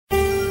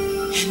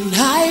and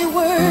I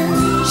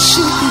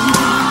worship you.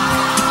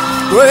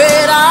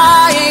 Great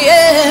I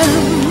am,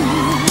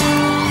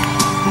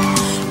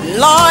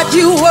 Lord,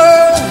 you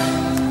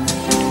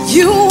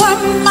are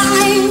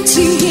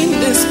mighty in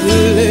this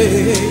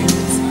place.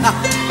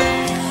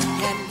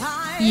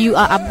 You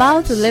are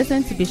about to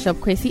listen to Bishop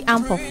Kwesi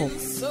Ampofo,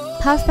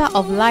 pastor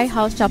of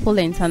Lighthouse Chapel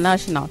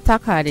International,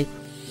 Takoradi.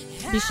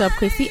 Bishop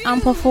Kwesi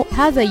Ampofo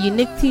has a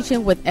unique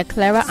teaching with a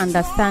clearer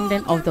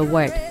understanding of the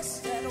word.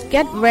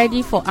 Get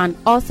ready for an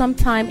awesome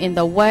time in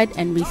the word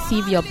and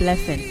receive your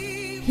blessing,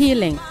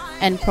 healing,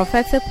 and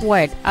prophetic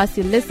word as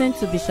you listen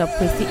to Bishop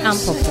Kwesi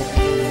Ampofo.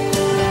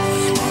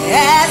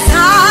 As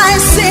I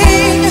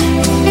sing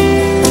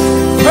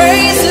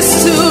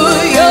praises to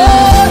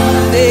your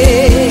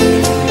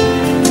name,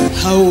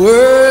 I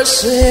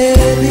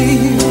worship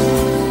you.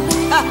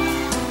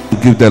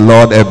 Give the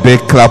Lord a big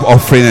clap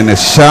offering and a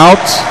shout.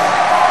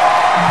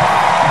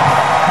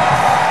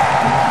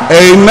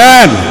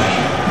 Amen.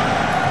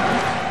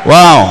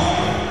 Wow.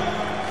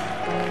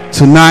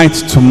 Tonight,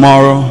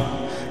 tomorrow,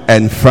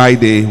 and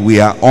Friday, we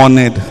are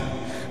honored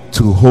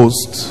to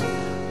host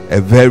a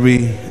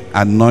very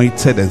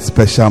anointed and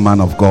special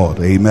man of God.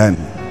 Amen.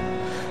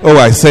 Oh,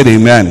 I said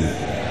amen.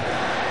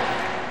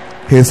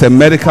 He's a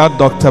medical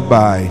doctor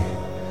by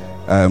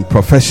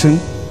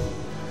profession,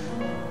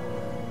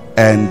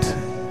 and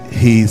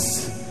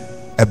he's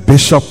a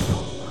bishop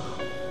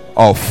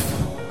of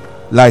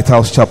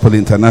Lighthouse Chapel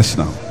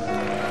International,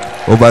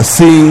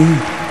 overseeing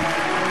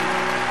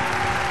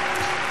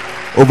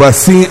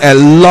a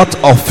lot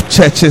of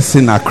churches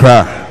in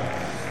Accra.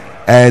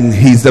 And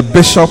he's the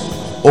bishop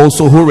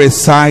also who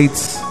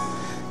resides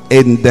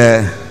in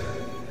the,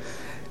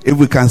 if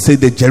we can say,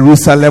 the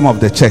Jerusalem of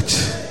the church,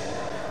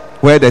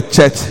 where the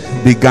church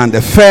began,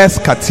 the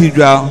first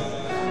cathedral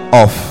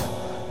of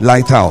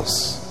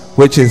Lighthouse,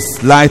 which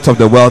is Light of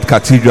the World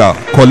Cathedral,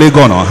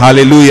 Kolegono.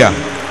 Hallelujah.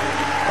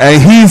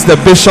 And he's the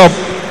bishop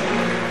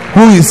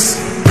who is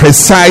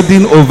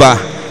presiding over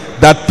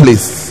that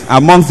place.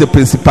 Amongst the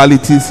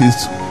principalities,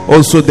 he's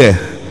also there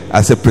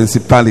as a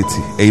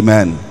principality.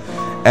 Amen.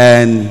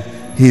 And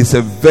he's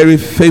a very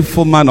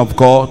faithful man of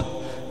God,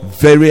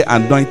 very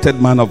anointed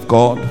man of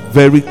God,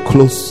 very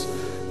close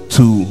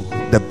to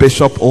the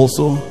bishop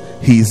also.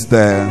 He's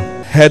the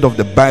head of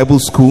the Bible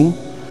school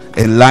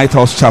in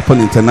Lighthouse Chapel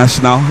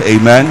International.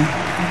 Amen.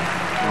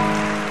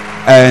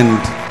 And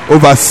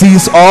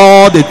oversees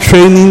all the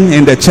training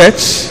in the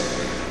church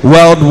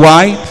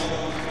worldwide.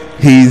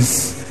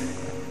 He's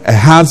a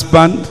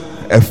husband,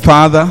 a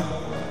father,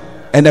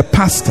 and a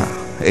pastor.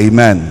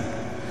 Amen.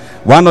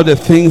 One of the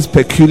things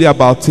peculiar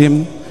about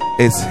him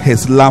is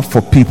his love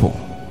for people.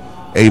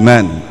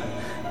 Amen.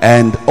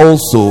 And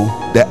also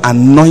the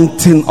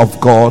anointing of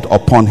God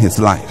upon his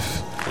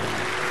life.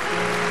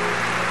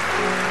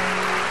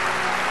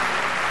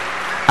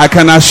 I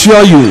can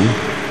assure you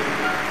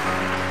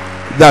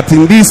that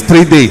in these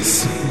 3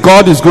 days,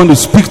 God is going to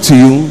speak to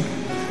you,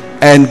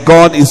 and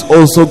God is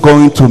also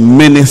going to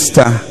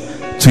minister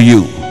to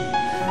you.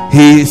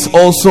 He is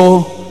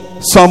also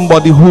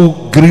somebody who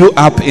grew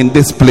up in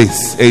this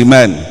place.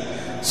 Amen.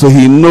 So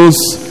he knows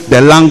the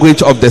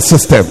language of the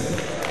system.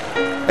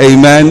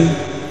 Amen.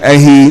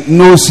 And he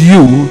knows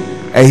you,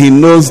 and he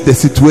knows the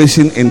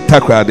situation in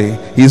Takoradi.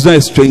 He's not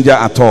a stranger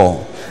at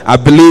all. I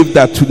believe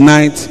that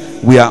tonight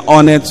we are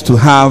honored to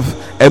have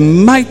a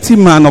mighty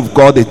man of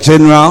God, a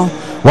general,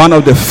 one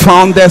of the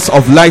founders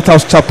of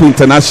Lighthouse Chapel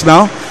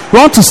International. We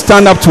want to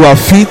stand up to our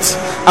feet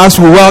as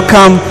we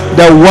welcome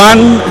the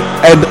one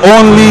and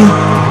only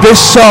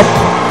Bishop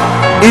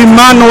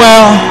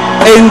Emmanuel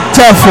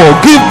Intefo.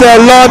 Give the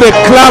Lord a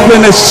clap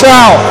and a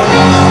shout.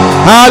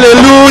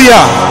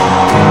 Hallelujah.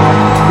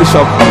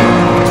 Bishop.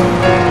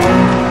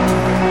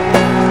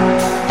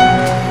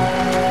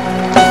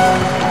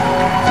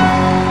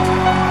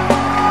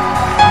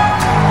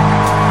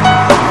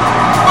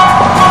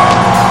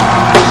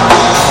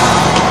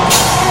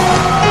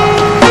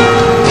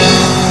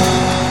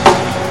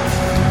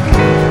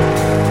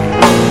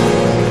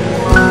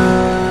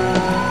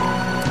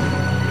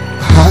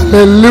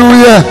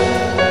 Hallelujah.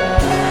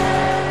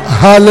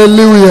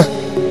 Hallelujah.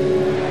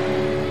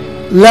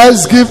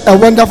 Let's give a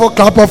wonderful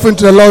clap offering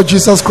to the Lord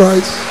Jesus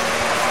Christ.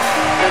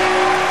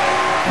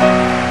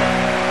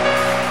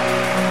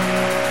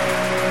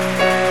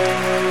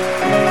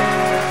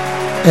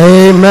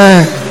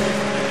 Amen.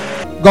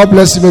 God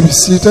bless you. May be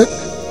seated.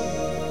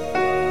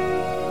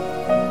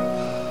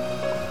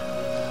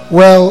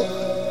 Well,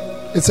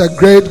 it's a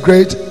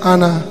great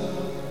honor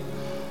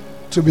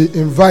to be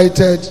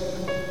invited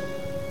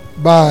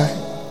by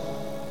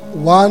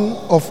one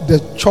of the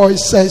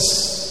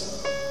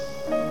choicest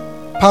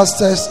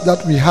pastors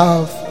that we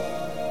have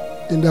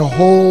in the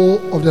whole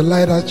of the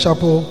Lighthouse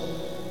Chapel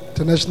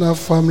International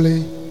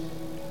family,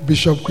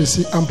 Bishop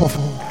Kwesi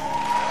Ampofo.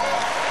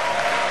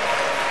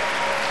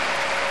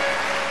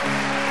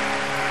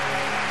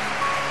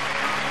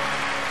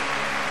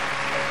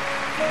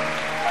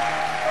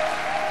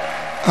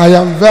 I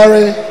am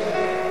very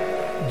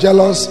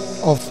jealous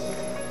of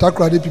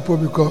Takoradi people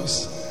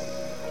because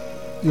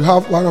You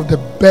have one of the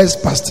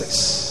best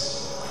pastors.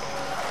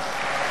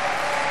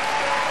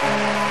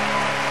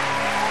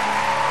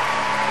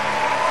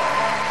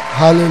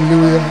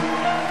 Hallelujah.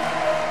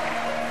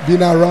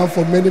 Been around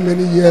for many,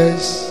 many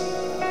years.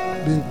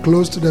 Been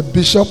close to the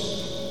bishop.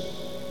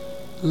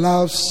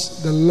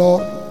 Loves the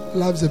Lord.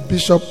 Loves the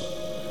bishop.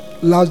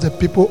 Loves the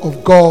people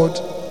of God.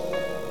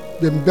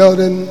 Been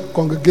building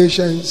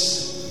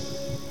congregations.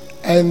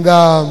 And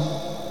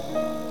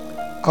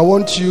I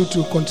want you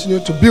to continue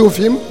to be with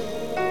him.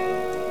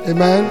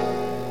 Amen.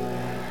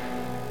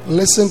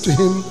 Listen to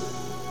him.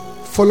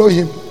 Follow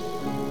him.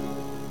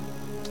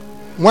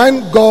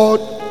 When God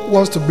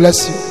wants to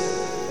bless you,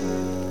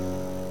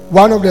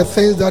 one of the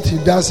things that he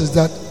does is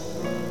that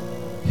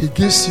he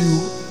gives you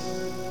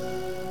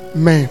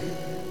men.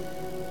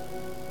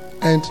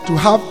 And to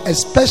have a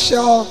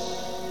special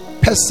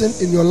person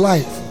in your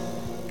life,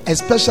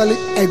 especially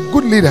a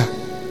good leader,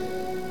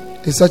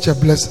 is such a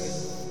blessing.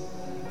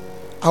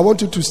 I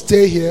want you to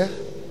stay here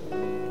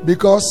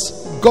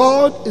because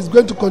God is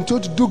going to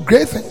continue to do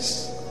great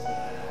things.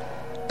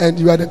 And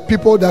you are the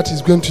people that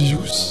he's going to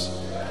use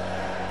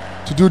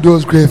to do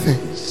those great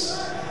things.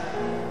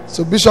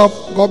 So Bishop,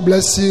 God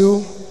bless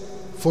you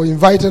for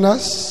inviting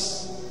us.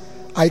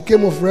 I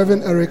came with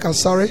Reverend Eric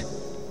Asare.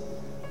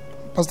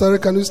 Pastor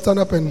Eric, can you stand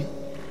up and,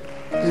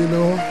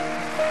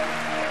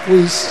 who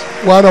is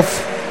one of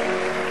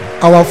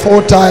our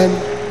full-time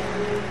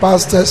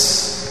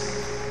pastors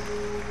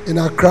in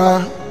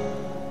Accra,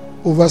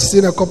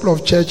 overseeing a couple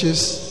of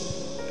churches,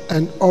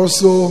 and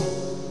also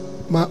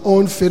my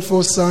own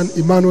faithful son,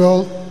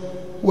 Emmanuel,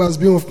 who has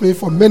been with me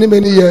for many,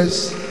 many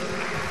years,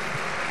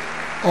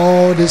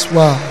 all this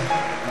while.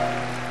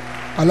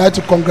 I'd like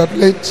to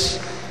congratulate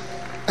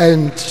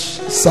and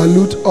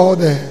salute all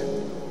the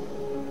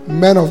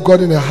men of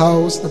God in the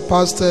house, the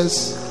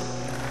pastors,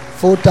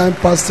 full-time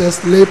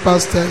pastors, lay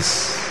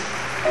pastors,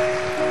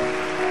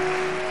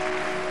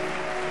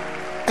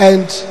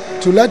 and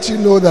to let you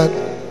know that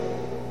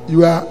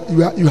you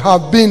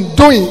have been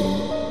doing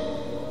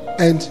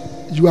and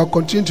you are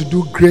continuing to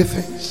do great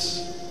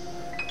things,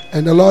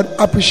 and the Lord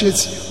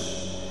appreciates you.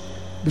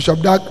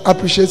 Bishop Doug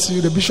appreciates you.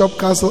 The Bishop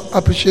Council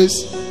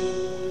appreciates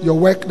your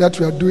work that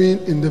you are doing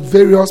in the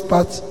various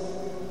parts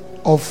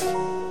of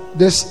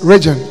this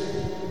region.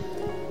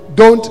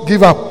 Don't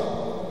give up.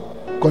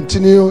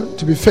 Continue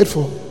to be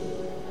faithful,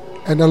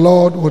 and the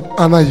Lord would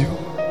honor you.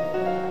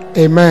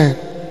 Amen.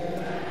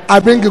 I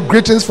bring you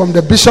greetings from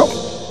the Bishop.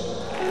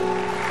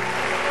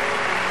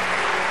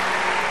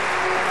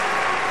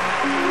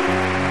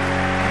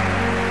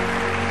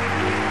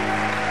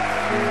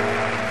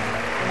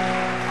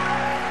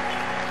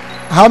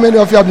 How many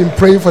of you have been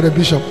praying for the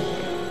Bishop?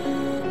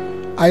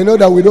 I know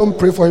that we don't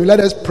pray for him. Let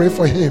us pray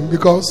for him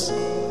because,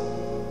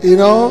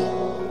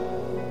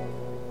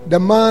 the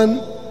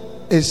man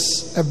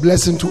is a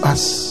blessing to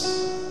us.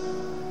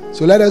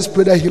 So let us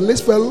pray that he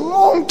lives for a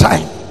long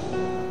time.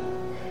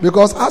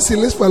 Because as he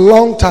lives for a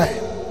long time,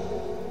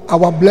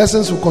 our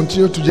blessings will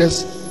continue to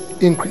just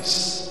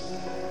increase.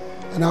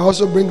 And I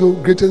also bring you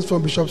greetings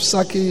from Bishop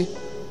Saki,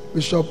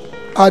 Bishop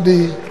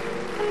Adi,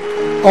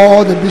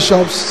 all the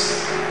bishops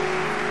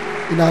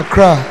in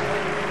Accra.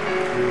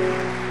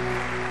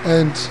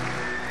 And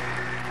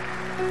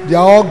they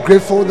are all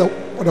grateful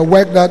for the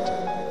work that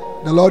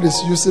the Lord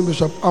is using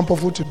Bishop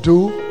Ampofo to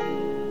do,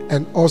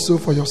 and also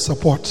for your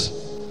support.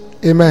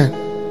 Amen.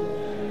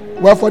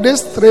 Well, for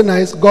these 3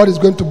 nights, God is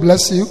going to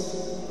bless you.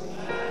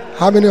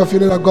 How many of you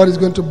know that God is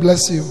going to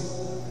bless you?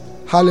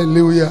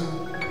 Hallelujah.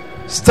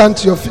 Stand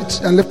to your feet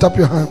and lift up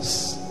your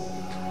hands.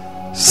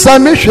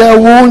 Samisha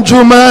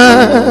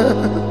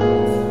wunjuma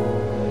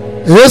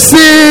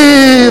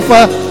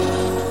Yesifa.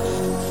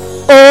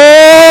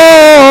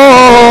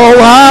 Oh,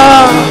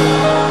 why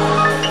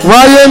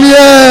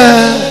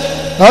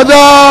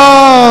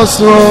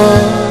Adaso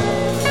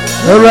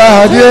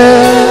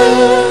Radie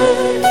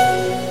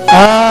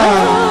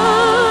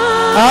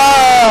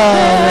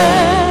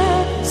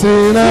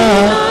Sina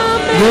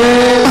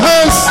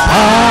Yes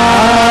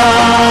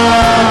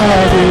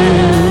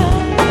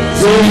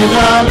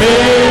Sina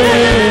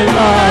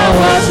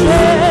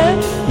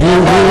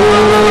Yehovah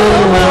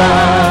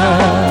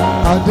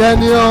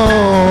Daniel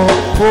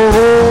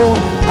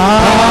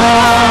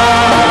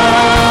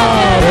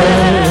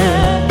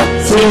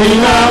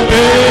Sina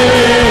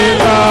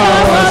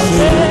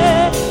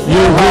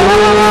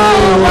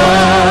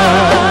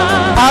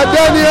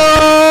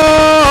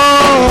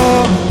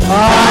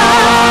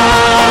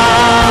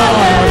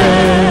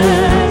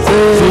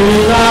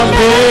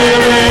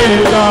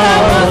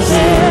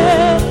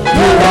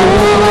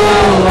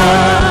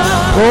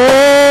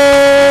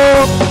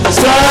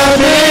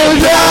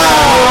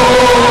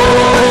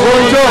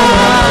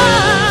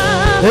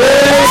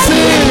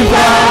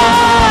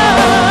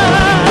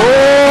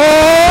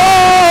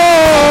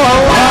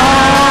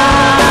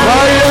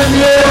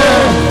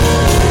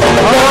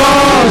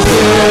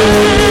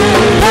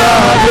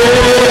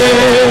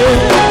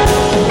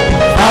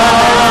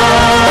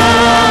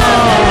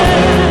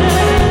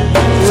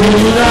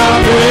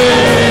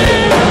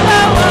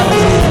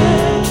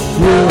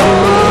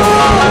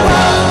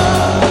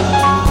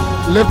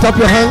Lift up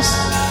your hands.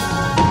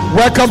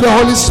 Welcome the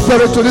Holy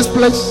Spirit to this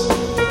place.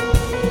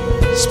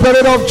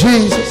 Spirit of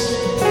Jesus,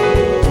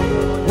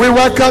 we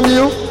welcome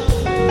you.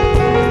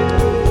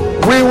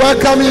 We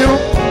welcome you.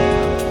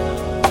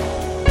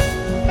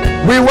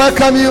 We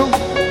welcome you.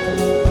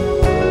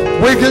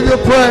 We give you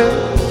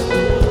praise.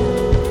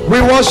 We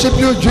worship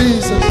you,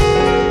 Jesus.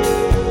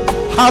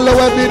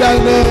 Hallowed be thy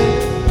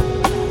name.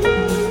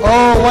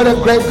 Oh, what a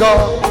great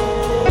God.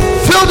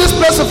 Fill this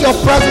place with your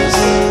presence.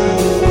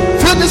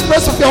 Fill this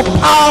place with your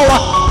power.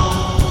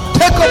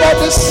 Take over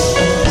this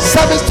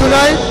service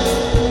tonight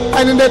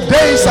and in the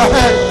days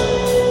ahead.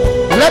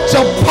 Let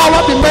your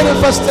power be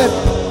manifested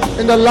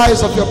in the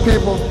lives of your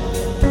people.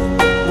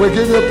 We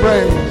give you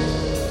praise.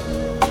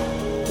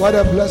 What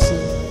a blessing.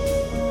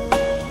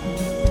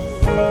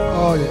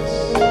 Oh, yes.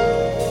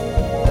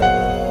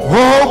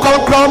 Oh,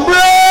 come,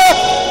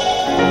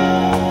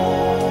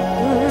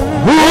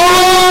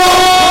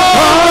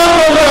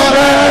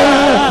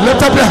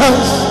 lift up your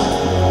hands.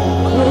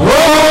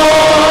 Oh,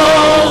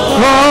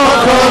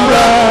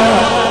 come,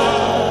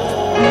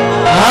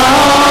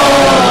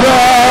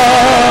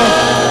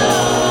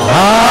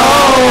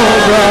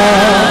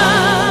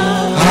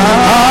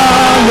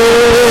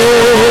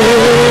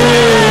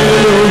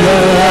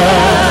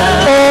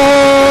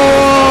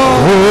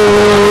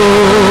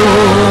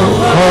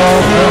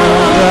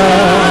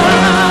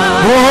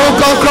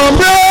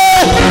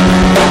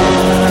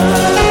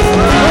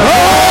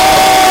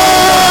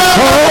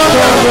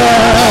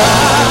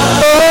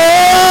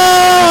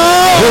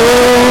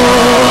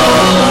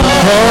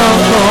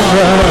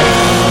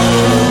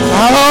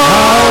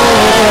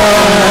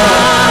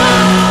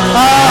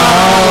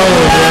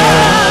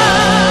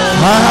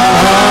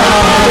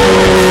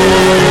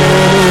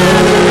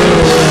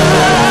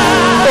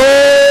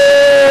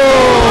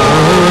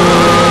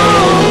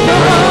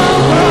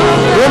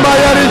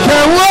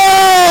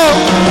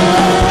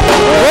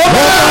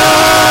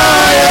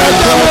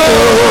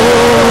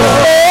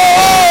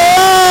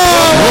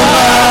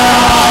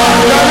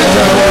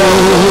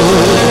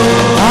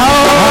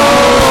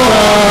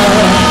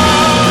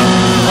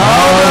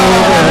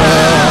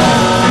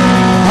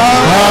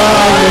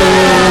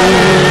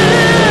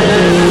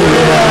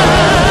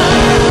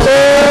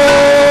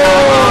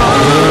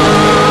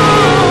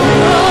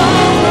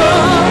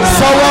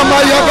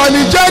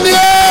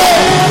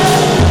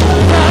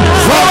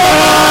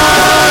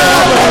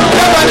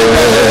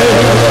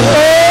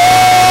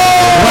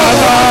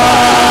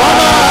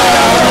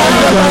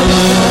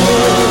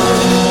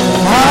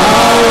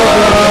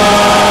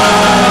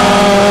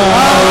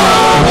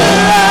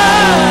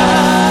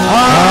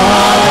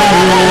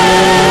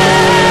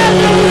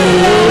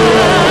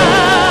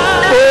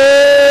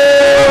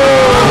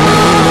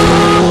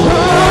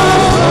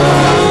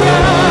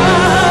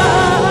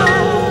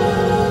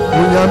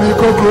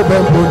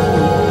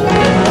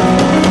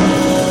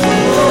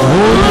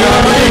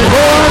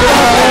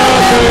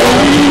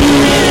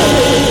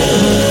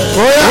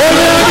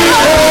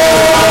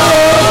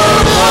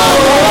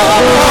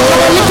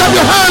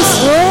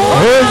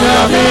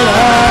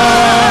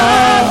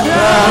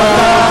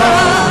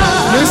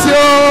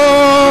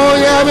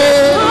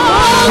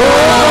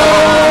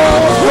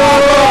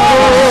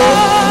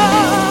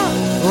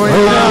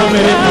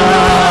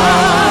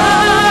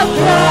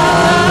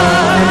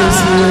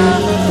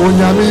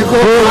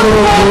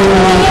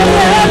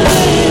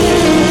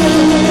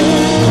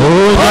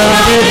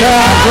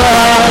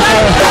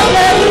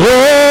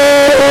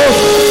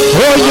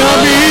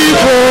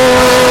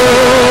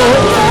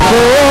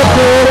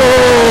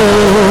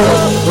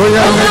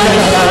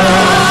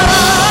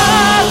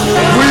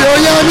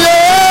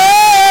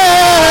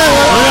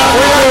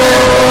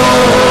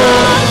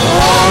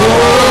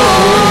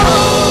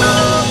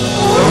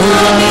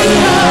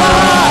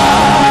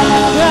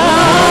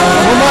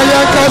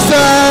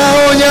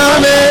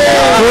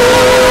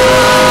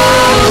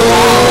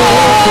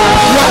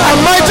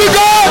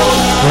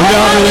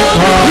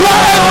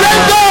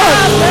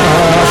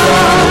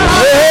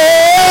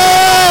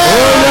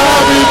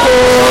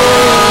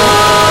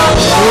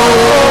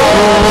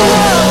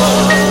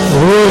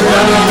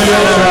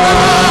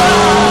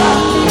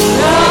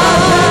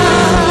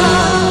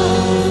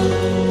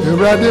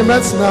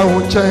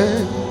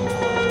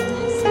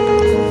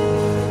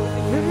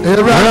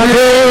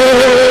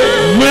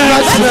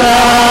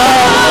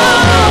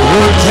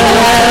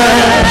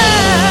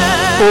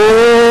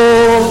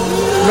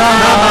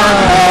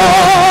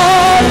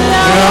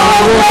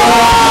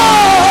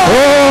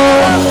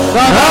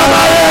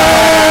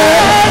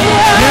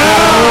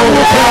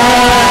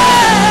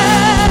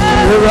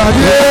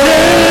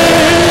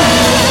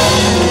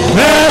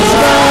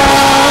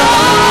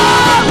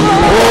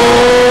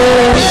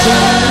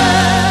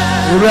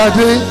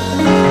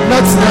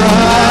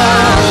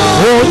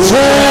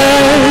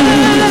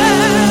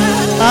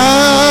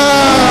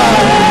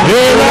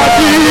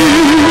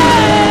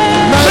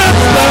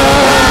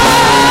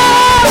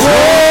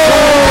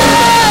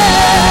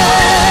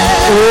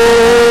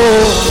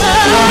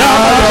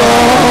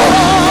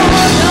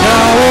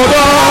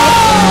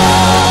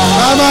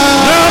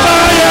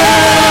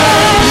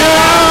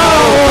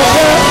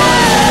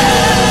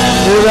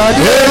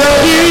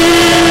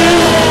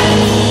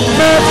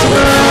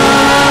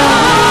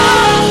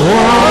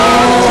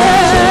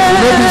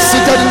 Maybe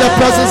seated in the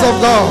presence of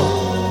God.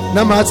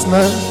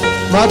 Namatsna,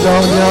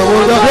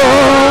 Madonna,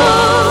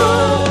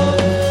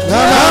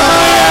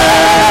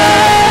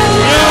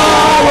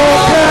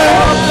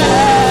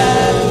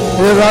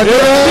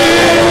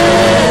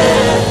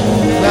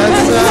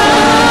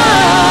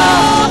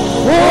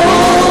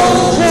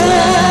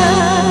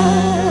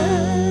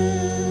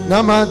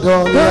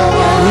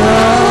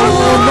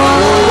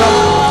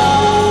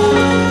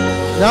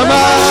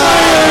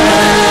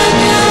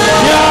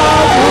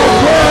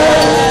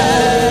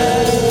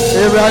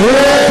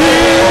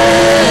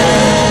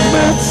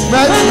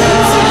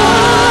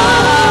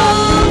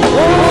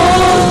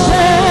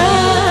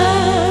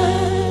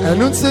 and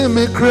don't say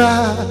me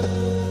cry.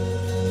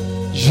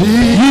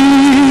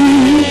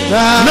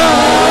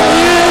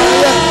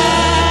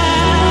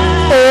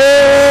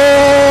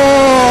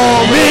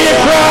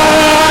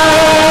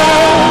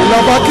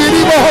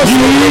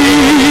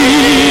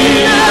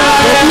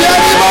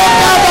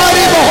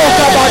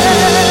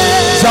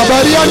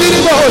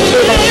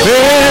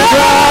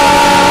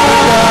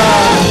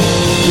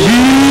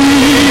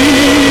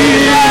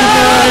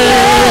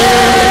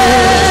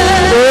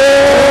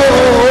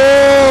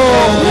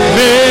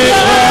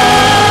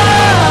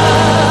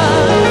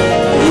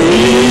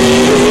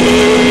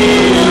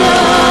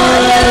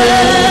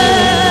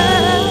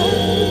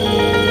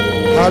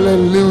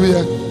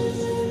 Hallelujah.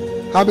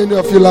 How many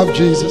of you love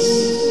Jesus?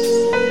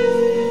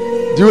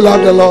 Do you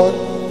love the Lord?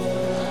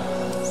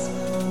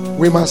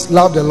 We must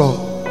love the Lord.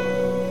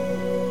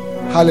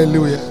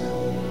 Hallelujah.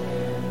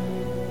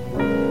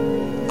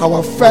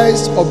 Our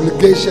first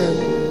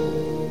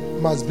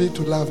obligation must be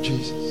to love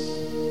Jesus.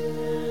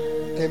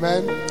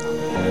 Amen.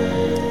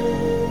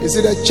 You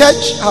see, the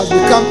church has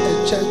become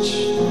a church.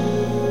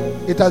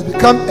 It has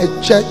become a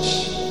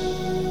church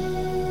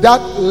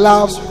that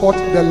loves what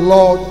the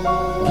Lord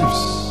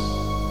gives.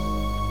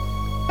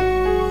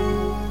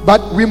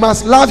 But we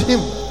must love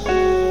Him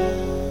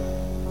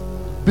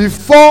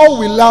before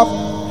we love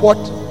what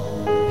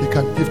He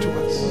can give to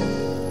us.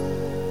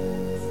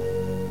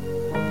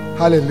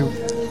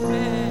 Hallelujah.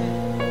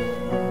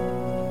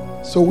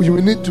 So we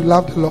need to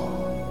love the Lord.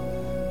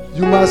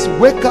 You must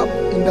wake up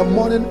in the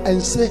morning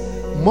and say,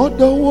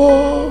 Mother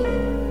War,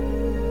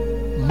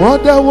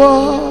 Mother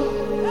War,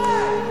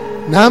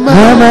 Nama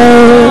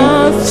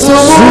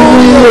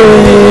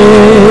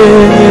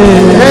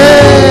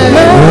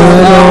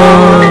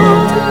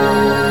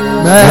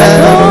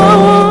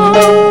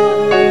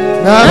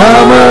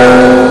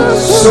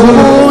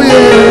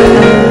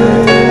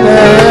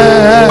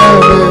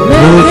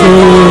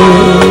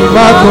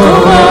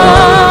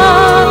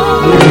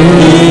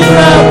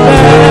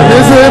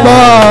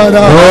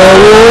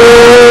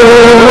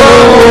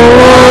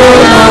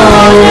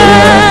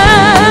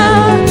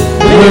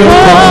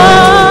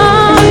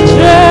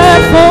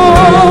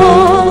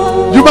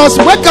You must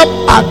wake up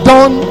at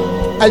dawn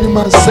and you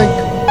must sing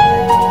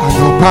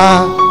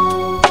Anopa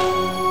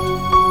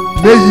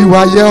May you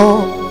are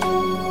young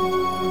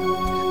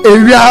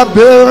Area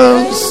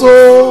bearing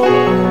so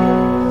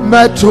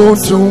metal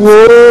to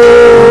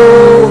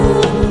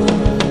woe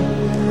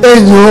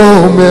in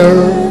your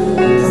mirror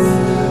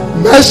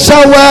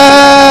Meshawe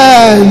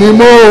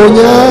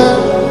Nimonia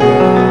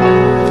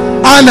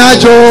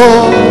Anajo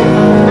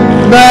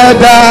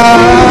Meda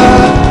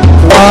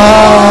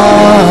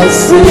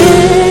Wasi.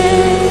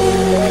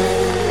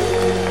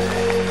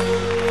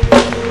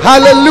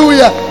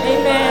 Hallelujah.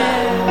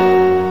 Amen.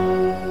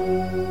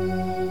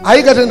 Are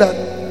you getting that?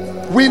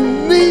 We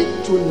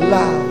need to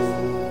love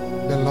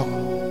the Lord.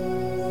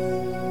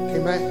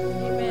 Amen.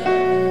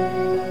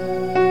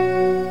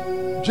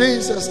 Amen.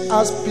 Jesus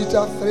asked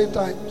Peter 3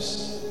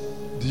 times,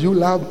 do you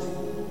love me?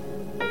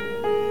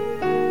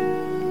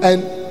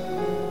 And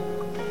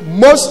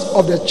most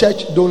of the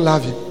church don't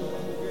love him.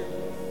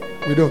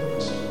 We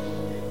don't.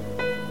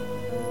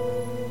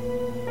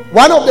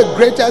 One of the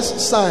greatest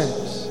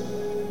signs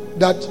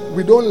that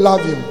we don't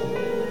love him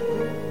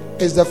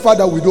is the fact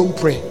that we don't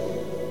pray.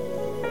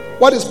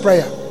 What is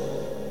prayer?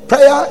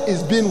 Prayer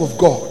is being with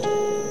God.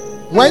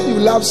 When you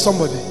love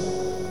somebody,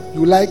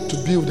 you like to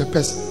be with the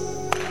person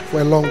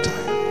for a long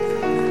time.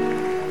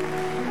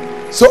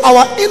 So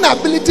our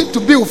inability to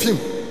be with him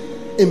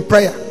in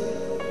prayer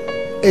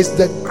is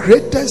the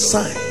greatest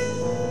sign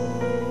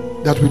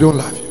that we don't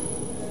love him.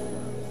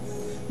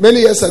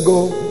 Many years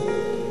ago,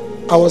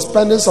 I was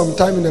spending some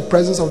time in the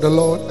presence of the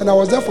Lord, and I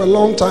was there for a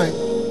long time.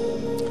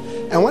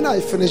 And when I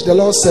finished, the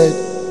Lord said,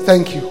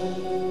 thank you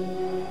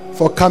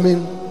for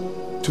coming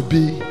to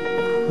be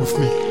with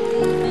me.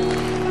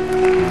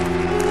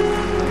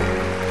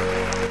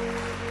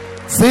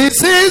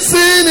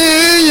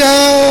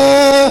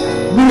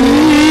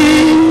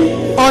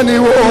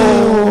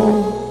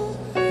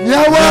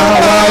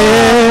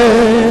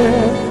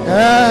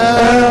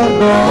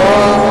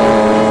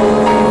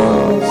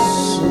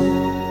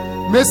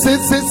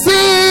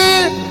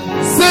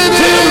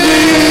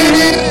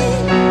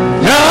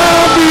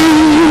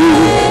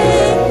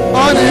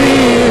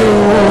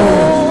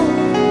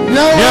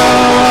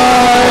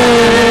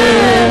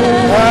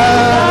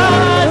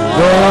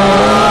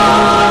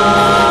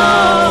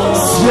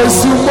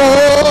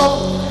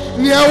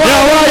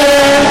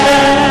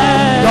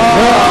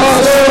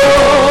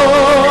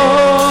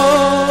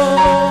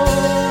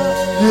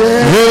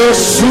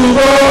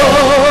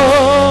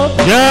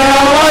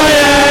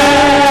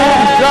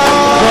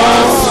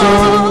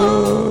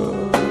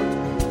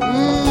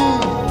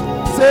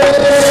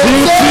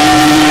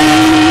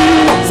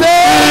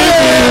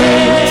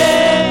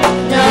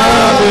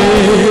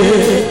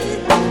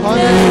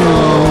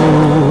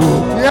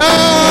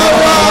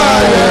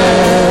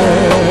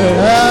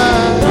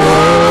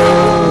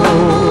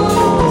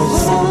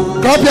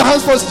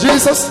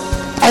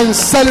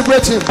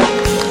 Celebrate him.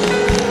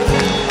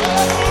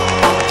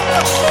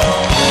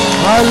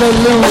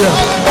 Hallelujah.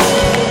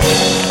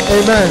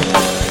 Amen.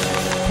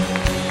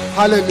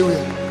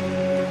 Hallelujah.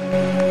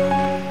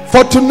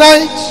 For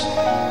tonight,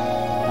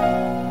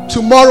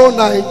 tomorrow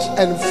night,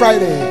 and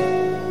Friday,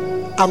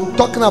 I'm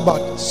talking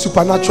about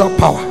supernatural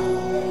power.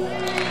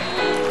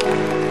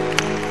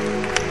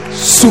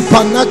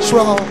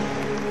 Supernatural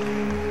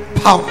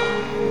power.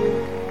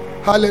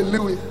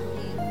 Hallelujah.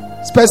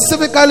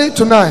 Specifically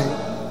tonight,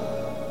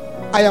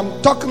 I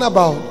am talking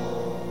about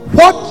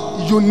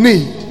what you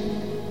need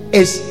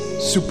is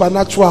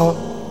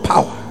supernatural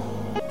power.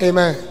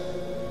 Amen.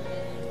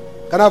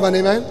 Can I have an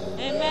amen?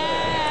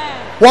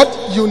 Amen.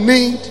 What you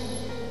need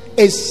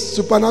is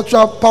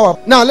supernatural power.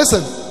 Now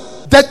listen,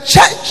 the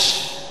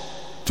church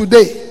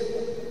today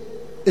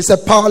is a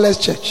powerless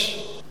church.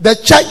 The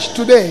church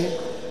today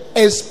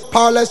is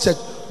powerless church.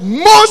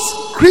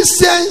 Most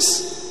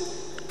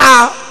Christians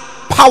are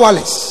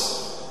powerless.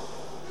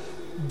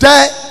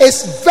 There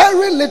is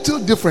very little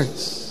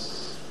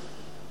difference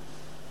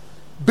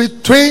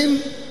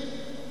between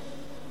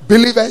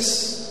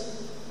believers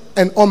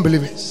and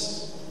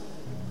unbelievers.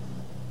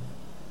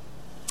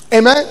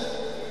 Amen.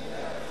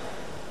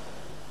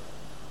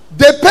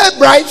 They pay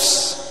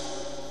bribes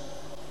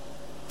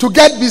to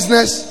get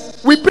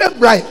business. We pay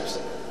bribes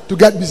to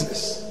get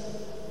business.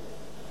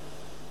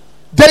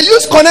 They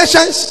use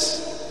connections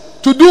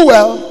to do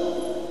well.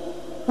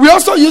 We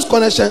also use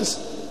connections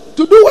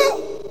to do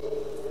well.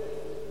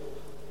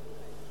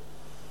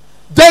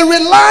 They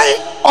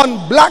rely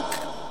on black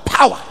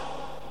power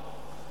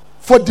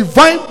for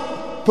divine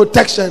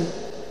protection.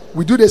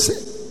 We do the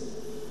same.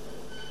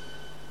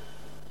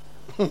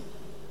 Do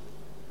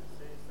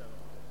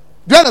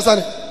you understand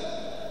it?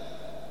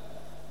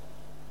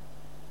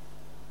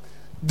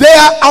 They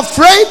are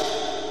afraid.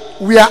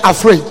 We are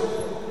afraid.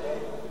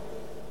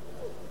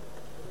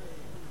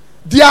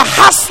 They are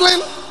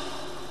hustling.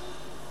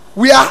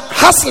 We are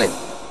hustling.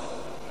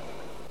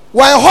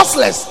 We are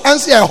hustlers.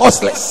 And we are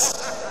hustlers.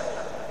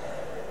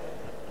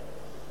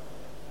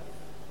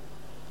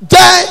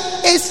 There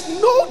is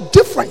no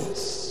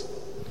difference.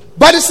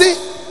 But you see,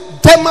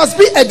 there must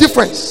be a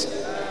difference.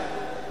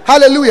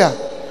 Hallelujah.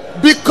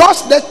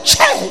 Because the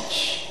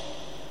church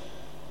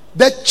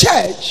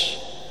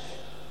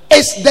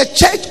is the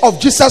church of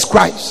Jesus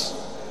Christ.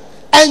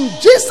 And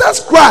Jesus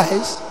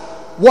Christ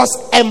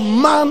was a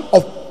man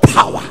of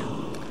power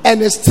and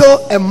is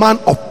still a man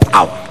of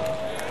power.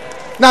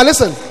 Now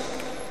listen.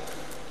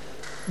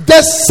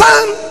 The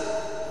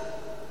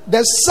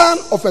son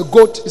of a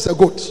goat is a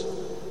goat.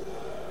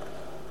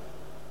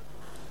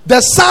 The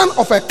son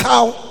of a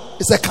cow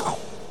is a cow.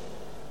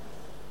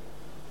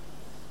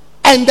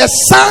 And the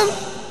son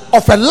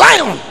of a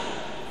lion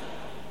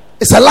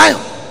is a lion.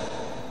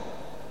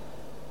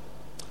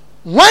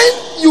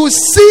 When you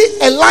see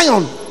a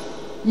lion,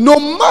 no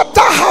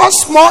matter how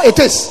small it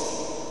is,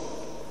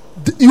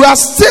 you are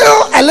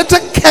still a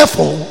little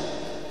careful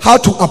how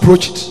to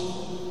approach it,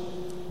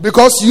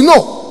 because you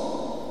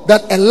know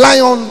that a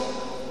lion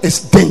is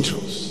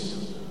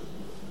dangerous.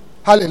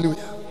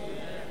 Hallelujah.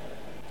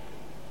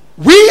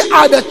 We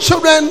are the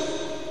children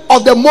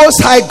of the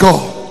Most High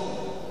God.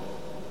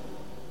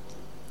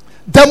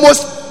 The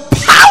most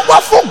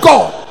powerful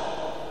God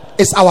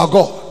is our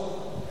God.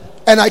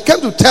 And I came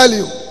to tell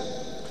you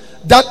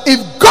that if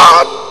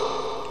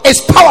God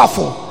is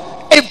powerful,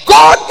 if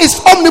God is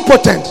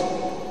omnipotent,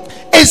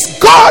 if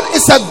God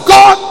is a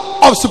God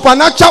of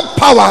supernatural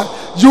power,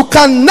 you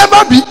can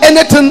never be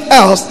anything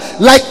else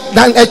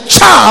than a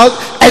child,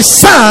 a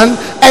son,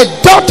 a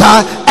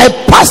daughter, a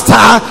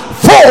pastor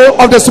full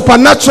of the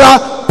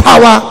supernatural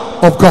power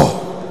of God.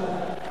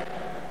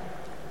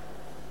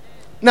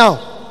 Now,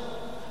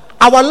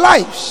 our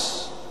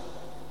lives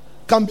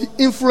can be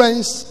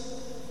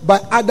influenced by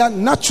either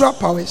natural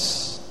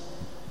powers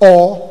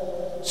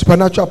or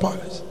supernatural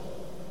powers.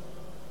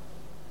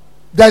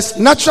 There's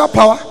natural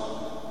power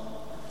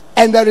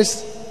and there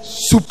is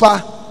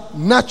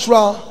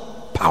supernatural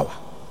power.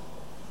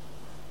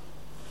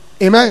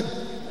 Amen.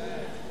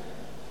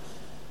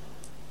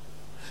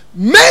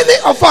 Many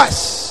of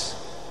us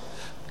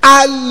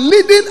are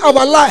leading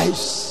our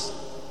lives,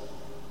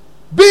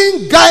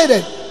 being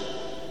guided,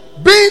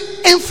 being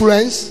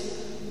influenced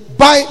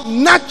by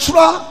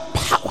natural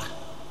power.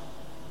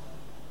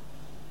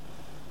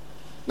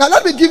 Now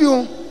let me give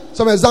you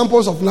some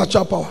examples of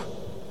natural power.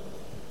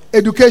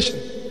 Education.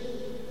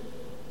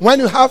 When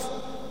you have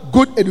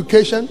good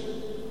education,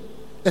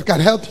 it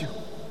can help you.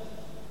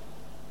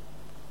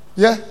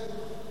 Yeah.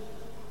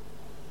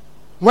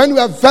 When you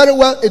are very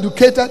well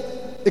educated,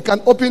 it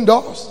can open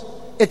doors.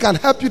 It can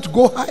help you to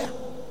go higher.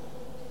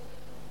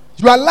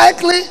 You are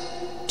likely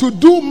to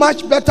do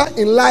much better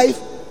in life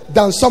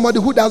than somebody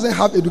who doesn't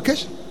have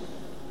education.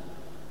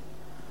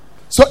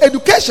 So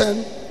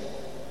education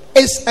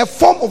is a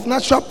form of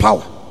natural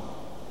power.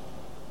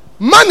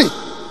 Money.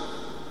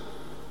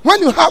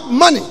 When you have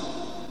money,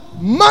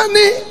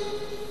 money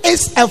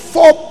is a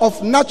form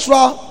of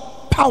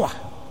natural power.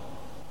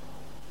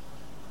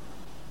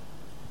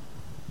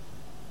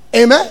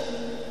 Amen.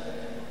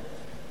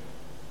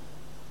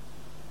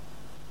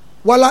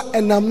 Wala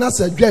enam na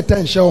se dweta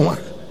nhye ho a.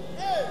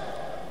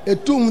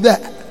 Etum de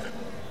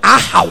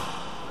ahaw.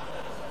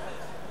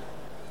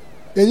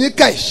 Enyi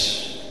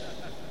cash.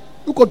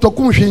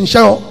 Ukotokum hwe nhye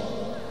ho.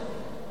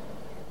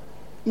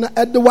 Na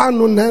edwa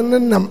no na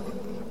nam.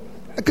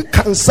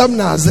 Kansam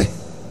na aze.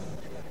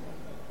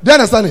 Do you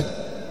understand it?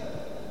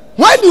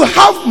 When you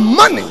have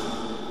money,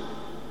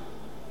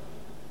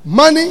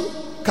 money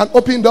can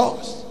open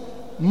doors.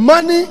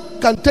 Money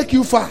can take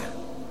you far.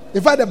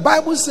 In fact, the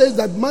Bible says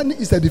that money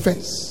is a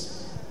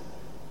defense.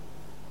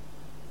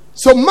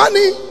 So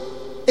money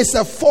is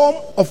a form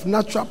of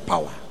natural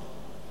power.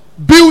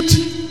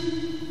 Beauty.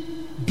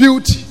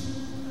 Beauty.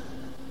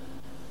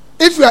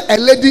 If you are a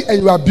lady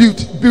and you are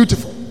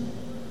beautiful,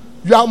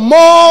 you are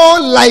more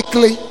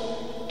likely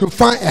to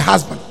find a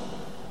husband.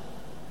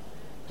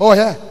 Oh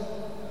yeah.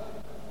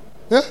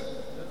 Yeah?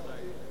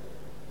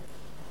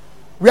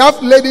 We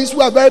have ladies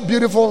who are very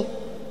beautiful.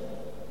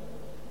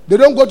 They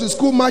don't go to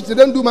school much. They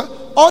don't do much.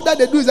 All that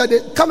they do is that they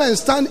come and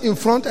stand in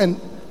front and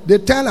they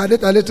turn at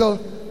it a little,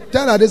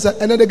 turn at this,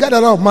 and then they get a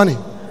lot of money.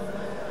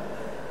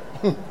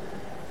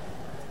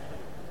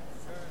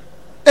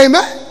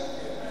 Amen.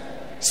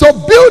 So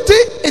beauty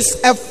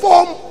is a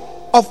form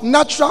of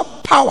natural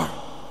power.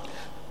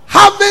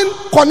 Having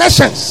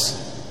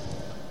connections,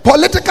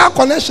 political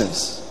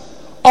connections,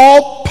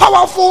 or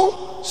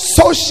powerful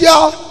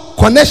social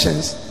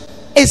connections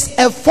is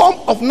a form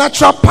of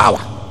natural power.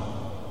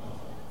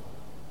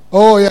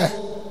 Oh yeah.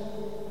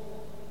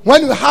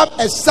 When you have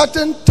a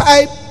certain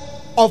type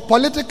of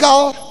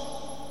political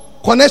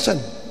connection,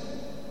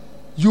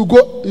 you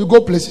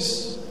go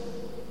places.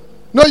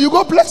 No, you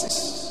go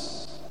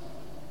places.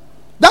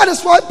 That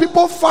is why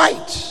people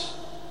fight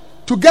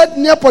to get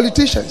near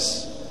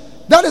politicians.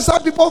 That is why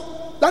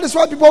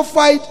people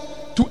fight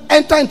to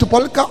enter into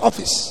political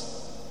office.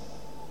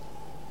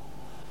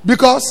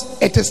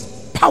 Because it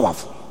is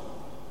powerful.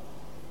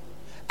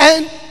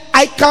 And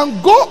I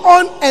can go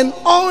on and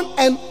on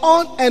and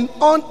on and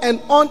on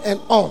and on and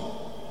on.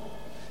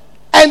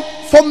 And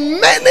for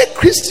many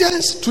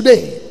Christians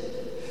today,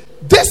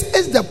 this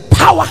is the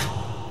power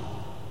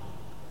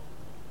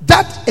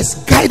that is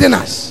guiding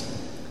us,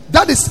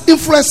 that is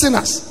influencing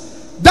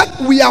us, that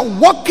we are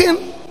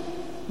walking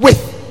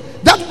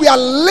with, that we are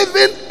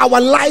living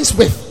our lives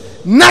with.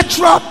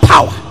 Natural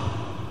power.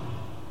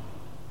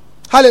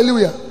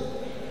 Hallelujah.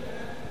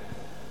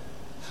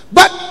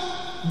 But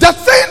the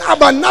thing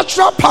about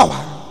natural power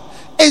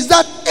is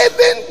that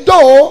even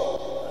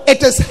though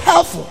it is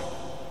helpful,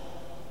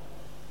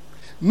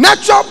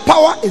 natural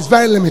power is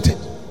very limited.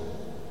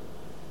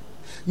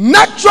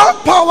 Natural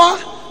power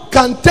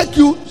can take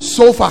you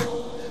so far,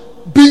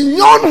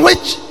 beyond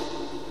which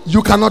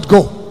you cannot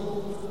go.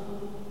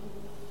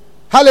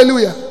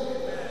 Hallelujah.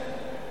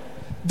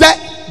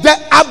 The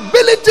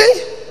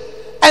ability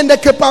and the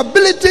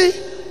capability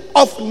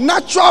of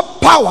natural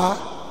power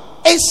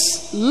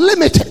is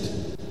limited.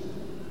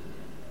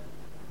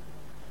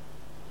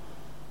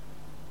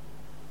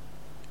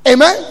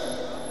 Amen.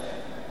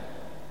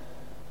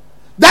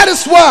 That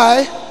is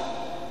why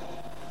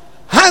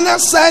Hannah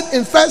said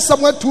in 1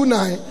 Samuel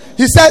 2:9,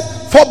 he said,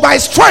 "For by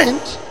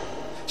strength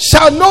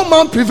shall no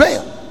man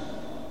prevail."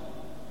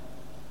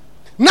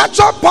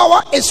 Natural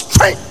power is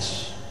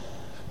strength,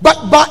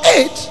 but by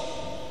it,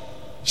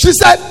 she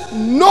said,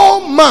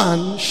 no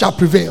man shall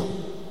prevail.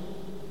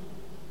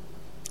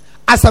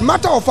 As a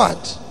matter of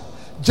fact,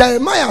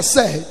 Jeremiah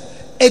said,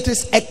 it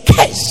is a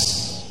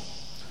curse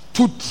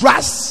to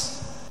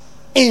trust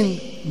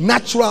in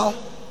natural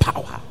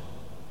power.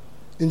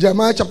 In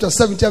Jeremiah chapter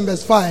 17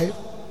 verse 5,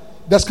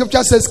 the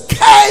scripture says,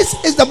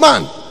 "Cursed is the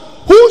man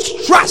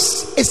whose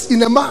trust is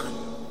in a man,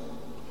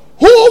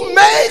 who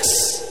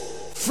makes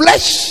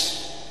flesh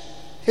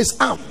his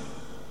arm."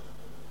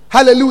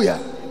 Hallelujah.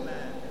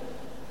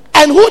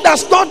 And who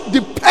does not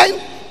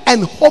depend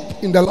and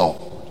hope in the Lord.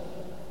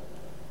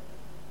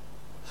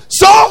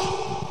 So,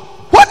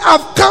 what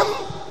I've come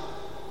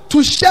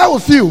to share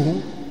with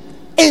you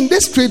in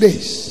these 3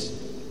 days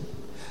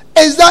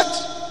is that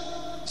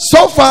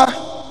so far,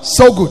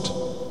 so good.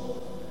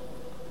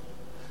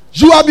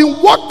 You have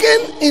been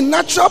walking in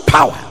natural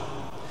power,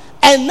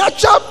 and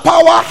natural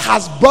power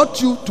has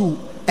brought you to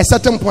a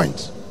certain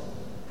point.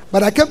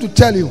 But I came to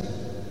tell you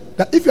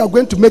that if you are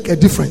going to make a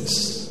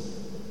difference,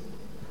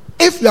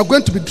 if you are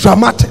going to be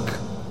dramatic,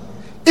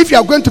 if you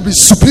are going to be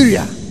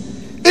superior,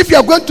 if you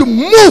are going to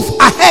move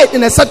ahead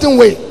in a certain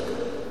way,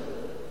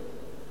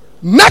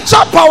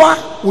 natural power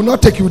will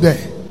not take you there.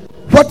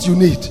 What you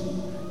need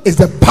is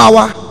the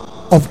power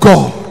of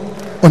God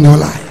on your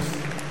life.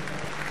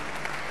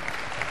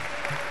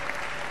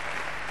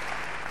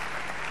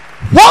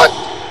 What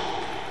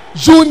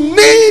you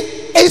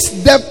need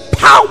is the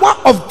power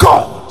of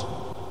God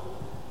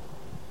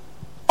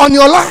on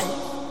your life.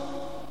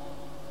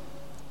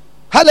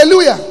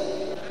 Hallelujah.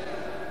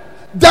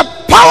 The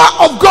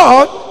power of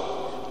God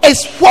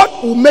is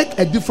what will make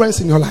a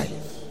difference in your life.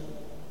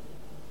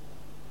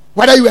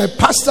 Whether you are a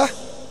pastor,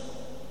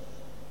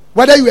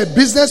 whether you are a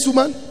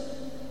businesswoman,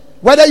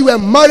 whether you are a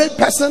married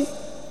person,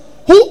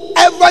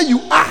 whoever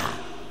you are,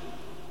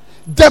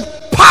 the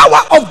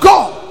power of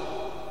God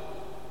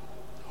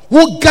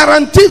will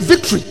guarantee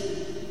victory.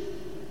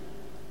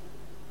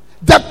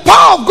 The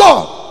power of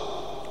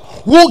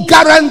God will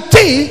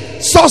guarantee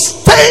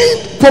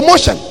sustained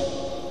promotion.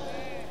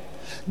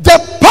 The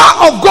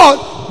power of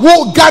God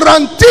will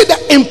guarantee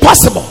the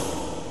impossible.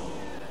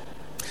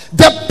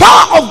 The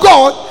power of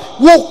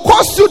God will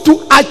cause you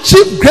to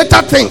achieve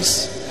greater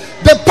things.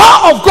 The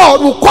power of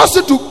God will cause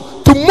you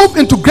to move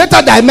into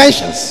greater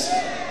dimensions.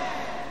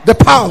 The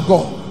power of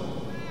God.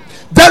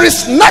 There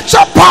is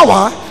natural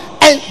power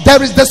and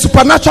there is the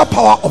supernatural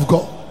power of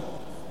God.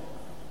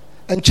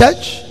 And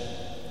church,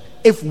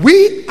 if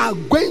we are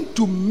going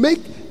to make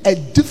a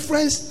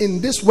difference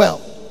in this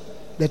world,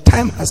 the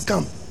time has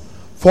come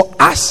for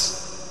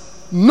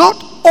us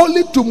not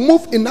only to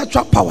move in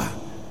natural power,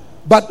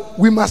 but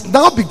we must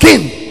now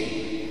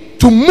begin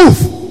to move,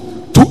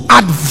 to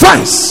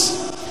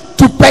advance,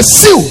 to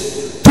pursue,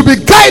 to be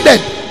guided,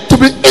 to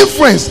be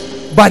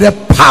influenced by the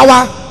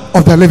power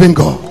of the living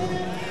God.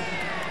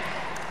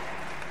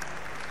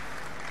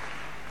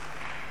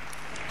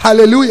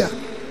 Hallelujah.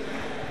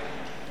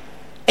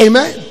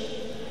 Amen.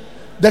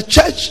 The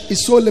church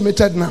is so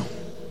limited now.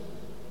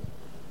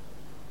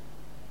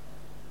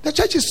 The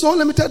church is so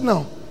limited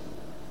now.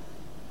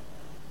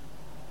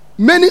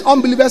 Many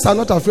unbelievers are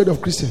not afraid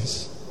of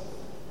Christians.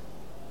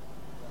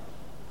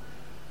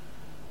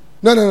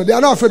 No, they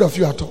are not afraid of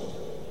you at all.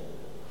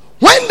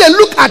 When they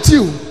look at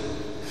you,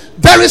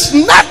 there is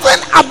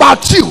nothing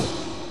about you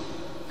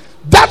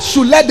that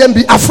should let them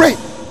be afraid.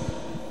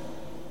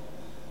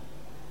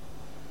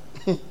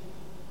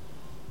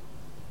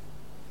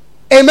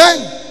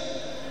 Amen.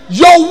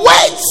 Your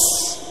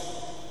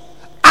words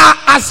are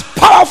as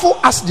powerful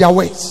as their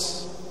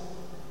words.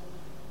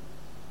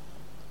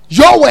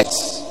 Your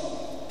words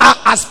are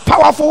as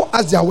powerful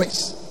as their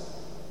words.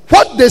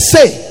 What they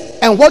say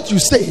and what you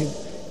say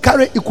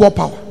carry equal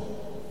power.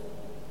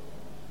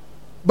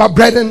 But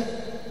brethren,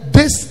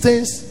 these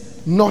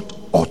things not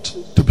ought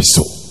to be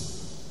so.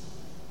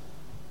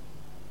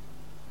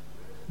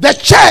 The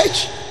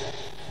church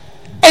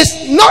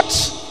is not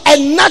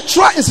a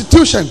natural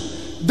institution.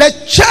 The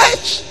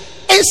church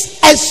is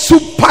a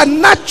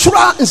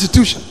supernatural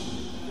institution.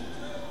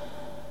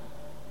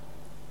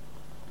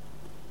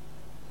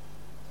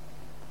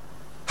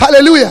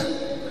 Hallelujah.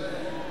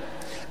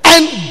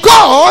 And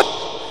God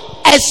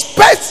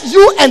expects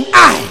you and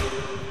I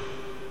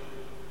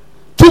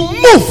to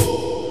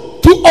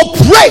move, to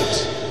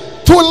operate,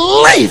 to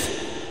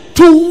live,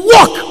 to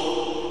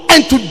walk,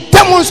 and to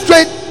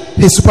demonstrate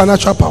His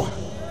supernatural power.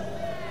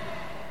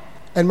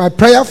 And my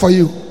prayer for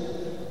you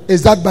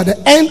is that by the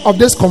end of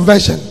this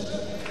convention,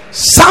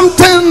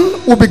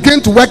 something will begin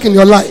to work in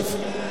your life.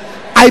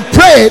 I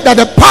pray that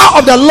the power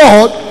of the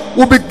Lord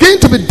will begin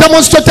to be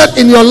demonstrated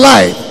in your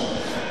life.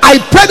 I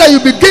pray that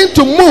you begin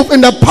to move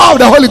in the power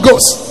of the Holy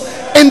Ghost,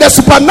 in the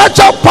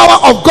supernatural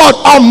power of God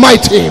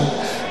Almighty.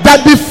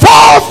 That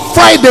before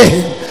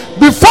Friday,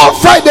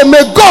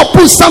 may God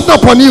put something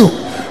upon you.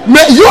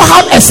 May you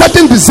have a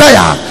certain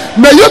desire.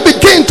 May you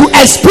begin to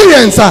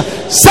experience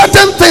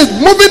certain things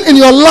moving in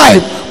your life,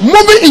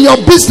 moving in your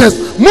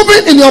business,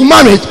 moving in your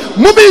marriage,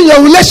 moving in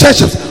your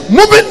relationships,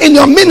 moving in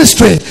your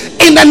ministry,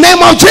 in the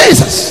name of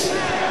Jesus.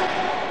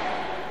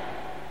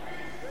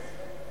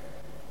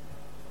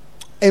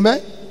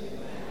 Amen.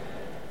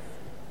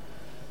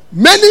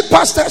 Many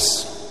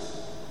pastors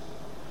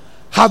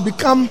have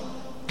become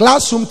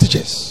classroom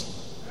teachers.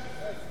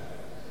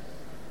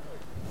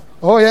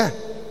 Oh yeah.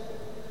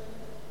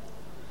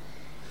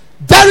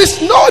 There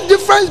is no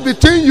difference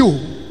between you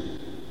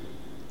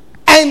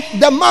and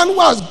the man who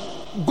has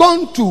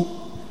gone to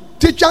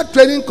teacher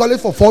training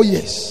college for 4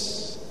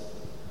 years.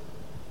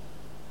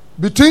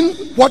 Between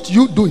what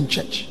you do in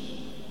church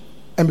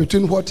and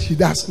between what he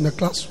does in the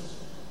classroom.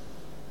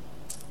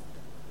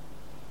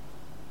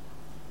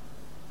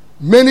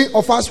 Many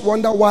of us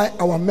wonder why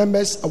our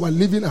members are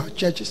leaving our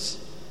churches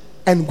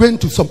and going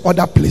to some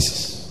other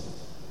places.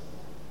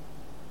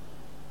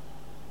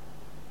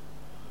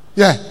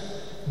 Yeah.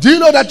 Do you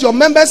know that your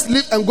members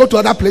leave and go to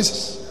other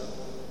places?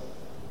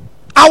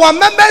 Our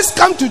members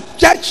come to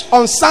church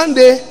on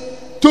Sunday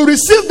to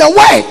receive the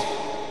word.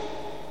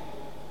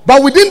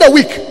 But within the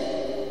week,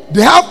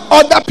 they have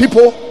other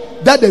people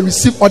that they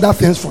receive other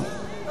things from.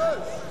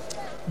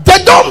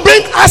 They don't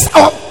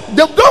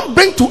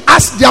bring to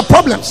us their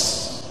problems.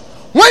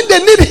 When they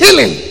need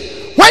healing,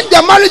 when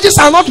their marriages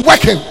are not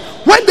working,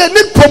 when they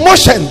need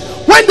promotion,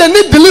 when they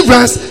need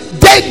deliverance,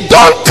 they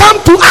don't come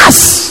to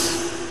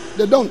us.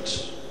 They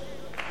don't.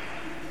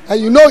 And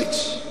you know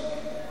it.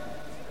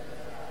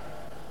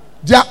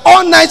 There are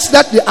all nights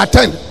that they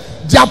attend.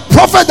 There are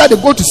prophets that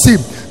they go to see.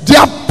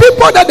 There are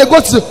people that they go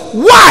to see.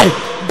 Why?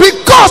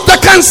 Because they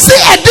can see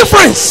a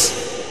difference.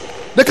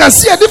 They can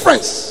see a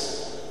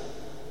difference.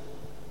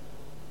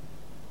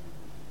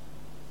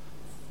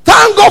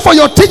 Thank God for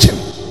your teaching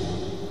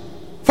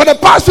for the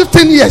past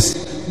 15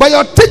 years. But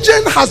your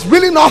teaching has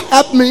really not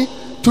helped me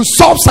to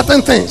solve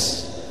certain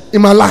things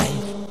in my life.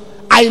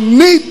 I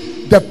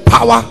need the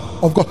power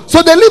of God.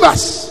 So they leave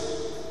us.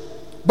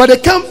 But they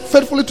come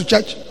faithfully to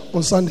church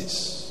on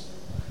Sundays.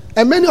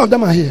 And many of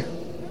them are here.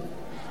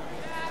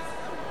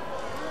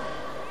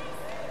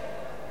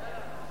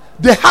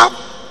 They have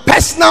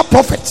personal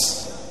prophets.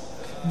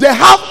 They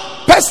have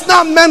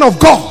personal men of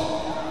God.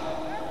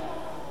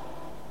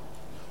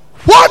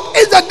 What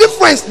is the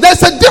difference?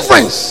 There's a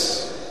difference.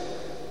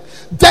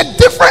 The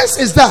difference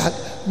is that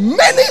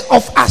many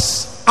of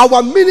us,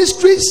 our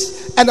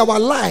ministries and our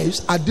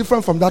lives are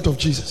different from that of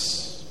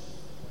Jesus.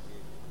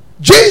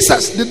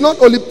 Jesus did not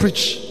only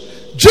preach,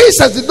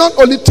 Jesus did not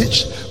only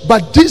teach,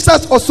 but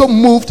Jesus also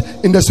moved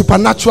in the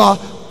supernatural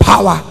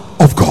power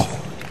of God.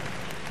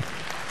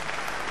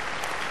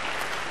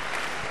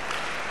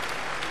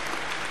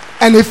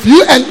 And if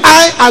you and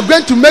I are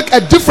going to make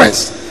a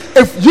difference,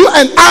 if you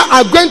and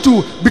I are going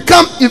to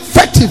become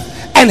effective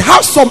and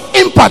have some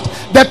impact,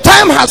 the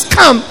time has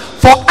come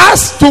for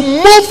us to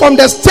move from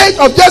the stage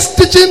of just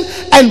teaching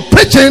and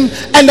preaching,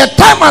 and the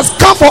time has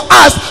come for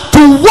us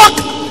to walk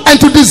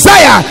and to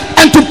desire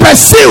and to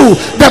pursue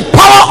the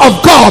power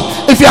of God.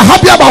 If you're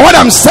happy about what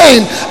I'm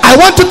saying, I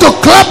want you to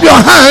clap your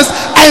hands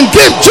and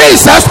give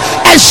Jesus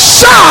a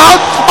shout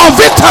of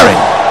victory.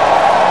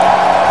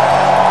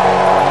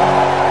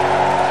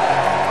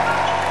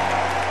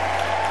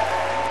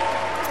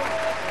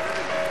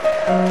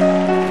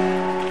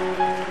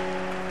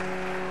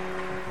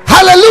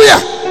 Hallelujah.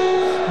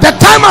 The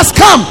time has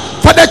come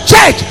for the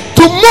church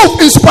to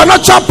move in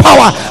supernatural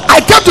power. I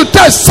came to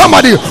tell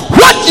somebody,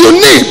 what you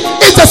need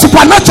is the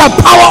supernatural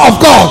power of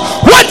God.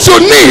 What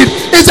you need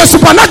is the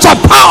supernatural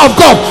power of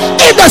God.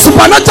 If the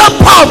supernatural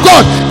power of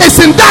God is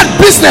in that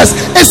business,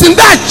 is in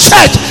that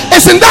church,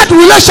 is in that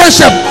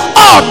relationship,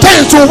 all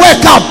things will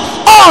wake up.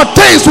 All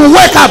things will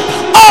wake up.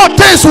 All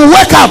things will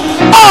wake up.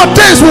 All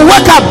things will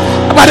wake up.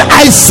 But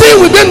I see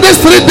within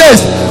these 3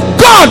 days,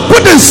 God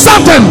putting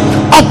something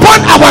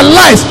upon our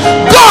lives.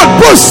 God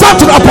put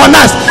something upon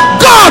us.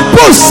 God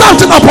put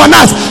something upon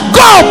us.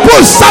 God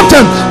put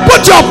something.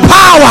 Put your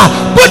power.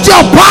 Put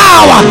your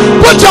power.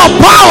 Put your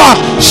power.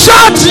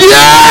 Shout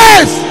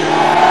yes.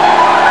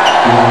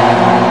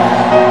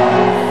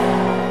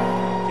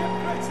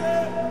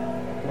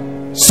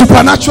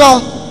 Supernatural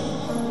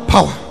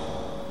power.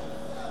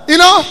 You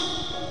know,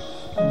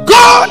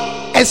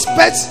 God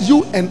expects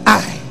you and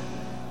I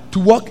to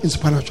walk in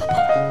supernatural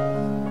power.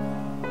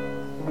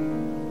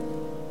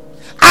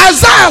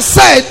 Isaiah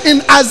said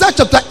in Isaiah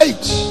chapter 8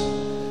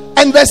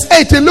 and verse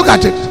 18, look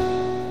at it.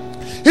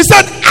 He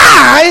said,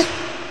 I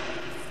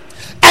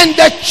and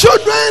the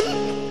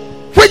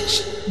children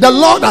which the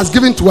Lord has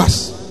given to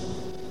us,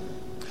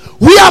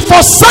 we are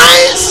for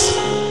signs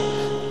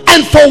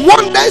and for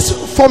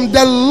wonders from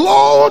the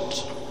Lord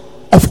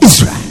of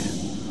Israel,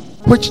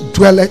 which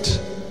dwelleth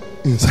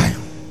in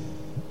Zion.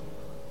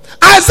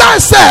 Isaiah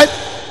said,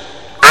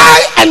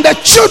 I and the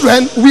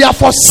children, we are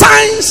for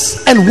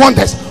signs and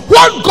wonders.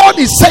 What God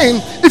is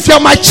saying, if you are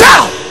my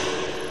child,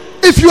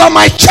 if you are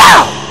my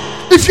child,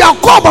 if you are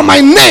called by my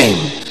name,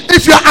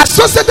 if you are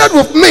associated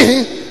with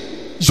me,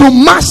 you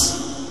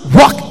must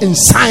walk in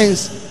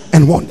signs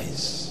and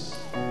wonders.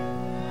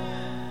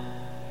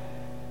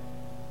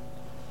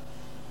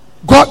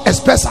 God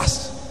expects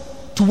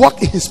us to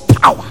walk in his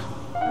power.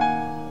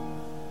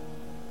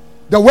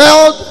 The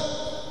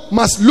world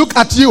must look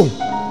at you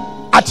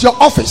at your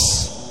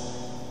office,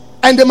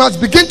 and they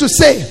must begin to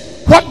say,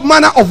 what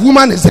manner of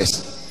woman is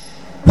this?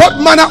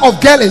 What manner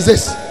of girl is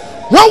this?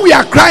 When we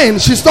are crying,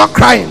 she's not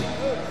crying.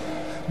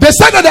 They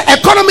said that the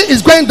economy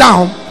is going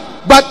down,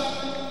 but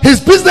his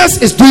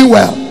business is doing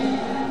well.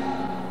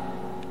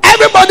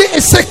 Everybody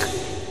is sick,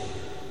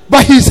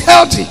 but he's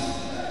healthy.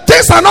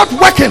 Things are not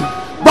working,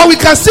 but we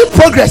can see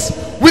progress.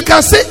 We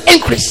can see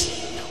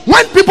increase.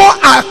 When people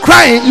are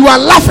crying, you are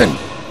laughing.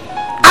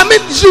 I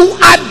mean, you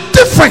are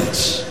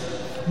different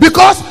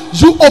because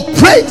you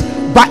operate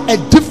by a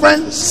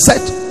different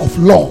set of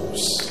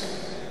laws.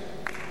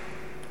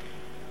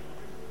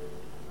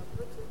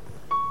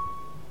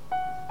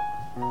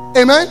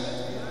 Amen.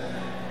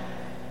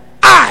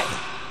 I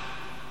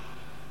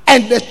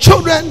and the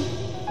children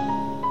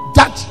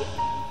that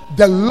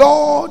the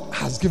Lord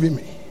has given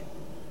me,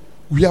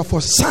 we are for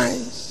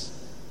signs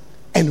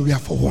and we are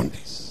for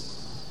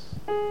wonders.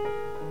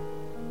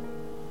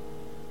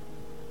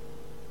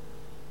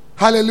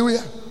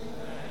 Hallelujah.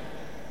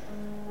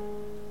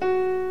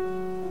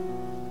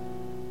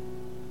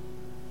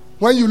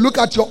 When you look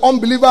at your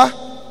unbeliever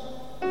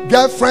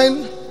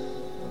girlfriend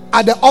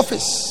at the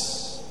office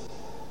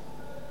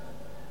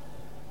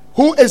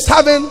who is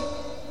having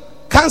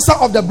cancer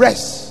of the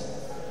breast,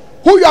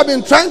 who you have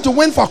been trying to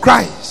win for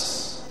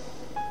Christ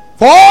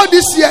for all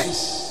these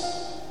years,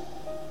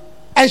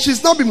 and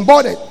she's not been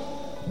bothered.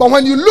 But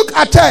when you look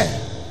at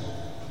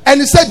her and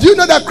you say, do you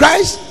know that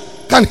Christ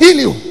can heal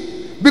you?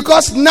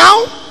 Because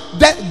now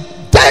the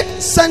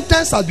death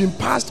sentence has been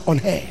passed on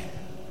her,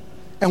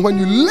 and when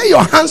you lay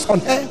your hands on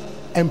her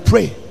and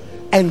pray,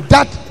 and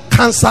that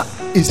cancer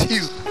is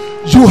healed,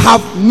 you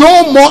have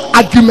no more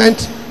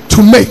argument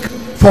to make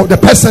for the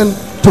person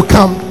to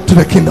come to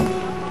the kingdom.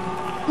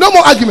 No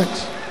more argument.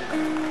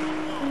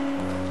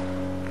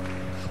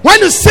 When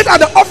you sit at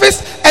the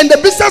office and the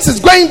business is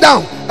going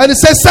down, and you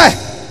say, sir,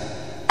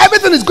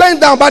 everything is going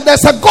down, but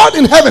there's a God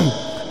in heaven.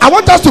 I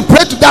want us to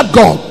pray to that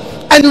God.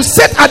 And you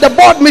sit at the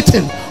board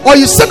meeting, or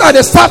you sit at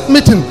the staff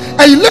meeting,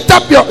 and you lift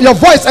up your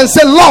voice and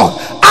say, Lord,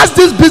 as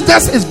this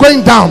business is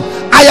going down,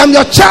 I am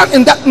your child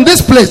in this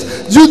place.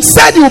 You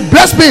said you will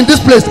bless me in this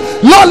place.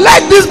 Lord,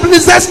 let this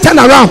business turn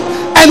around.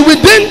 And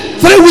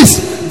within 3 weeks,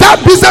 that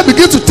business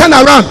begins to turn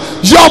around.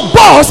 Your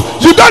boss,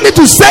 you don't need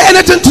to say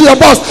anything to your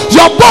boss.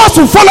 Your boss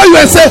will follow you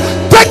and say,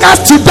 take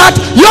us to that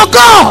your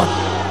God.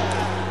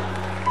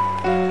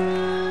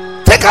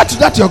 Take her to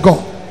that your God.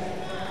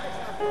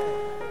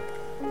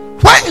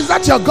 Why is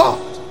that your God?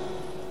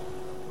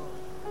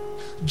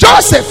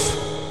 Joseph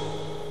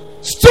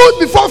stood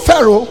before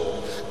Pharaoh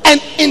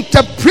and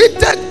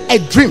interpreted a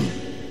dream.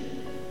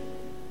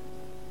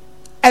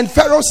 And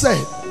Pharaoh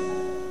said,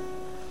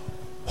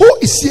 who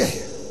is here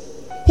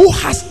who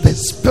has the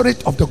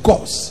spirit of the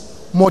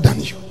gods more than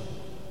you?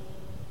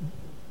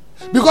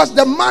 Because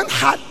the man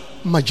had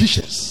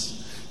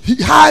magicians, he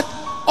had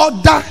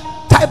other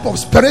type of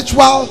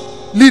spiritual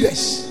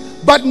leaders,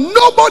 but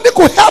nobody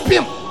could help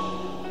him.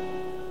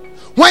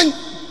 When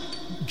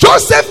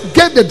Joseph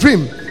gave the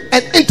dream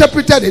and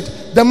interpreted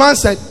it, the man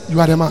said, you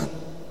are the man.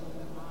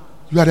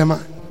 You are the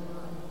man.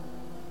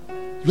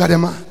 You are the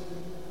man.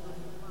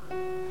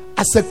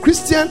 As a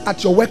Christian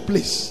at your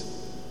workplace,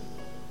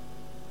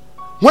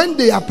 when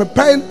they are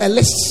preparing a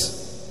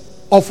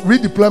list of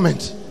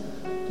redeployment,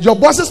 your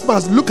bosses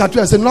must look at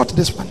you and say, not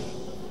this one.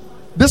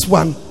 This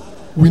one,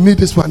 we need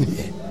this one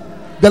here.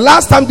 The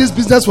last time this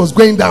business was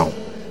going down,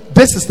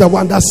 this is the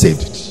one that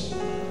saved it.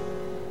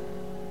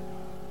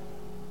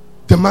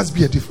 There must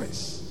be a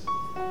difference.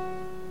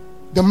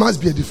 There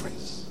must be a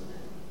difference.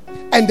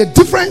 And the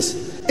difference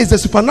is the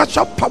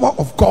supernatural power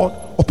of God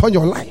upon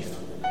your life.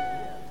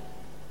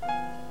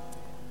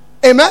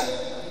 Amen.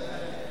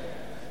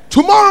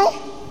 Tomorrow,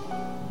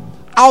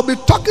 I'll be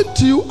talking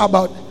to you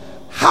about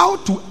how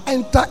to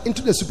enter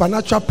into the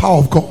supernatural power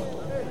of God.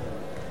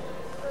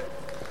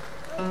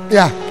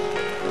 Yeah.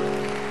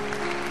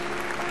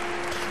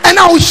 And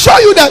I will show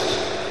you that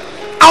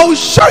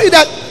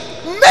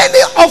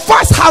many of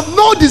us have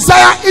no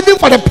desire even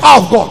for the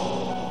power of God.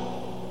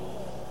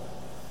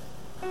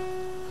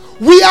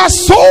 We are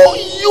so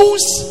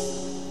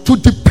used to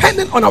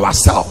depending on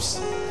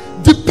ourselves,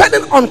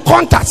 depending on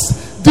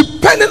contacts,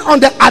 depending on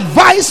the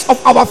advice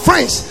of our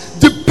friends,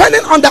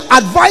 depending on the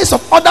advice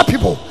of other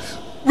people.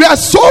 We are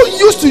so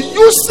used to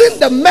using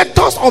the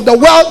methods of the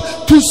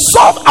world to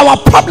solve our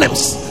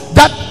problems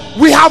that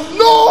we have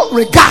no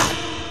regard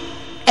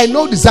and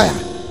no desire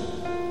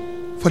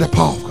for the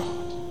power of God.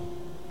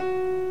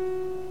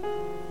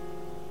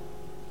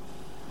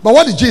 But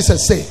what did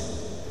Jesus say?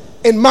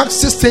 In Mark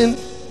 16,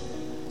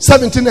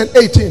 17 and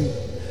 18,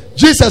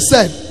 Jesus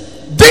said,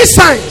 these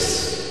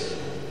signs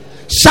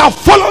shall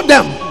follow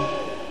them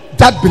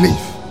that believe.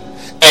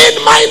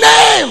 In my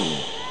name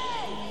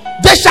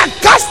they shall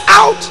cast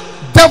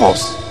out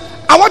devils.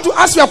 I want to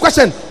ask you a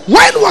question.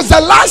 When was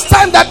the last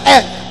time that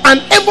an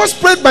evil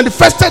spirit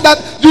manifested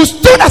that you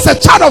stood as a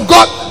child of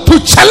God to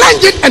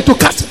challenge it and to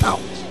cast it out?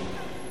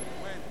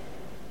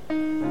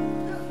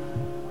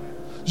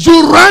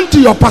 You ran to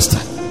your pastor.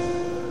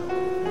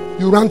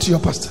 You ran to your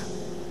pastor.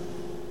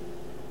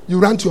 You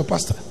ran to your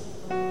pastor.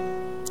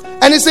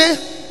 And he said,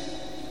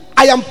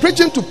 I am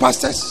preaching to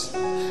pastors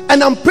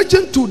and I'm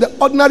preaching to the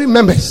ordinary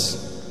members.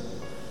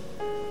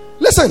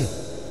 Listen,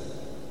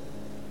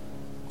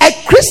 a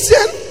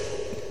Christian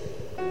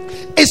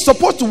is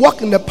supposed to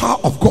walk in the power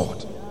of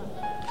God.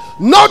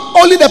 Not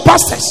only the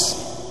pastors,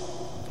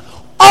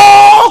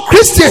 all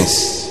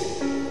Christians.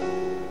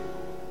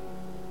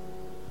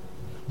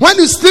 When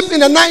you sleep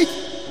in the night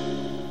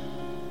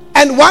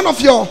and one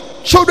of your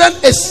children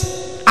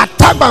is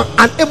attacked by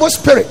an evil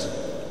spirit,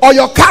 or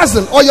your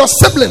cousin or your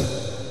sibling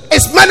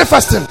is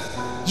manifesting,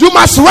 you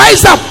must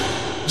rise up,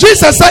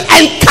 Jesus said,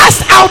 and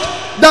cast out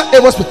that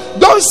evil spirit.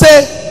 Don't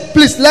say,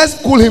 please,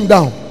 let's cool him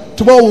down.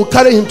 Tomorrow we'll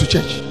carry him to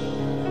church.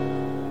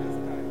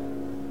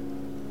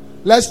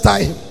 Let's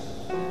tie him.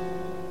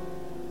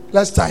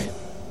 Let's tie him.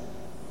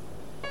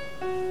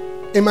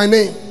 In my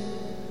name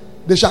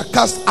they shall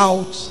cast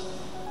out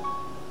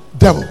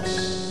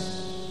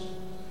devils.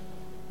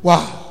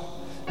 Wow.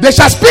 They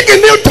shall speak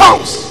in new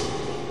tongues.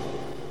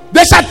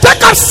 They shall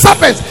take up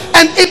serpents,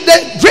 and if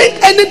they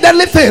drink any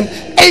deadly thing,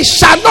 it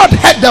shall not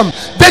hurt them.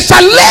 They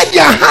shall lay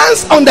their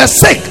hands on the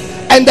sick,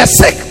 and the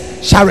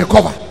sick shall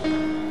recover.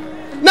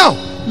 Now,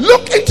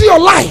 look into your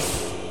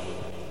life.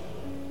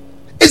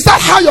 Is that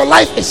how your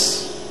life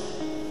is?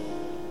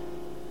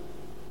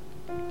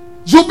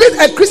 You've been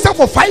a Christian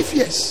for 5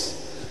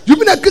 years. You've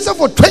been a Christian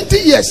for 20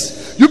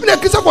 years. You've been a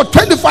Christian for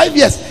 25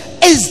 years.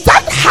 Is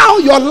that how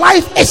your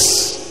life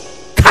is?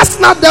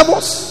 Casting out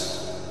devils,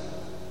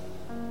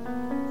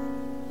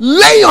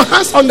 lay your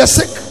hands on the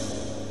sick.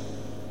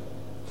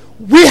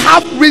 We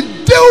have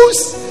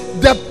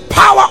reduced the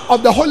power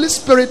of the Holy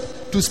Spirit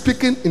to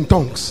speaking in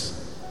tongues.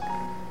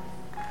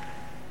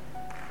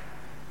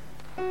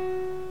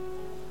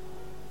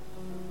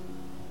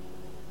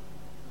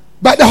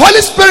 But the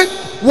Holy Spirit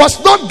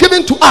was not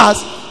given to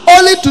us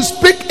only to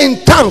speak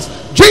in tongues.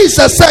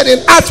 Jesus said in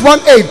Acts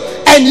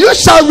 1:8, and you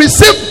shall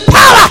receive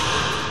power,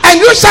 and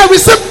you shall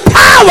receive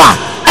power,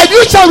 and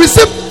you shall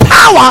receive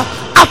power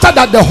after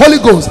that the Holy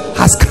Ghost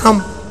has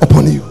come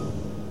upon you.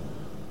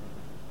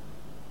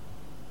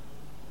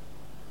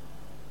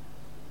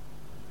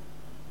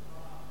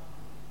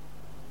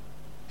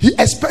 He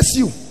expects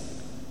you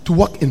to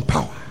walk in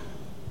power.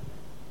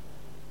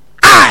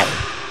 I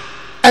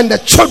and the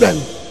children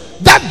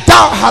that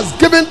thou hast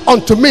given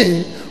unto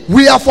me,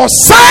 we are for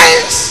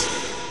signs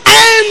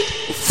and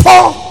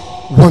for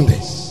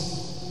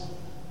wonders.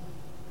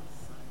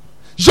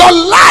 Your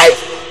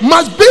life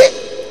must be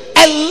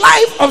a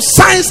life of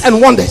signs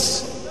and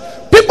wonders.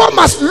 People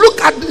must look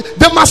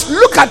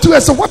at you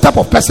and say, what type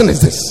of person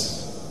is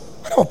this?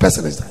 What type of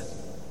person is that?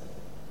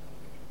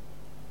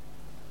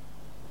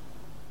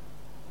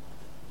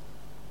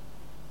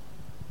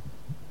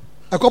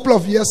 A couple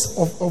of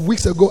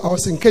weeks ago, I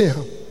was in Kenya,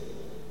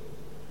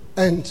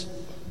 and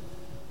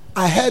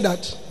I heard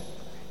that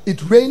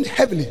it rained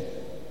heavily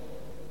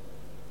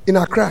in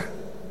Accra,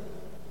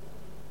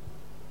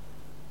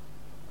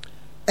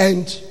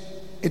 and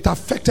it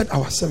affected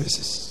our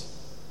services.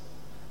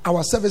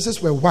 Our services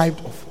were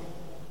wiped off.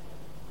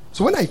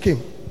 So when I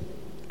came,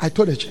 I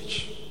told the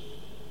church,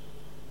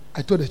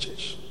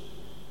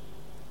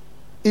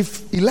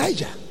 if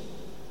Elijah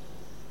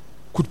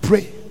could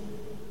pray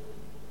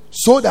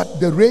so that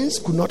the rains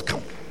could not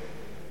come,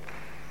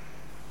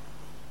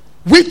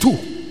 we too,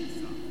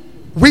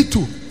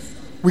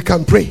 we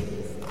can pray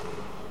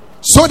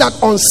so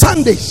that on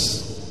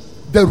Sundays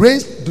the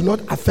rains do not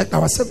affect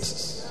our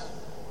services.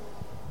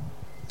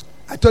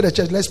 I told the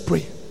church, let's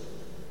pray.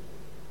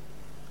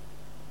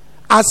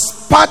 As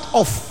part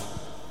of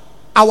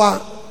our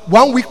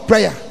 1 week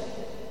prayer,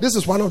 this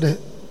is one of the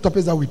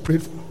topics that we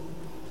prayed for.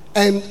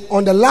 And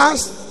on the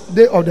last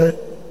day of the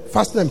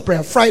fasting and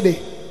prayer,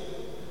 Friday,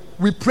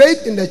 we prayed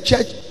in the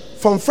church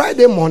from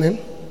Friday morning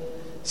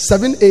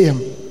 7 a.m.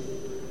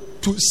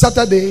 to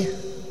Saturday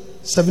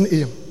 7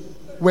 a.m.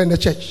 We're in the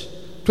church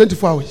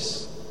 24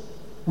 hours.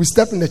 We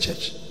stepped in the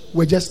church.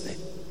 We're just there.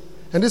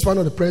 And this is one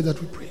of the prayers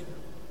that we prayed.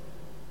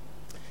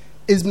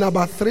 It's been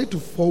about 3 to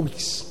 4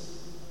 weeks.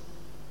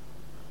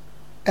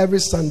 Every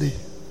Sunday,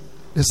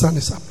 the sun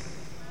is up.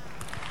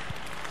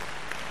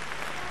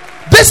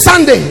 This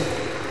Sunday,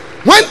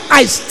 when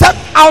I stepped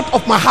out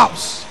of my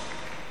house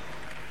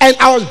and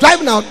I was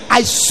driving out,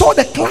 I saw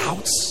the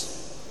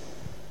clouds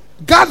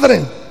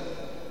gathering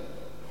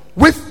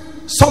with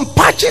some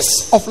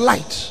patches of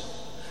light.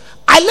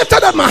 I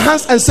lifted up my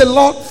hands and said,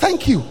 Lord,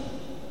 thank you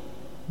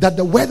that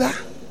the weather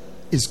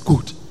is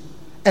good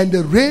and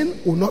the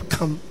rain will not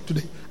come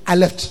today. I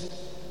left.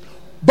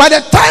 By the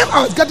time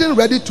I was getting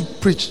ready to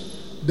preach,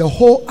 the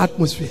whole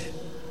atmosphere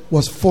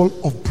was full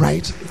of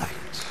bright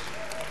light.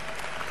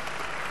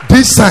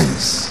 These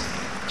signs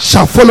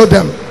shall follow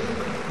them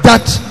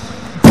that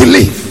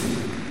believe.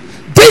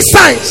 These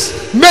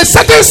signs, may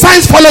certain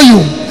signs follow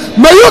you.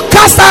 May you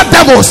cast out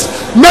devils.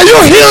 May you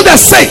heal the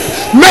sick.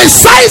 May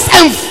signs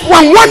and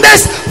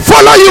wonders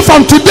follow you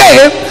from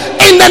today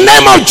in the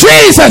name of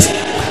Jesus.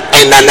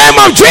 In the name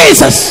of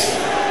Jesus.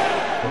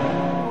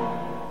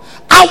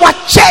 Our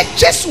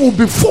churches will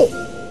be full.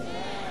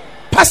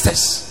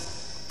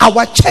 Pastors,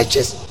 our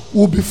churches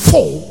will be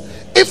full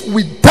if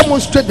we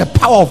demonstrate the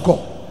power of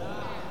God.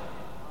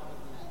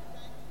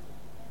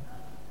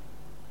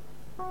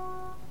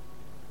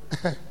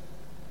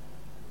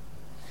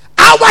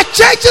 Our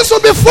churches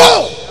will be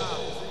full.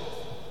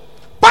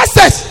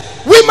 Pastors,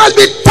 we must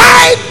be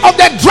tired of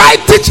the dry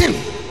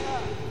teaching.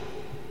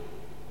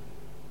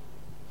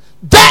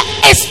 There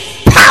is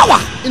power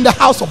in the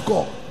house of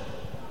God.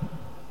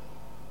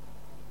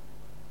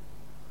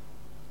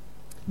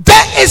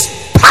 There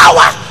is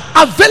power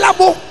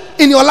available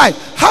in your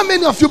life. How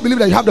many of you believe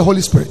that you have the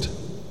Holy Spirit?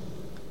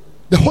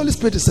 The Holy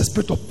Spirit is a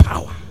spirit of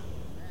power.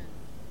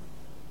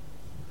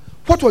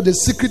 What was the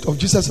secret of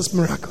Jesus'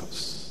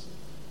 miracles?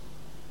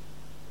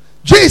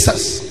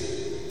 Jesus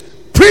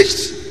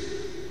preached,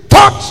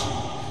 taught,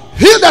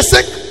 healed the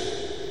sick,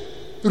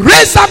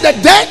 raised up the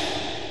dead,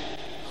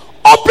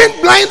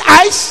 opened blind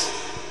eyes,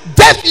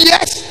 deaf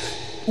ears,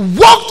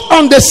 walked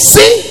on the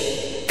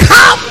sea,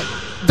 calmed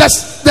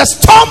the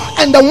storm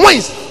and the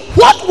winds.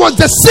 What was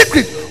the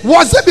secret?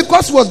 Was it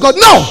because he was God?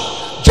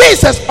 No.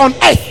 Jesus on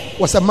earth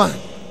was a man.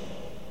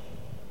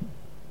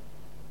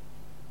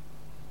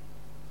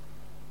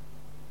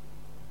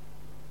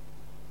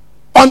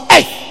 On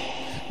earth,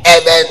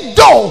 even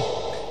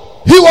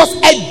though he was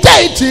a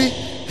deity,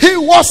 he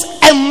was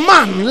a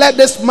man. Let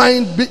this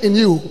mind be in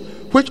you,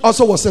 which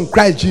also was in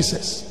Christ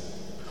Jesus,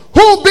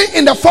 who being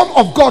in the form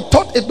of God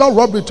thought it not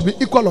robbery to be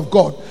equal of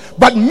God,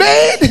 but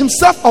made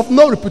himself of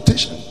no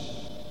reputation,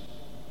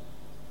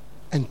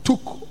 and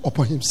took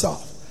upon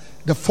himself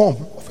the form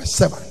of a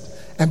servant,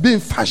 and being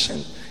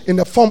fashioned in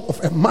the form of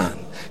a man,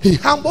 he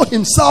humbled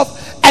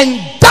himself and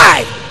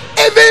died,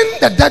 even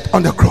the death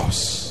on the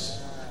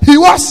cross. He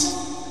was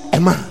a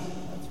man.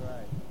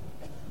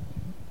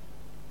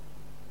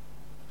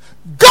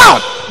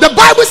 God, the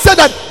Bible said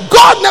that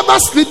God never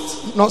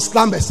sleeps nor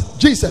slumbers.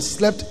 Jesus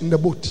slept in the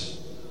boat.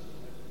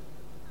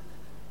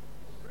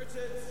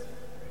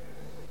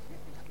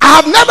 I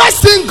have never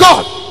seen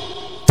God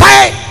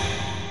tired,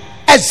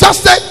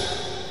 exhausted,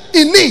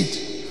 in need.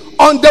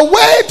 On the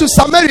way to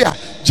Samaria,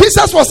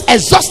 Jesus was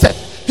exhausted.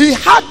 He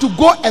had to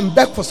go and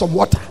beg for some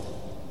water.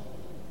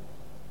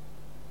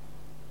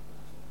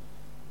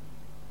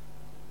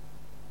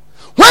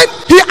 When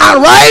he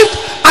arrived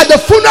at the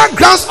funeral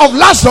grounds of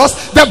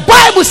Lazarus, the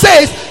Bible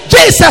says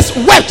Jesus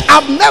wept.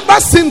 I've never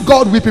seen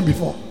God weeping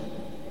before.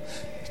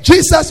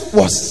 Jesus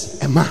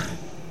was a man.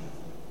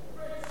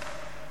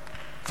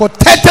 For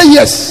 30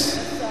 years.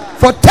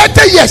 For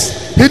 30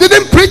 years. He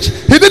didn't preach.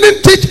 He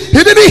didn't teach.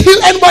 He didn't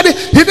heal anybody.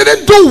 He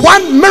didn't do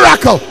one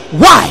miracle.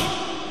 Why?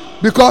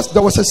 Because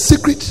there was a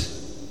secret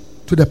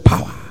to the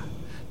power.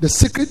 The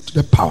secret to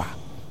the power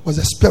was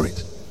the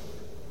Spirit.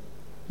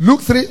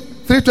 Luke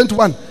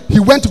 3:21. He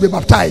went to be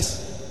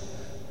baptized.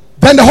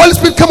 Then the Holy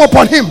Spirit came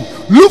upon him.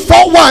 Luke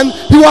 4:1.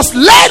 He was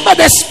led by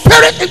the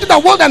Spirit into the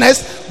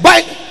wilderness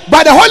by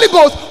the Holy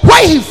Ghost,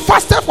 where he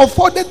fasted for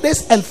 40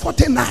 days and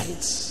 40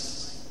 nights.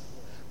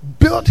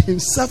 Built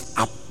himself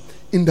up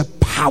in the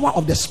power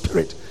of the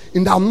Spirit,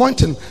 in the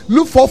anointing.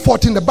 Luke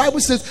 4:14, the Bible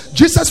says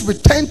Jesus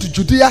returned to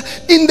Judea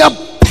in the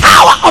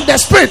power of the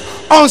Spirit.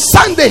 On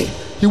Sunday,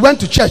 he went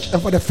to church,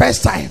 and for the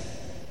first time,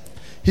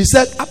 he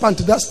said, up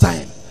until that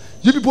time,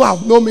 you people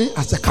have known me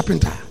as a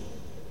carpenter.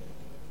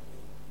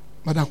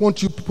 But I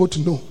want you people to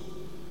know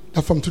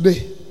that from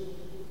today,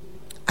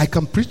 I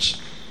can preach,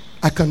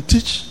 I can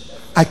teach,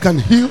 I can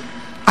heal,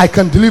 I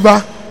can deliver.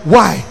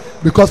 Why?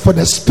 Because for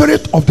the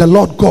Spirit of the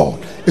Lord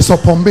God is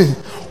upon me.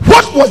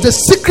 What was the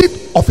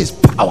secret of his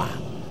power?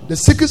 The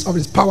secret of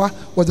his power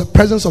was the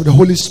presence of the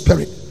Holy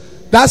Spirit.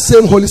 That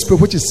same Holy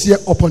Spirit which is here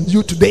upon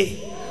you today.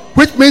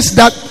 Which means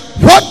that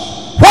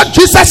what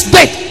Jesus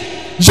did,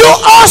 you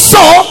also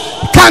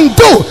can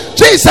do.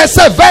 Jesus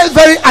said, very,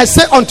 very, I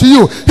say unto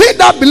you, he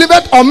that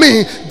believeth on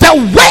me, the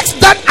works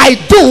that I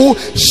do,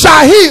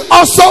 shall he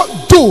also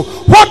do.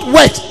 What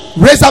works?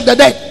 Raise up the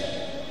dead.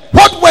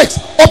 What works?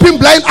 Open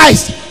blind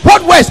eyes.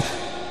 What works?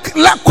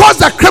 Cause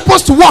the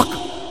cripples to walk.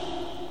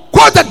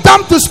 Cause the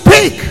dumb to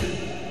speak.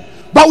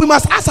 But we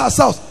must ask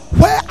ourselves,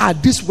 where are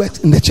these works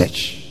in the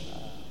church?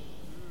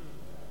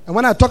 And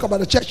when I talk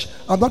about the church,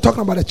 I'm not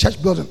talking about the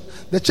church building.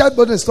 The church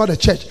building is not a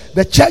church.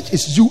 The church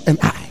is you and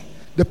I,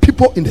 the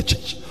people in the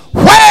church.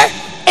 Where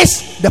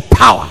is the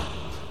power?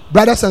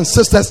 Brothers and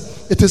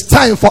sisters, it is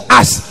time for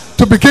us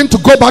to begin to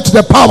go back to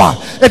the power.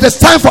 It is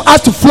time for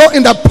us to flow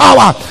in the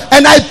power.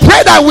 And I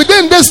pray that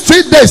within these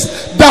 3 days,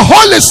 the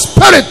Holy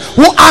Spirit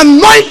will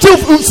anoint you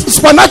with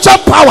supernatural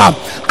power.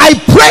 I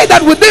pray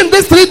that within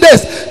these 3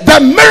 days, the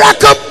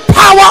miracle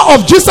power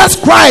of Jesus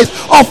Christ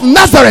of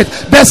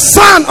Nazareth, the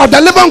Son of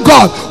the living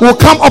God, will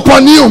come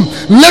upon you.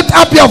 Lift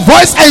up your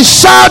voice and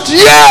shout,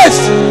 yes!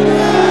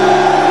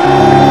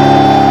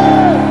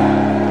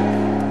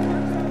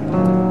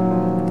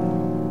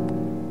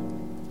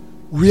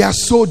 We are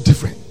so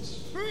different.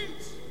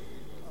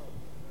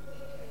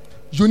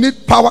 You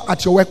need power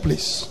at your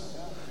workplace.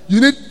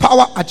 You need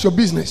power at your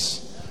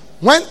business.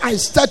 When I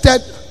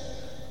started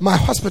my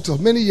hospital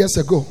many years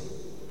ago,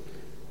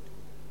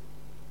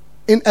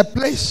 in a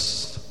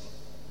place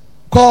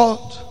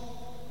called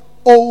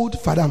Old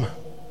Fadama,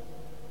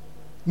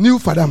 New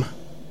Fadama,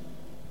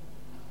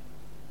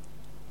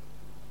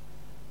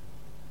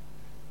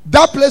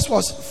 that place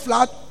was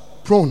flood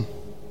prone.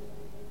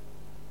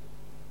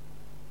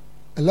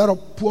 A lot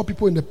of poor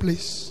people in the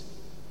place.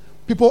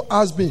 People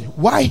asked me,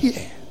 why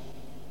here?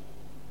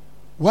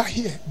 Why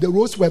here? The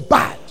roads were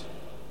bad.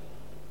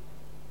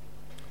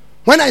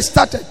 When I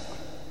started,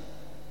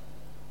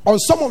 on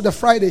some of the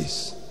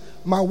Fridays,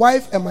 my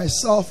wife and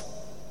myself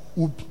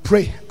would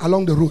pray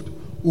along the road.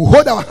 We'll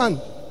hold our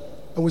hand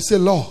and we'll say,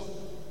 Lord,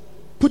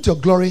 put your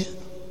glory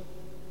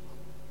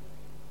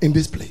in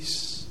this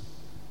place.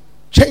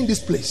 Change this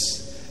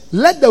place.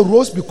 Let the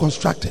roads be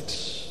constructed.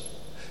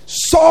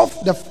 Solve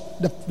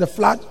the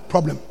flood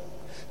problem.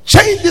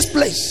 Change this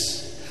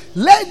place.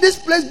 Let this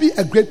place be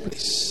a great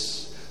place.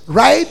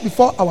 Right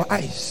before our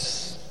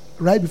eyes.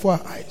 Right before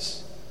our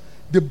eyes.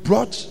 They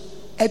brought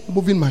earth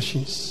moving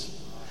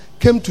machines.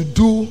 Came to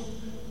do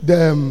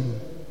the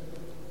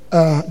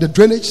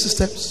drainage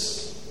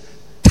systems.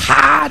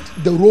 Tarred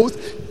the roads.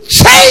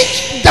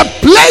 Changed the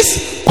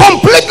place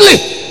completely.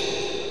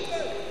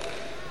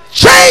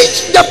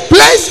 Changed the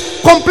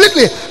place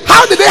completely.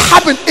 How did it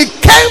happen? It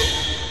came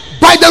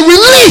by the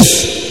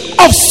release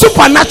of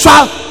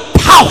supernatural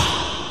power.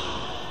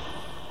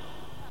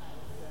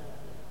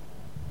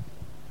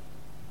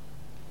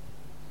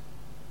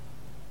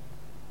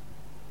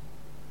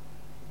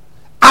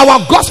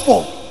 Our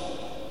gospel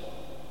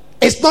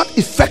is not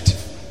effective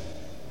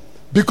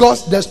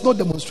because there's no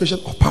demonstration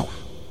of power.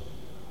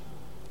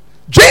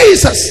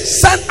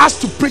 Jesus sent us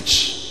to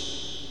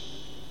preach,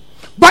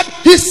 but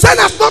he sent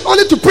us not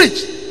only to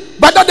preach,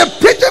 but that the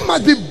preaching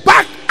must be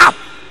backed up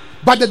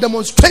by the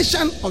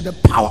demonstration of the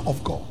power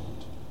of God.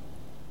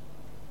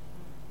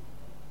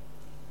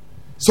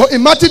 So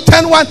in Matthew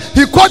 10:1,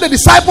 he called the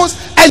disciples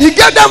and he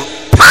gave them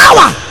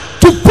power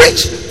to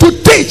preach, to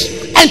teach,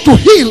 and to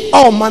heal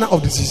all manner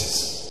of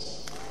diseases.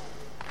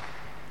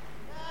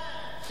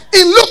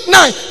 In Luke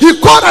 9, he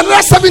called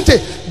another 70,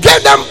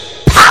 gave them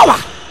power.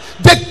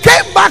 They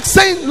came back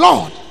saying,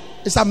 Lord,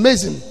 it's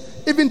amazing.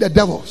 Even the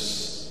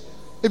devils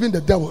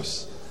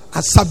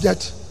are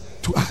subject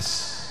to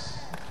us.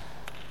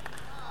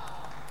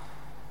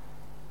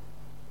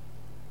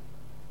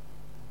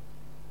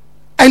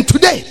 And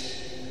today,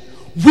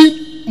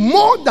 we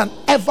more than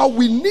ever,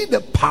 we need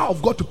the power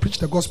of God to preach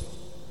the gospel.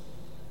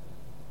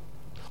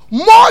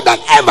 More than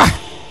ever.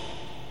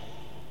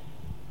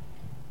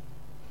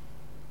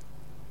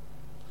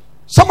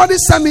 Somebody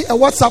sent me a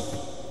WhatsApp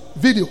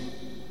video.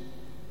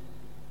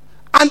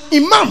 An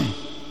imam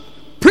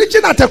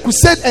preaching at a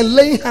crusade and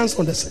laying hands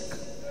on the sick,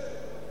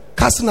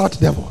 casting out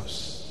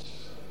devils.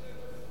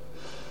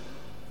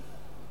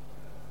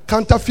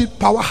 Counterfeit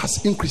power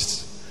has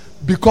increased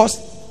because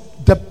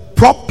the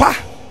proper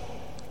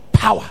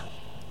power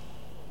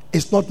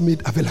is not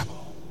made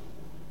available.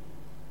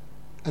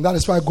 And that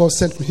is why God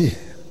sent me here,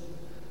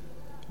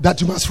 that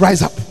you must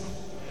rise up.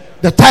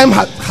 The time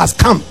has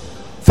come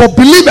for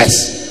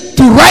believers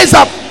to rise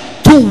up,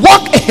 to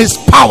walk in his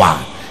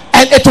power,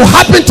 and it will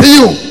happen to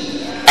you.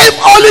 If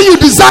only you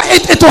desire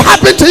it, it will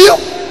happen to you.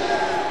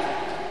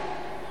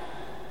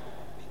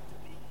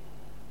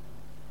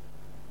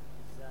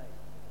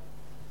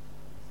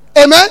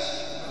 Amen.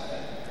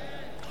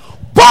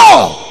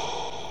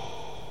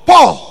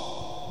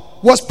 Paul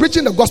was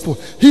preaching the gospel.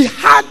 He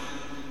had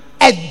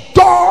a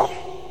door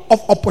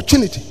of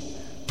opportunity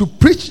to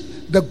preach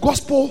the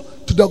gospel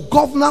to the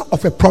governor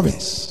of a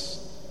province.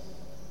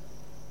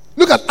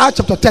 Look at Acts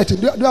chapter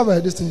 13. Do you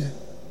have this thing here?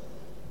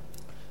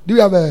 Do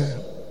you have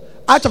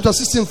Acts chapter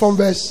 16 from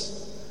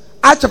verse?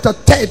 Acts chapter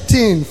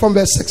 13 from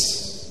verse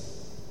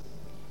 6.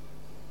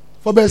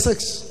 For verse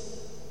 6.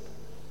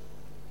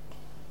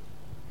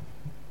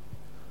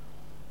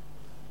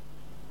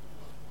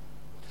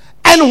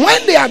 And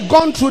when they had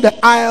gone through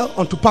the isle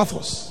unto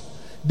Paphos,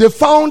 they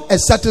found a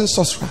certain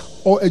sorcerer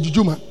or a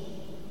jujuman,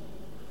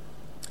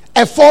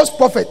 a false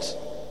prophet,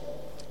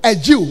 a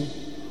Jew,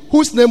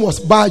 whose name was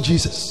Bar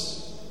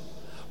Jesus,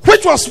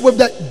 which was with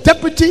the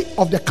deputy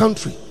of the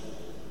country,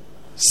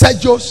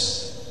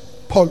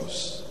 Sergius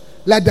Paulus,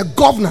 like the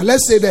governor,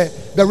 let's say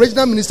the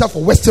regional minister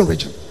for Western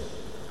region.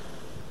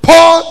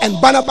 Paul and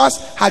Barnabas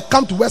had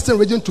come to Western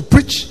region to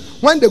preach.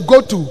 When they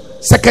go to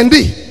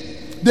Secondary,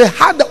 they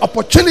had the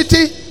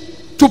opportunity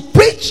to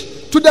preach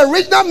to the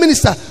regional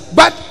minister,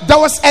 but there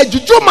was a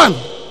jujuman,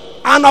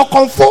 an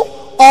okonfo,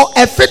 or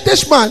a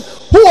fetish man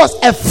who was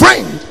a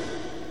friend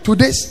to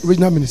this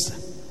regional minister.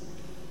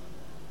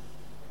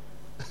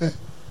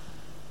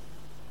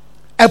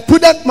 A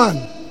prudent man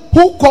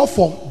who called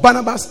for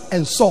Barnabas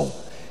and Saul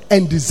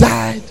and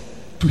desired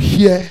to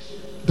hear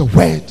the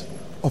word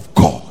of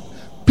God.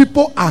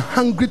 People are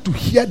hungry to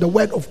hear the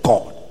word of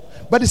God,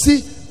 but you see,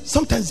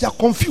 sometimes they are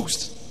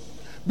confused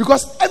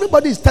because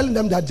everybody is telling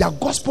them that their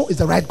gospel is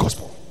the right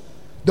gospel.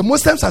 The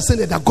Muslims are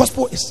saying that their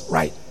gospel is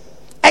right.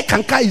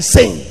 Ekanka is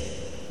saying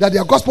that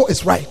their gospel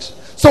is right.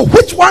 So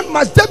which one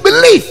must they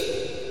believe?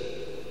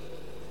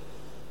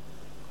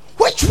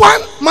 Which one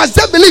must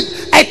they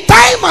believe? A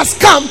time has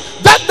come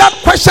that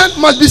question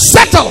must be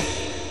settled.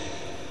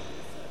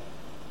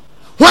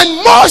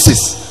 When Moses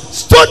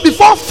stood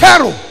before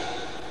Pharaoh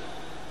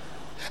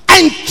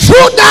and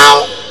threw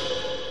down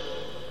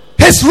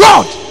his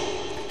rod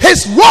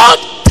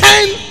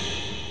turned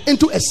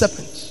into a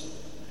serpent.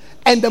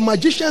 And the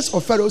magicians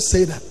of Pharaoh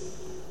say that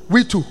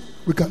we too,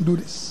 we can do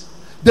this.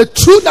 They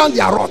threw down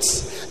their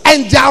rods,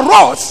 and their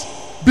rods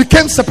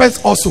became serpents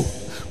also.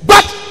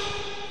 But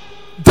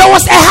there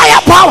was a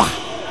higher power.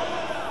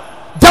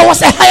 There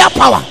was a higher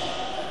power.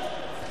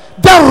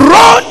 The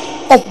rod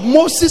of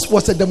Moses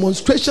was a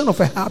demonstration of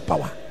a higher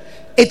power.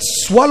 It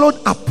swallowed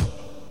up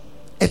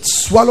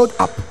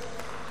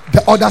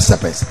the other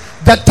serpents.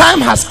 The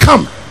time has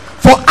come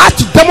for us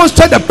to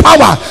demonstrate the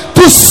power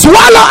to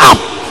swallow up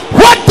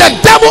what the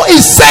devil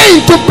is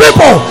saying to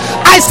people.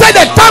 I said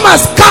the time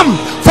has come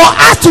for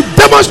us to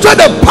demonstrate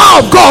the power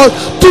of God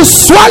to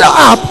swallow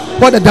up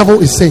what the devil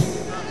is saying.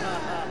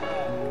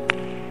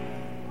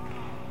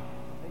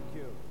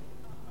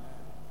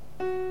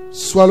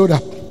 Swallowed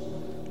up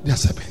their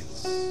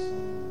serpents.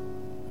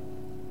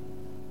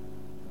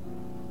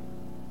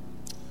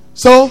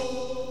 So,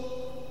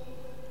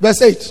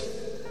 verse 8.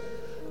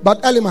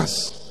 But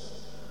Elymas,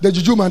 the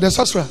jujuman, the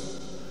sorcerer,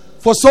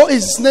 for so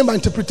is his name by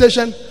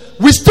interpretation,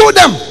 withstood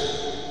them,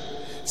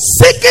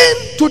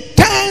 seeking to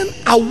turn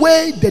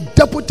away the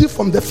deputy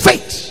from the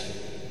faith.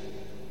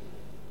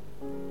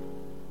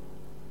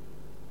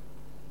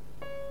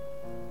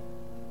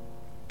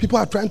 People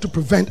are trying to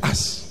prevent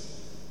us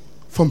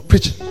from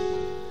preaching,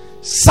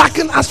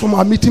 sacking us from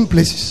our meeting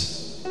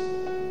places,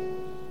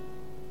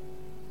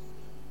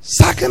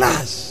 sacking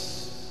us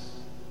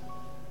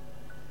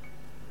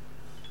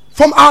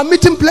from our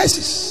meeting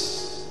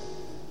places,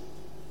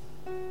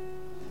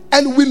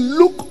 and we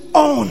look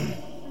on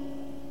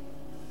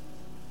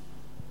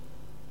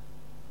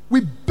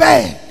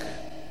beg.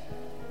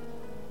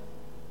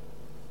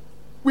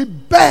 We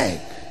beg.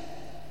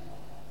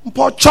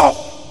 Mpocho.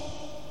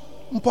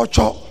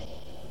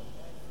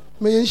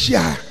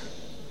 Meyenshia.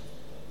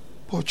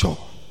 Mpocho.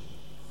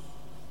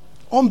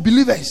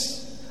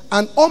 Unbelievers.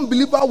 An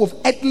unbeliever with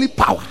earthly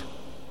power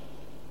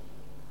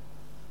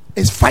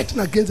is fighting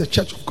against the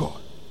church of God.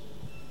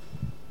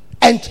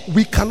 And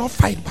we cannot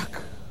fight back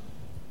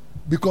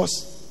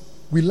because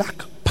we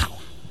lack power.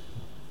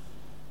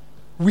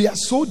 We are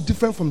so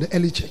different from the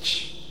early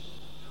church.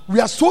 We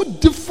are so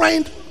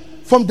different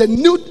from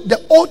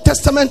the Old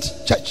Testament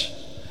church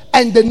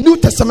and the New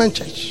Testament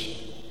church.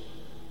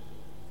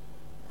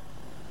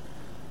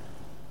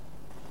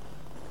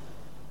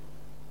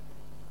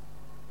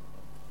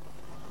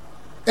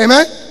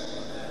 Amen.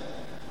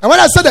 And when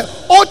I said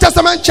the Old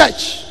Testament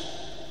church,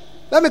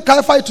 let me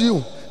clarify to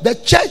you. The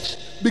church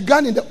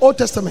began in the Old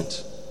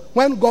Testament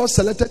when God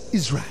selected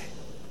Israel.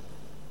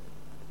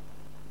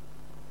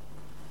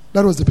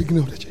 That was the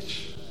beginning of the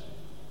church.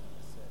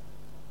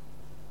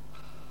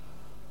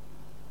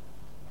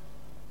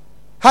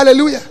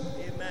 Hallelujah.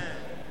 Amen.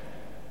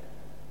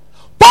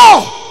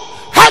 Paul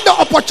had the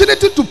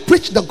opportunity to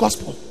preach the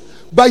gospel,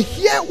 but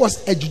here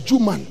was a juju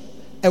man,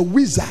 a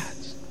wizard,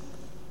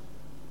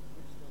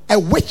 a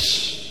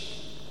witch.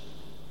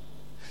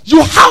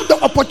 You have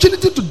the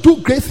opportunity to do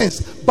great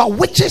things, but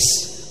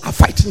witches are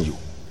fighting you.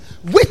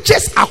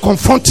 Witches are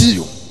confronting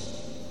you.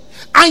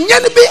 And you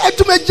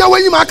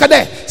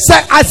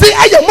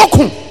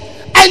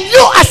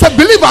as a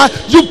believer,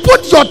 you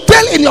put your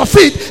tail in your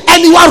feet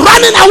and you are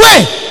running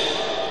away.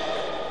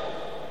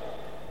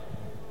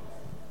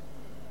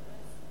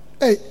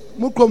 Hey,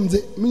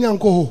 mukomze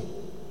minyanko ho.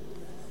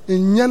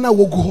 Inyana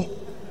wogu.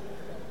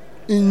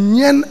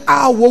 Inyen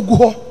a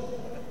wogu.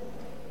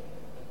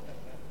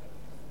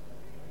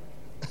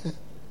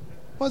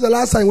 When's the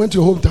last time you went to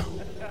your hometown?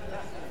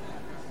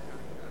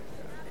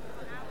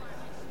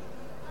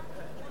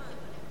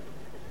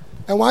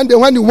 And one day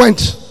when you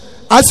went,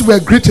 as you were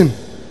greeting,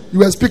 you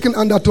were speaking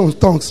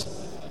undertones.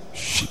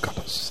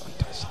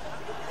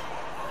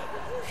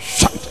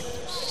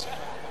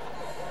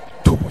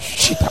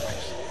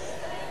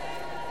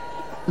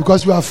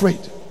 Because you are afraid.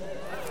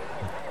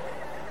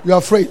 You are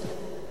afraid.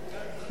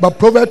 But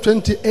Proverbs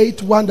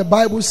 28:1, the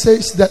Bible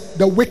says that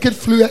the wicked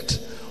fleeth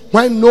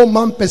when no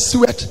man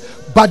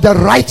pursueth, but the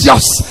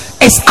righteous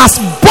is as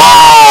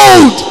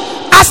bold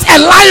as a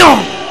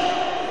lion.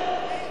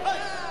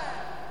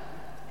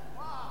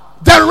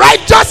 The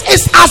righteous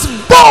is as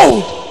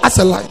bold as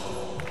a lion.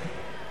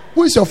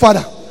 Who is your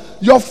father?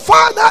 Your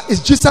father is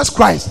Jesus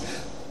Christ.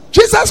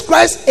 Jesus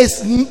Christ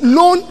is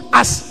known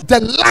as the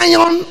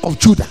Lion of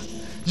Judah.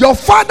 Your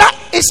father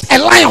is a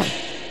lion.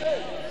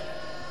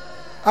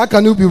 How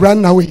can you be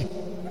running away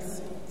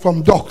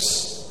from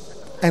dogs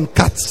and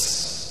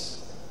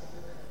cats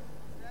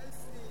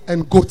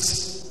and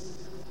goats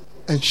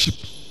and sheep?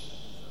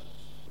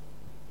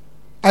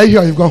 Are you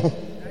here? You've gone home.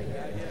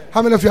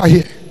 How many of you are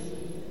here?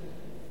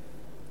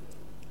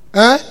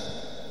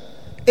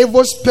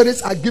 Evil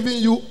spirits are giving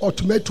you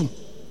ultimatum.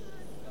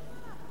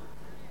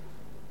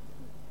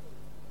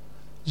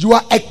 You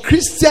are a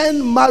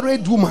Christian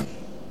married woman.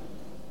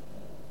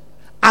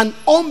 An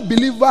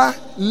unbeliever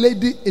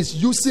lady is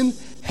using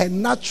her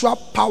natural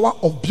power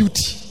of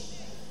beauty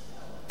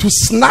to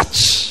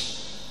snatch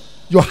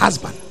your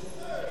husband.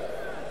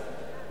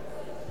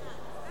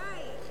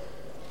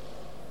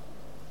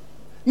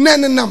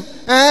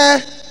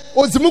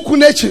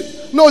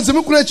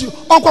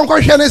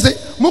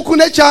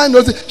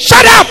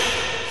 Shut up!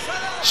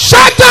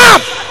 Shut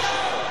up!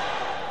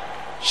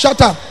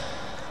 Shut up!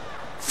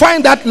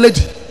 Find that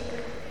lady.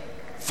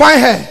 Find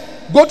her.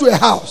 Go to her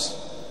house.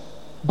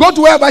 Go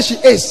to wherever she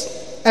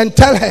is and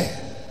tell her,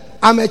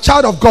 I'm a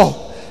child of God.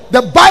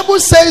 The Bible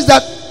says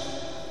that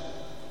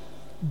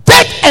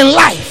death and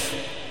life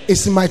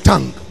is in my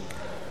tongue.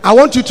 I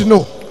want you to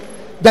know,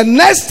 the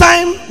next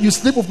time you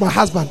sleep with my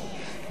husband,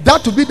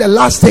 that will be the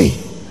last day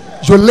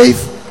you live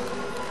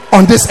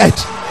on this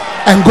earth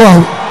and go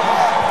away.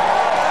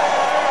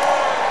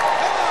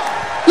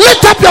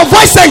 Lift up your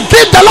voice and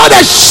give the Lord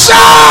a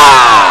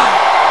shout.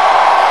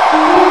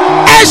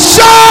 A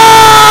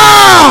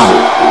shout.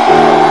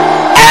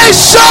 A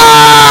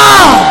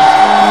shout.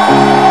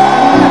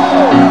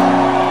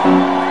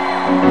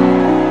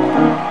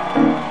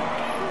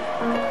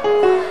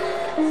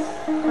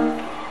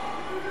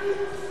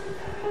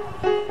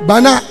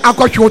 Bana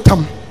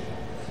akwachotam.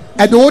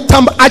 And the old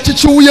time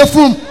achichi uye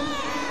from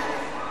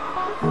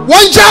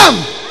one jam.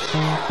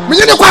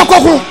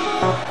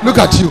 Look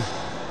at you.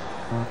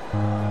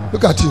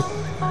 Look at you.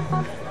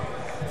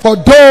 For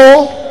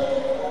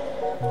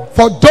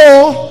though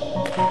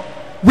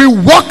we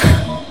walk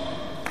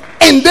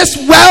in this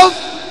world,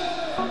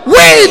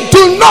 we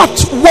do not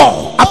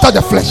war after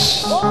the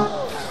flesh.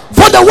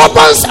 For the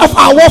weapons of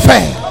our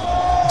warfare,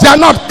 they are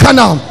not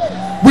carnal.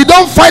 We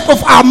don't fight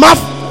with our mouth.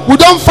 We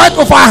don't fight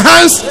with our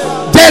hands.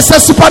 There's a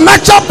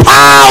supernatural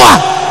power.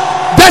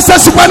 There's a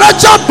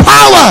supernatural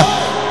power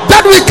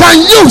that we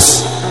can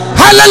use.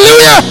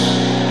 Hallelujah.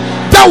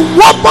 The The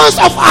weapons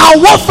of our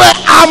warfare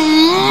are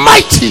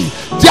mighty.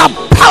 They are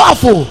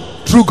powerful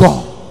through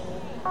God.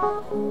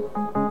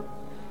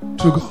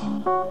 Through God.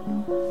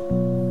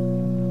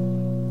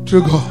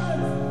 Through God.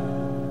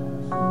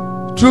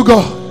 Through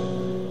God.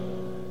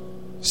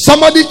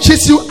 Somebody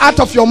cheats you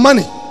out of your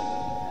money.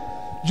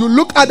 You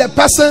look at the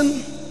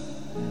person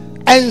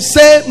and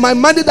say, my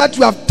money that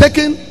you have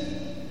taken,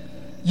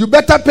 you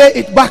better pay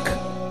it back.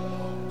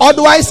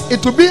 Otherwise,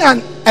 it will be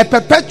a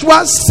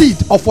perpetual seed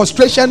of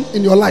frustration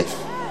in your life.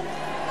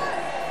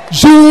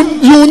 You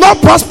will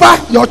not prosper,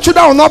 your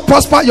children will not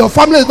prosper, your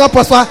family will not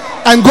prosper,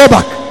 and go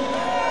back.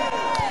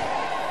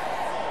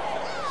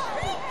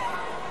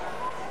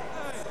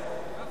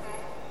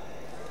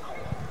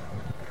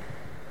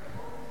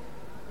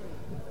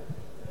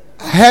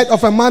 I heard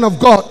of a man of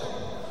God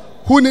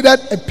who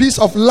needed a piece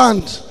of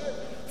land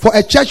for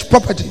a church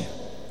property.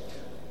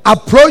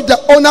 Approached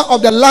the owner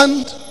of the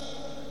land.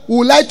 We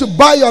would like to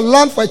buy your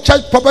land for a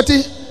church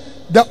property.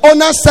 The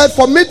owner said,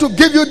 for me to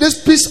give you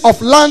this piece of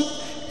land,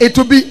 it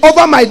will be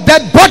over my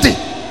dead body.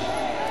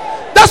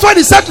 That's what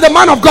he said to the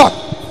man of God.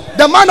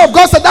 The man of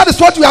God said, that is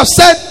what you have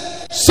said,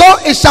 so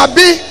it shall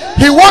be.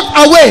 He walked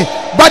away,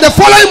 but the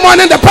following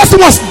morning the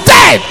person was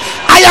dead.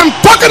 I am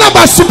talking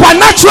about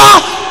supernatural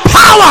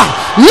power.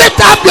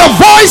 Lift up your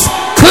voice,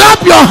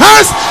 clap your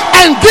hands,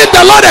 and give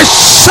the Lord a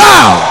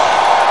shout.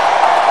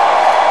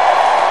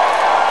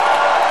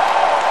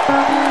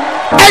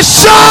 A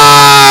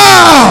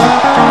shout.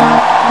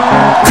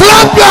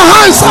 Clap your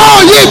hands,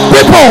 all ye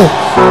people,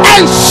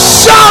 and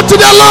shout to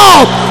the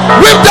Lord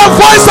with the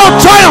voice of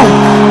triumph.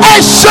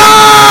 A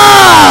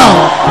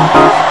shout.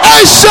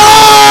 A shout.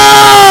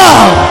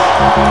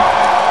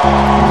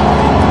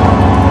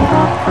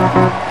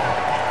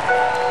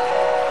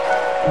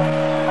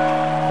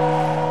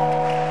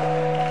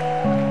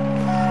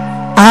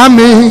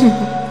 Amen.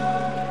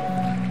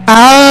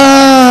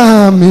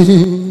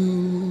 Amen.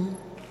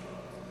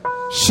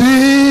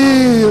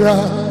 Shira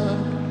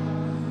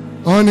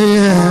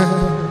Onia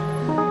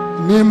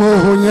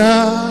Nimonya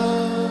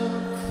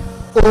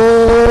O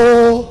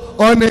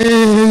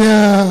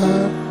Onia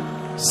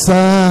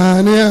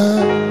Sanya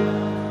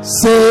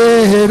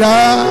Sera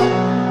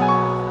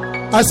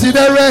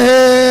Asidere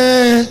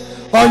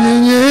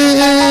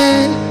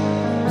Onyi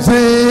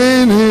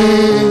Zini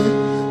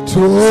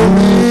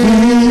Tomi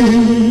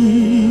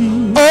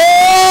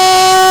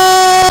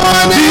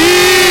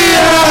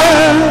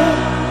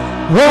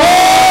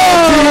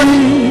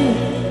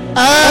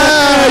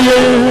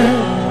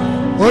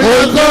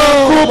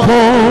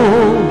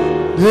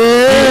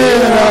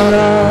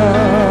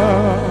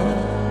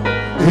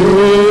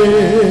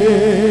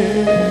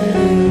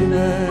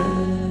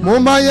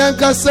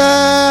Yankasa,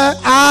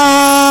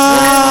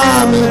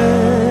 amen.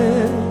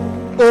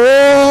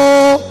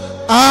 Oh,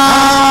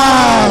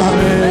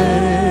 amen.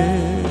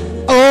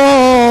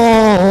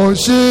 Oh,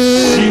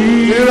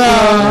 Shira,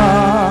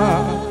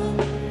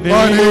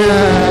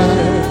 Onia,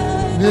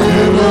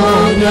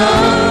 Nimonya,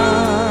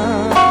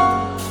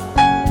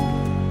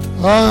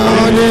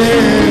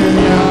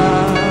 Onia,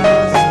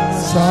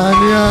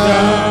 Sanya,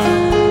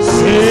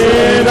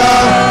 Sera,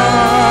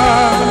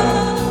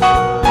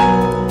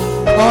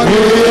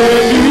 Onia.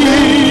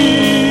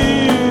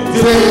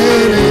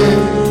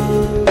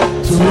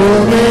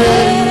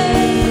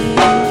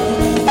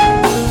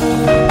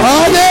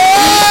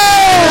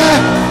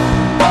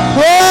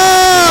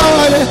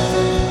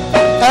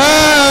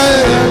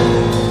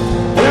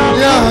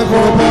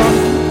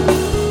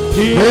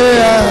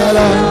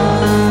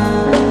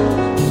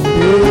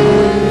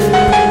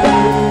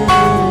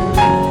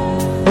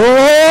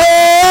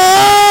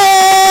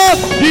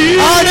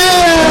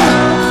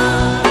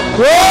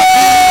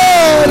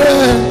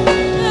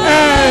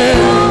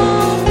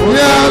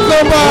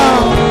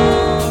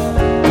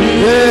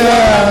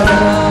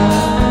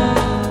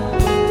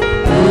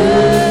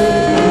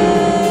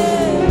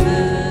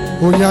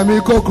 Onyame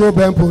kokro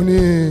bempo ni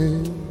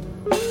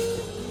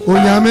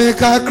Onyame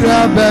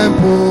kakra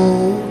bempo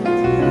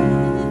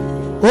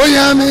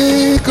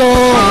Onyame ko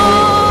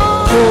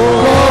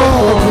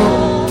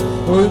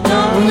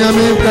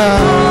Onyame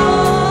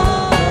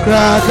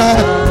kakra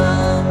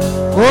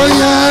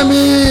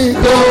Onyame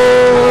ko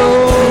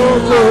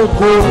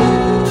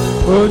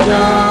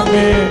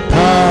Onyame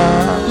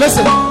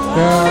Listen.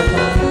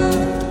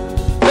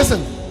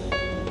 Listen.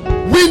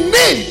 We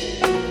need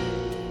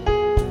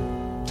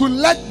to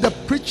let the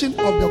preaching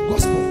of the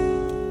gospel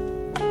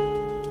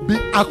be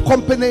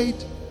accompanied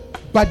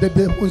by the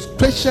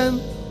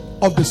demonstration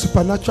of the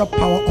supernatural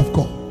power of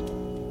God.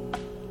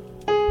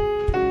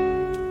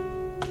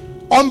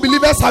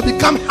 Unbelievers have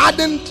become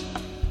hardened.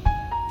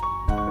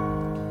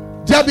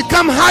 They have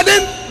become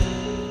hardened.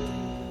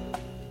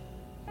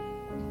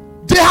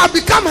 They have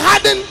become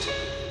hardened.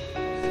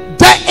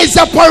 There is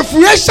a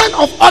proliferation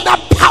of other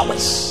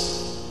powers.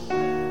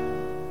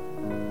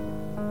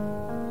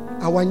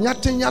 Our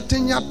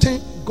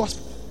nyate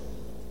gospel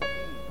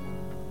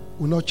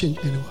will not change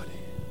anybody.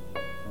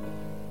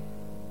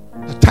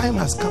 The time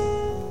has come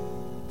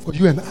for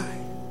you and I.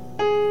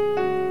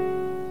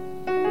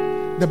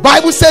 The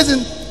Bible says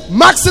in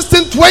Mark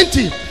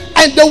 16:20.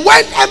 And they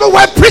went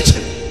everywhere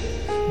preaching,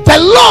 the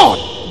Lord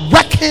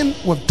working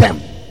with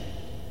them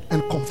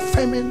and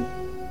confirming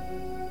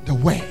the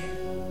way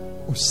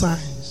of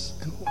signs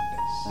and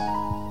wonders.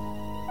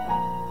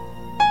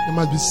 There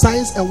must be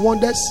signs and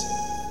wonders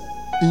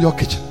in your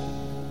kitchen.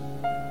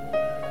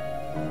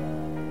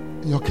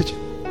 In your kitchen.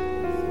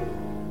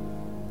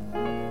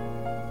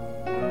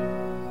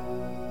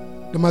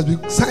 There must be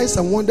signs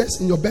and wonders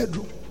in your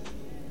bedroom.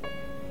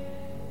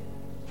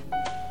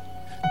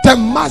 There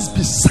must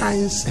be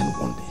signs and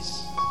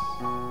wonders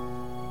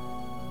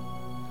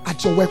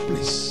at your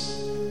workplace,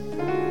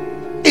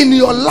 in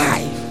your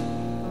life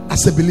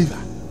as a believer.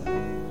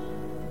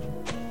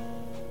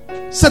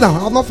 Sit down. I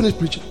have not finished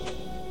preaching.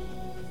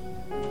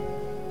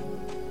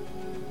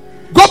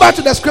 Go back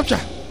to the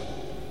scripture.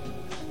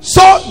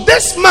 So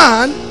this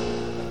man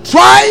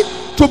tried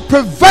to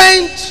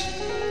prevent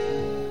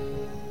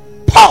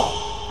Paul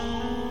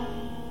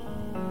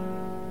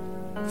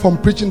from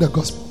preaching the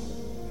gospel.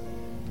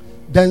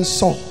 Then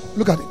Saul,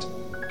 look at it.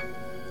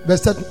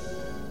 Verse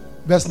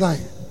 9.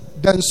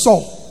 Then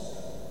Saul,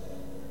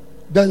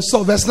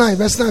 verse 9.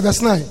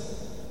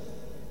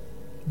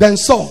 Then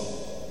Saul,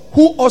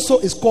 who also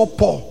is called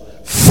Paul,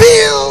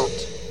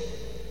 filled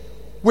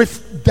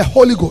with the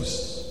Holy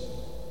Ghost.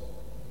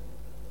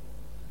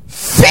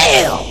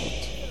 Filled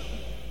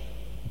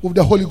with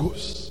the Holy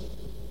Ghost.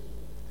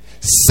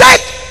 Set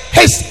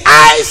his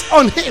eyes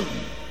on him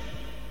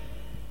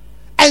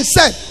and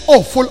said,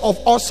 "Oh, full of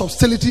all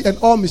subtlety and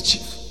all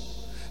mischief,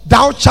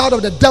 thou child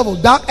of the devil,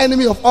 thou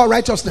enemy of all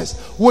righteousness,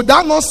 would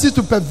thou not cease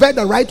to pervert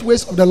the right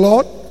ways of the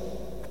Lord?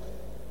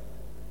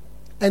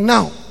 And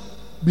now,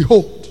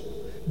 behold,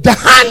 the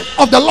hand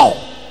of the Lord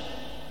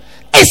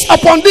is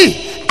upon thee,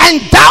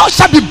 and thou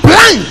shalt be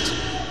blind,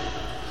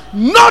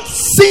 not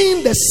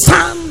seeing the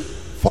sun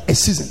for a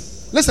season."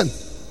 Listen,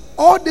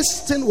 all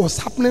this thing was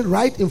happening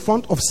right in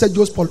front of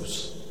Sergius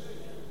Paulus.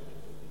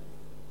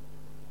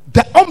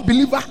 The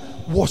unbeliever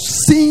was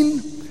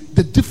seeing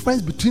the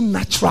difference between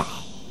natural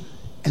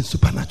and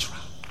supernatural.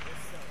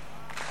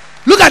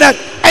 Look at that.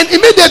 And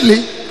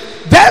immediately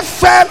there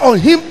fell on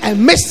him a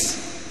mist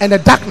and a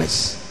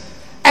darkness,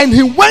 and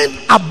he went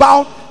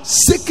about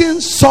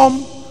seeking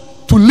some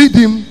to lead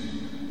him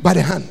by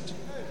the hand.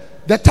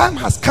 The time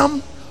has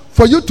come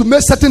for you to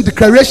make certain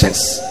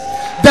declarations.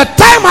 The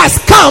time has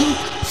come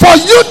for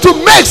you to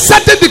make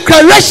certain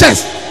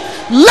declarations.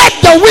 Let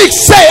the weak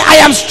say, "I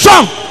am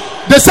strong."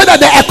 They say that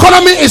the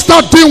economy is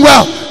not doing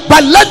well,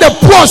 but let the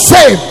poor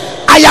say,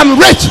 "I am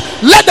rich."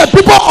 Let the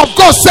people of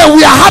God say,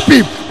 "We are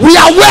happy, we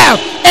are well,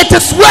 it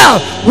is well,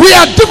 we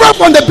are different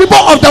from the people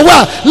of the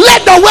world."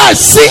 Let the world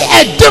see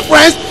a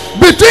difference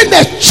between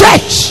the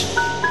church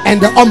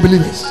and the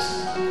unbelievers.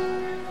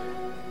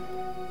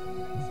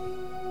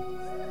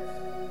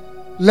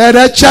 Let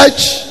the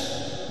church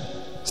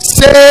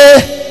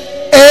say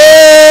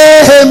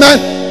amen.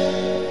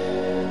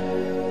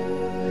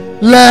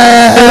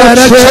 Let the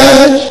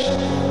church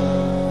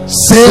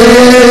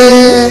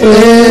say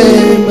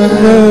amen.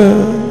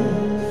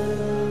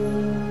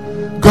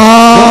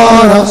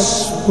 God has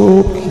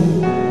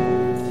spoken.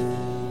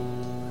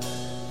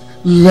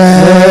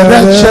 Let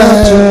the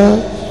church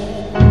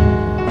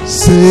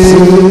say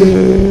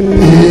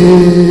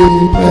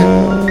amen.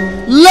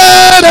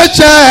 Let the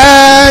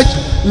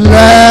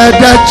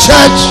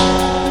church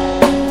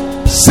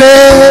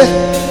say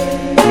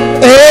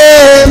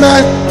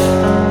amen.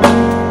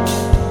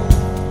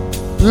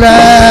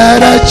 Let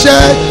the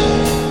church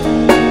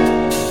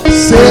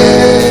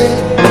say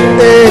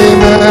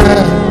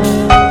amen.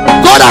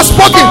 God has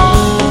spoken.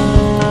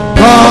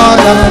 God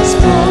has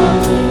spoken.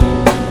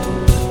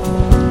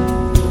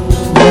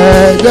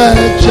 Let the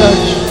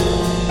church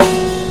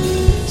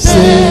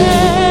say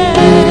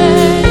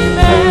amen.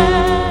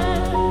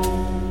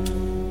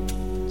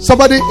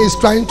 Somebody is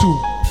trying to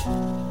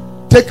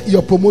take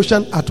your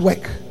promotion at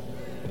work.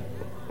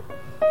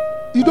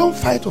 You don't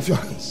fight with your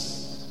hands.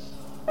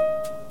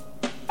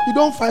 You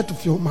don't fight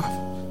with your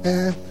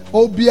mouth.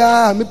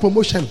 Obia me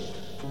promotion.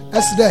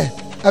 Esde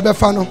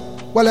ebefano.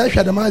 Wala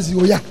ehwe de mazi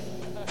oya.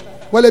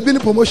 Wala bi ni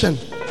promotion.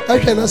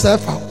 Ehwe na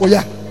sefa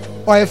oya.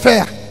 O e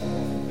fair.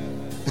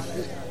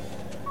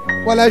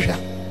 Wala ehwe.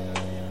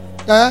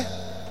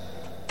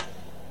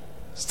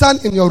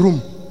 Stand in your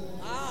room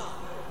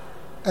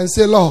and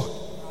say, "Lord,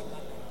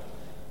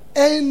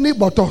 any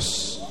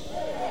bottles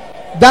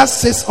that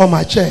sits on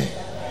my chair,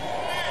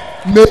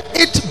 may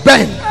it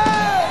burn,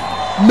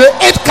 may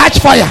it catch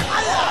fire,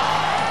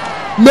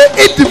 may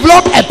it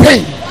develop a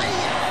pain,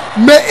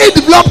 may it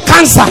develop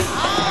cancer,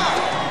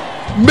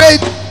 may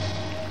it..."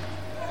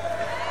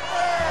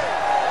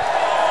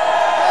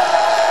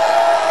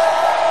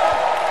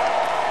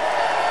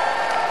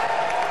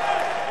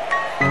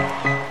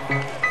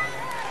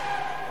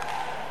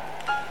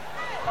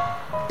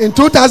 In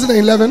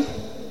 2011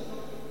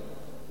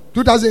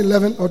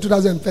 or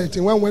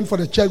 2013, when we went for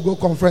the Church Go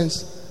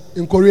conference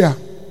in Korea,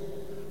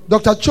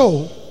 Dr.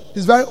 Cho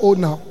is very old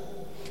now.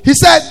 He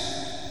said,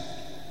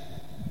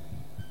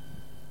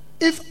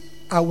 "If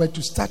I were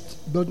to start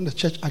building the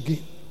church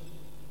again,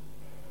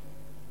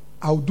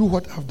 I'll do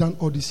what I've done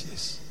all these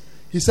years.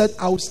 He said,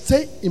 I'll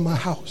stay in my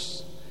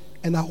house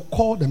and I'll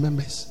call the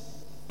members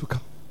to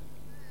come.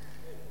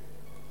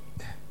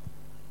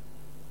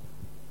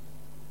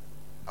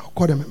 I'll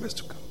call the members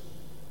to come.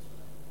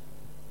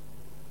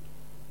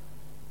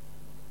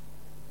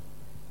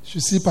 You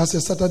see, Pastor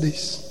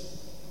Saturdays.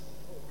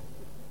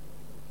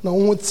 Now,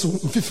 what's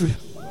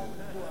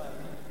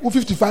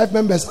 55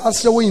 members?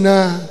 Ask your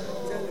winner.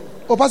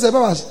 Oh, Pastor,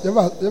 oh,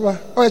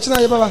 it's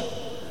not your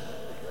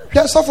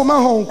here's some for my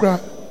home cry.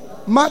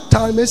 My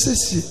time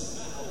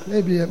is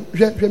maybe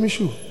I'm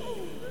sure.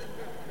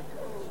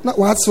 Not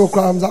what's so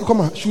crimes. I'll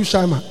come on, shoe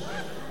shine.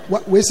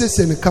 What we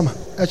say, me come on.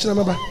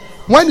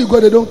 When you go,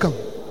 they don't come.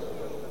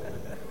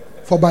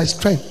 For by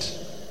strength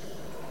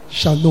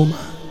shall no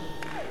man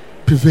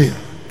prevail.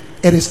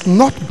 It is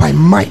not by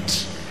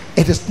might,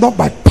 it is not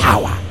by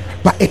power,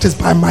 but it is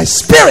by my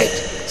spirit,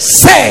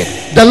 said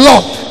the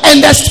Lord.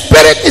 And the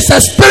spirit is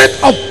a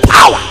spirit of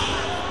power.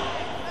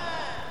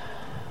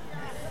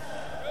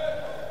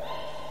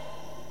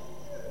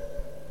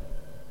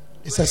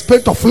 It's a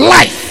spirit of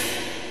life.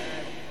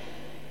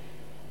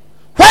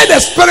 Where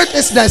the spirit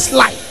is, there's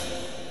life.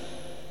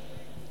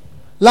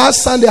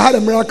 Last Sunday I had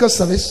a miracle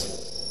service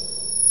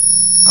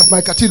at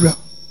my cathedral.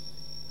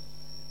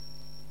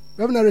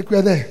 Reverend Eric, we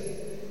were there.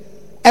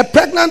 A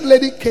pregnant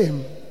lady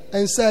came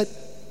and said,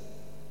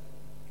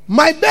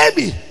 my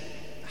baby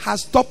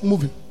has stopped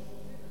moving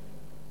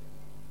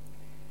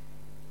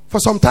for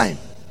some time.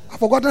 I've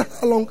forgotten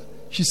how long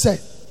she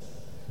said.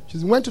 She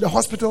went to the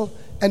hospital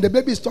and the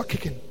baby stopped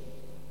kicking.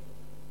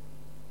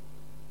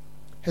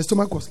 Her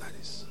stomach was like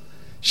this.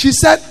 She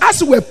said,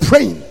 as we were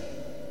praying,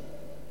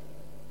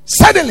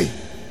 suddenly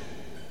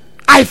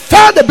I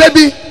felt the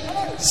baby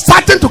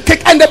starting to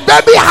kick, and the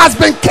baby has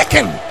been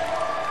kicking.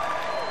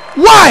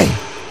 Why?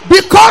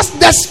 Because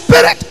the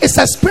spirit is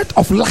a spirit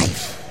of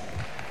life.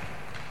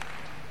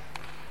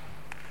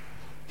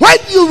 When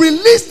you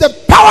release the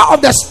power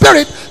of the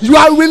spirit, you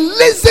are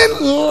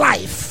releasing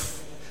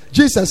life.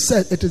 Jesus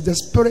said it is the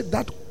spirit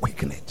that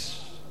quickeneth.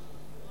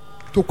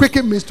 To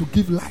quicken means to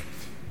give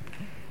life.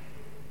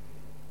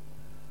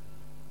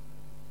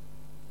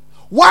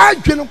 Why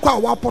do you know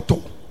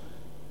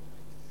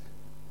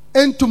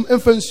entum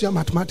influencia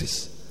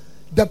mathematics?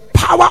 The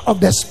power of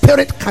the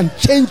spirit can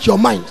change your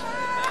mind.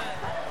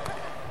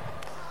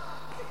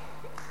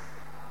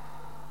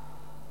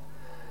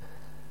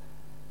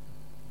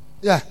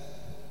 Yeah.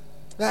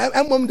 Maths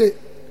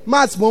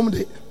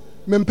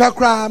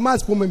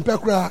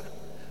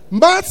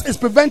is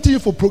preventing you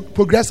from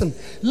progressing.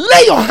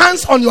 Lay your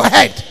hands on your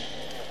head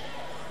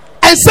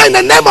and say, in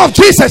the name of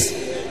Jesus,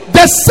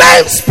 the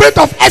same spirit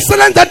of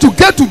excellence that you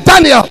gave to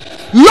Daniel,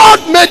 Lord,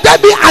 may there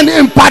be an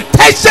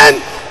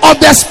impartation of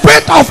the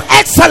spirit of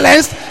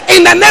excellence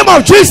in the name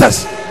of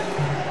Jesus.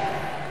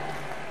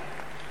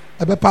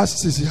 I better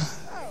pass this here.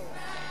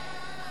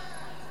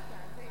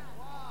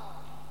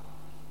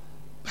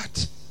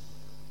 But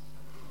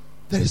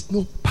there is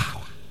no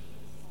power.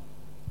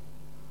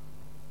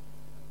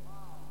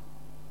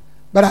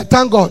 But I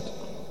thank God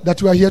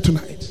that you are here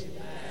tonight.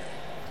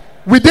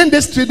 Within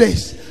these 3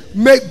 days,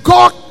 may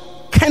God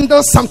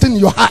kindle something in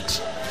your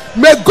heart.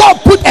 May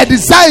God put a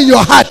desire in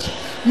your heart.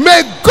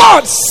 May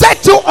God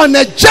set you on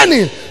a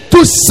journey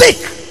to seek,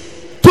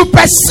 to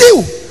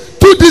pursue,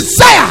 to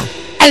desire,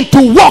 and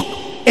to walk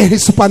in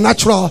His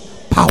supernatural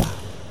power.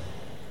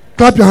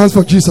 Clap your hands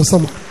for Jesus,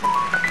 someone.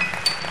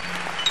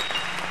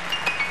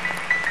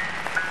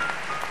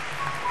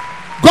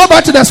 Go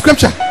back to the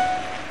scripture.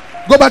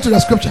 Go back to the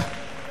scripture.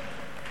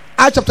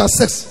 Acts chapter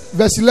 6,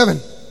 verse 11.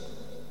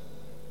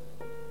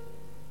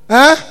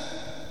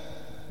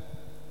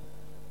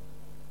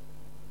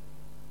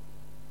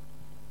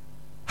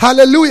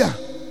 Hallelujah.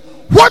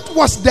 What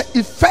was the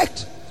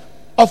effect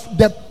of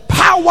the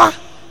power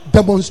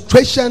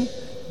demonstration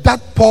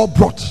that Paul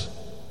brought?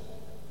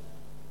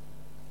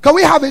 Can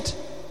we have it?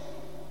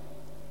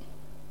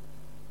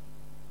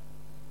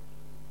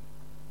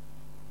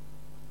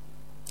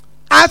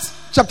 Acts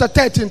chapter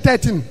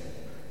 13,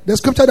 the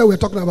scripture that we're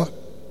talking about.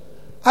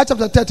 Acts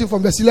chapter 13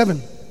 from verse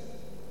 11.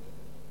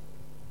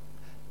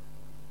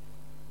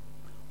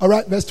 All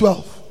right, verse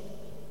 12.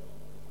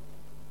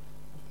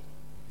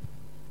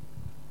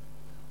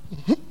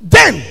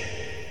 Then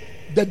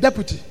the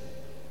deputy,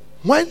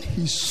 when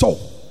he saw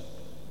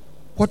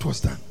what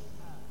was done,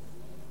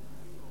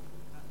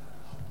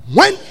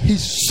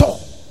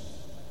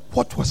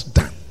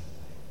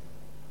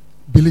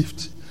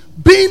 believed,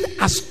 being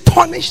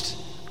astonished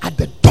at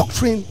the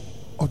doctrine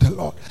of the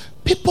Lord.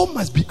 People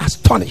must be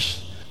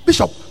astonished.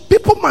 Bishop,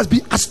 people must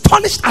be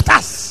astonished at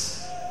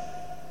us.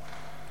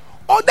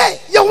 All day,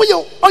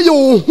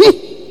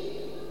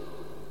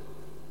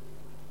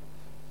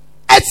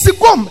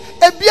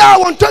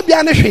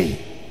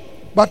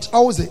 but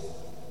how was it?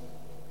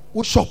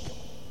 We shop.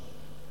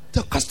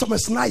 The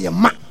customers now your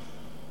man.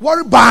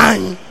 Worry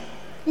buying.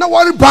 No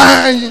worry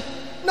buying.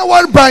 No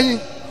worry buying.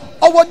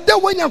 Or what they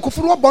when you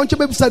for bunch of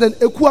baby said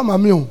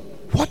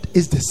what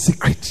is the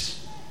secret?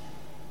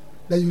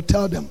 Then you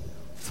tell them,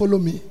 follow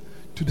me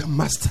to the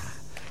master.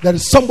 There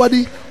is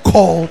somebody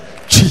called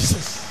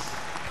Jesus.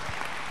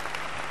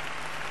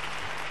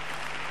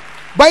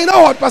 But you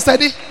know what, Pastor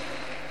Eddie?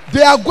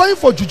 They are going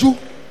for juju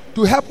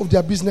to help with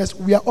their business.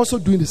 We are also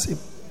doing the same.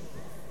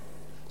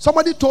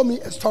 Somebody told me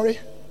a story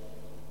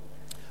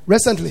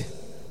recently.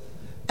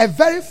 A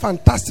very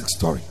fantastic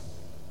story.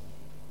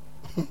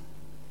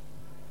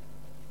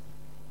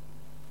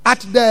 At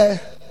the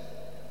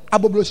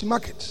Abobloshi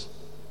market,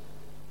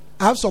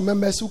 I have some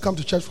members who come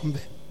to church from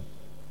there.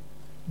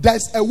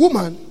 There's a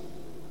woman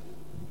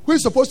who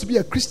is supposed to be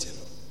a Christian.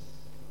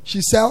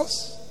 She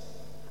sells.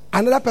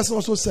 Another person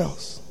also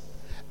sells.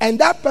 And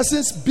that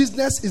person's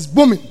business is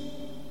booming.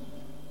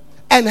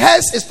 And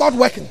hers is not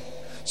working.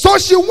 So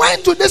she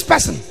went to this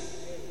person.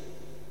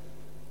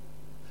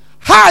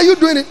 How are you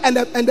doing it? And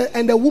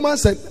the woman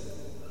said,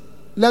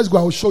 let's go,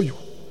 I will show you.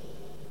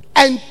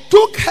 And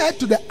took her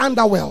to the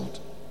underworld.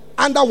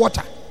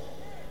 Underwater.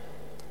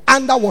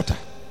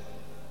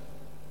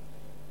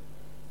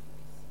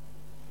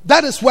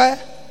 That is where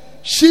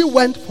she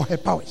went for her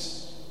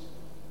powers.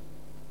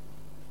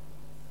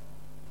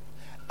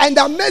 And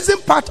the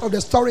amazing part of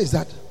the story is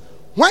that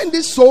when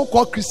this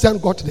so-called Christian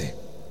got there,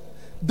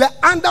 the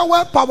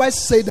underworld powers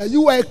say that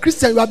you are a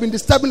Christian, you have been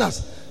disturbing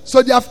us.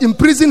 So they have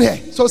imprisoned her.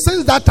 So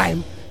since that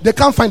time, they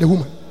can't find the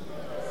woman.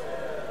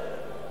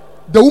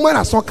 The woman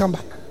has not come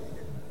back.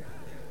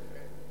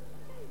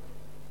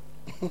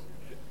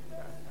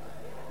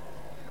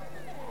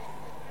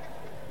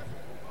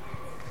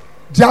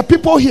 There are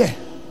people here.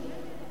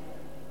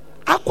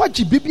 Aqua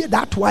Jibibi,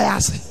 that's why I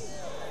say.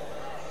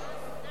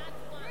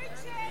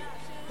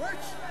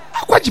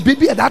 Aqua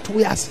Jibibi, that's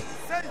why I say.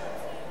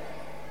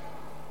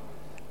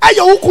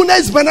 Ayo ukuna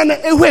is banana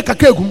ewe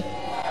kakegum.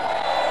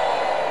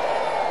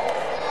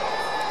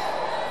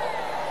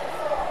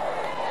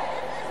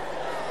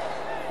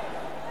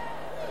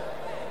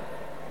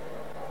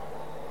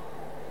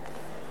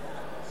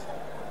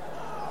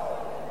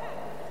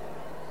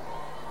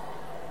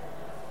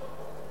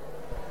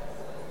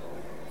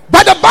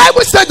 But the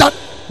Bible said that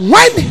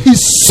when he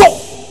saw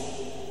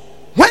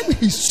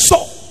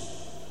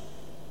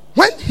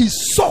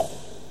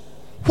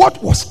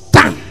what was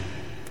done,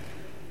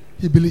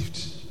 he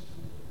believed.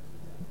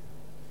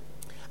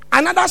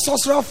 Another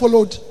sorcerer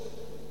followed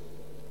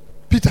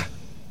Peter.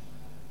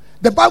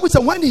 The Bible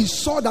said when he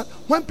saw that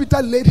when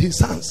Peter laid his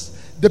hands,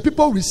 the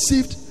people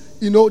received,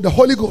 the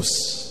Holy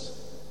Ghost.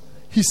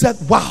 He said,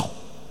 wow,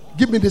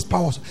 give me this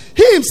power.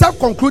 He himself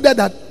concluded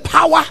that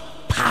power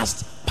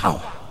passed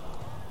power.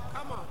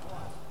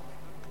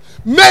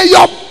 May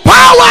your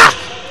power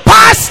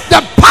pass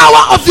the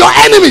power of your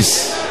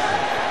enemies.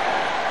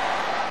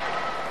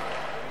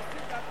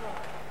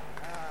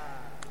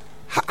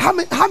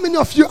 How many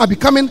of you are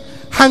becoming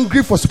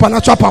hungry for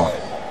supernatural power?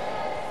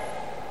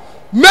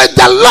 May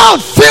the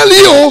Lord fill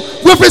you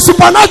with his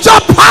supernatural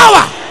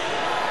power.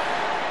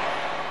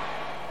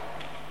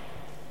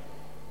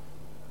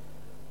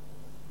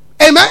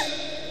 Amen.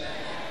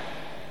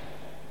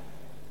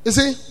 You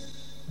see,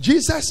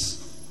 Jesus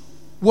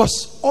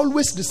was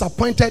always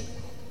disappointed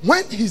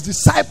when his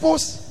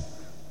disciples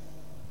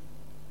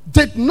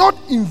did not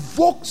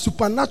invoke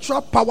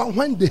supernatural power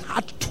when they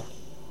had to.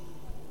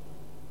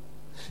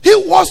 He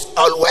was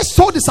always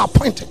so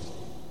disappointed.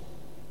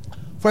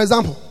 For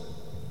example,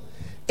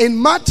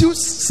 in Matthew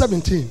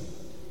 17,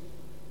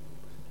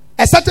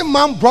 a certain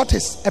man brought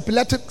his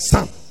epileptic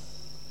son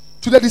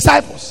to the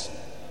disciples.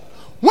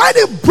 When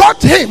they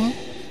brought him,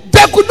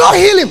 they could not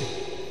heal him.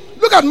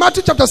 Look at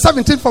Matthew chapter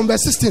 17 from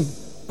verse 16.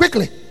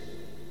 Quickly.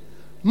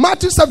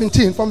 Matthew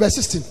 17 from verse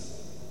 16.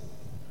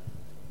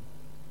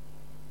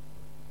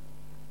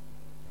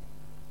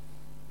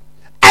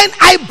 And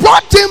I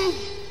brought him.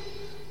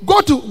 Go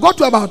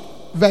to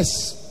about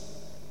verse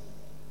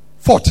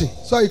 14,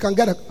 so you can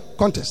get a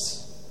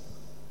context.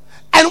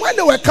 And when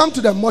they were come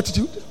to the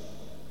multitude,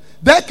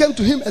 there came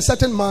to him a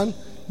certain man,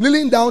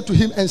 kneeling down to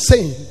him and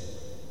saying,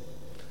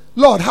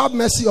 Lord, have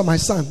mercy on my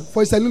son,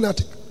 for he's a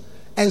lunatic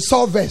and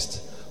sore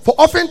vexed. For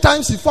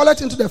oftentimes he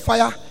falleth into the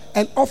fire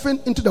and often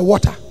into the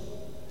water.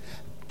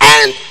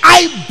 And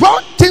I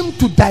brought him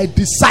to thy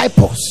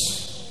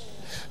disciples,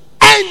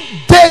 and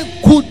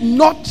they could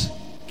not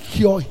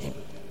cure him.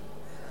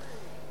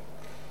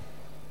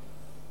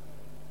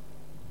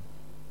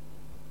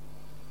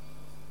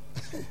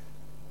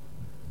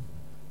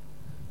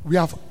 We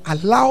have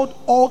allowed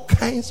all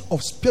kinds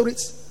of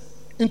spirits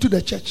into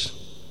the church.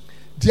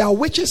 There are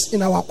witches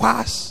in our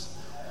choirs,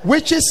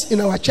 witches in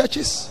our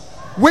churches,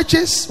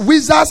 witches,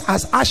 wizards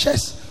as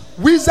ashes,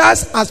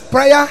 wizards as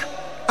prayer.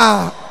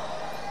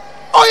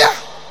 Oh yeah,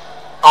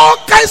 all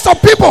kinds of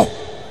people.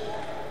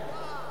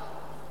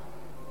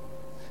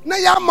 Na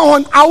ya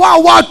mahon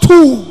awa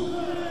too.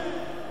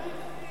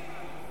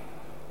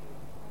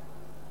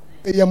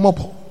 Eye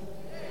mobo.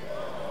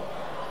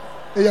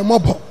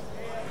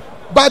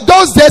 But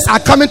those days are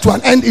coming to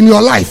an end in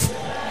your life.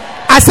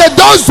 I said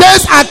those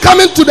days are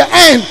coming to the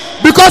end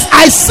because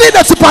I see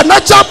the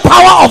supernatural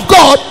power of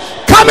God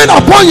coming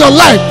upon your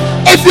life.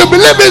 If you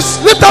believe it,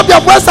 lift up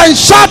your voice and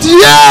shout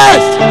yes.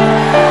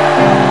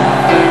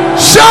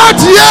 Shout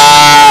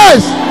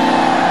yes.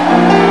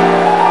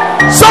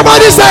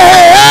 Somebody say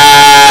hey,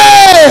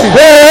 hey.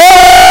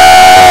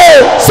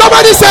 Hey.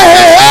 Somebody say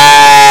hey,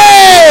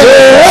 hey.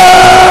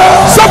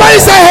 Hey. Somebody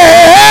say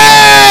hey,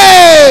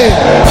 hey.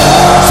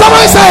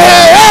 Somebody say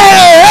hey, hey,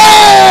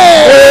 hey.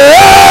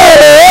 Hey.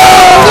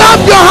 Clap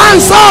your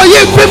hands, all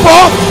ye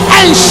people,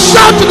 and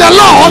shout to the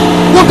Lord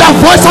with the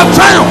voice of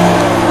triumph.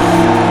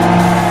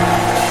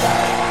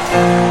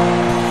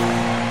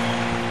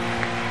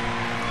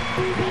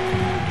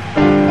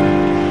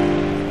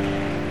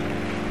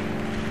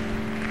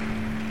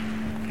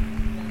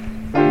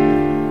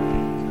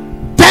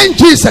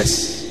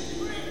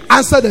 Jesus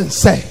answered and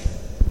said,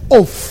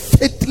 "Oh,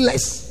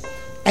 faithless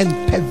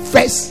and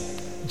perverse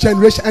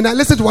generation." And I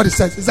listen to what he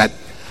says. He said,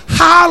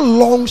 "How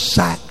long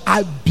shall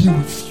I be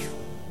with you?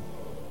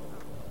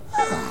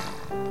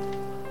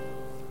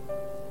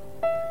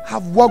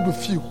 I've walked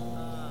with you.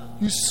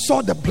 You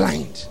saw the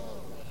blind.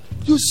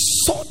 You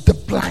saw the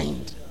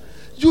blind.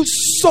 You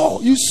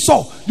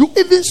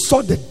even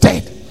saw the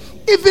dead.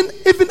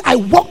 Even I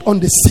walked on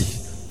the sea.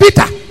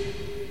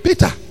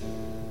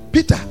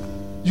 Peter,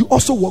 you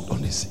also walked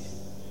on the sea."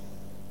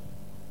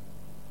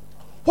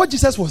 What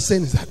Jesus was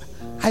saying is that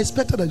I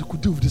expected that you could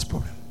deal with this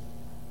problem.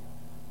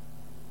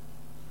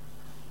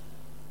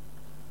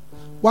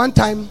 One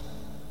time,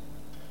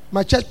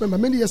 my church member,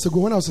 many years ago,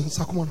 when I was in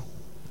Sakumono,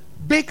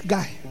 big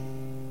guy,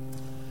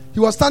 he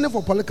was standing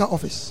for political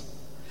office,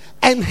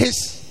 and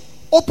his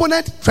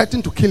opponent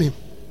threatened to kill him.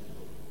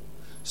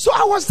 So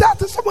I was there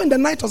somewhere in the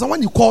night or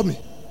someone, you called me,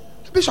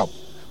 "Bishop,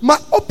 my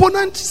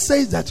opponent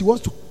says that he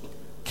wants to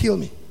kill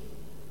me."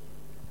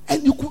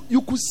 And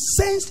you could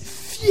sense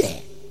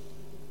fear.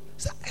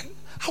 So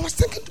I was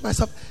thinking to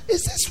myself,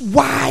 is this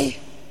why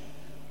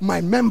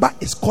my member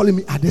is calling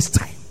me at this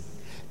time?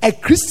 A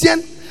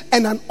Christian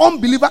and an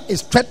unbeliever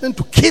is threatening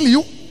to kill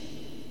you?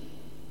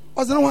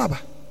 What's the name?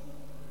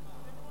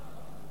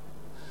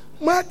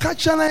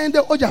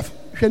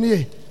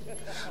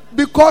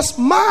 Because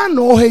man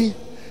oh hey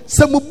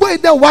some boy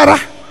the wara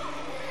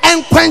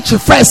and quench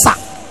first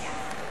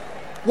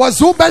was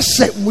over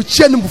shit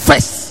muchen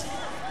first.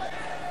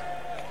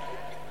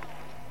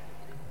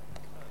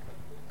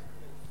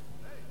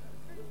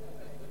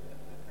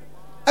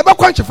 About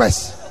quench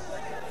first.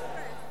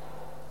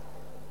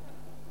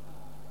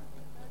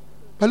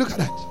 But look at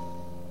that.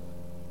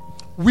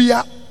 We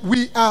are,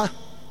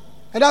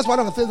 and that's one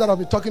of the things that I'll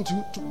be talking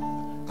to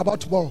about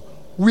tomorrow.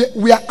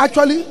 We are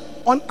actually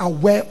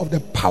unaware of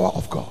the power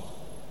of God.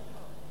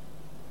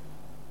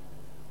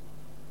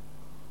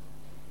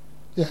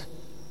 Yeah.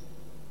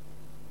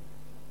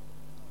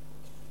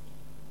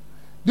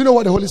 Do you know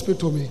what the Holy Spirit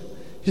told me?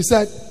 He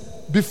said,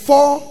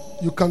 before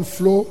you can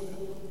flow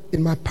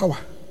in my power,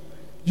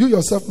 you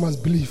yourself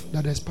must believe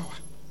that there's power.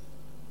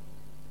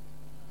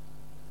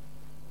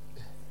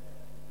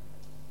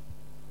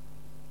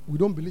 We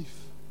don't believe.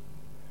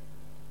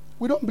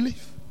 We don't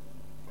believe.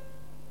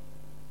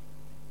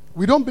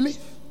 We don't believe.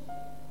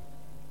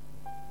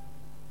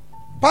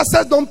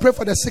 Pastors don't pray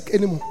for the sick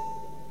anymore.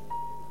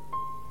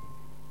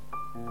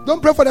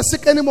 Don't pray for the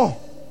sick anymore.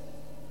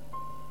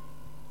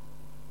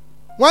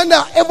 When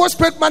the evil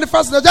spirit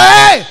manifests, they say,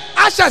 "Hey,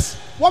 ashes!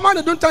 One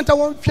man don't turn to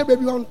one fear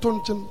baby one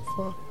turn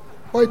for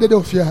why they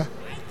don't fear."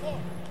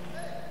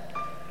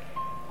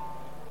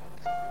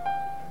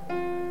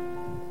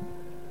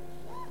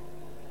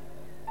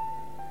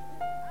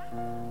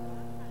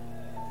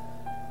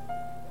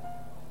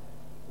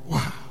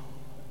 Wow.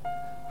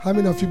 How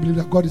many of you believe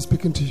that God is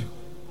speaking to you?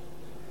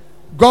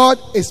 God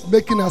is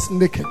making us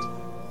naked.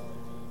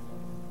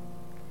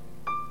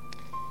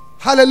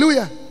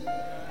 Hallelujah.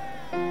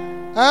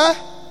 Huh?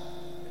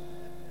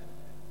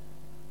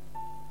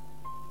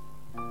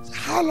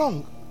 How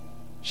long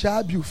shall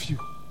I be with you?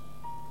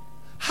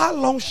 How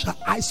long shall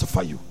I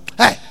suffer you?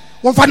 Hey,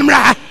 one for the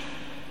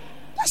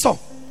that's all.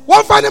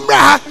 One for the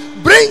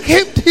bring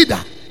him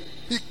hither.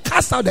 He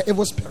cast out the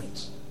evil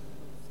spirit.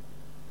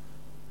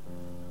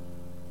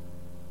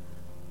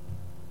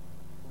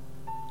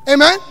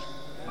 Amen.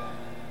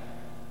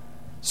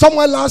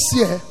 Somewhere last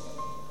year,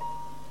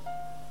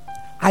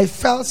 I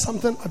felt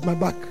something at my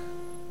back.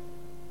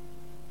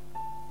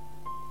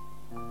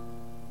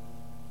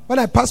 When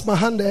I pass my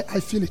hand there, I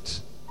feel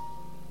it.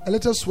 A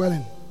little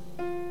swelling.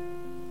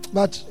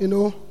 But,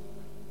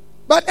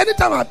 but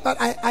anytime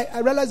I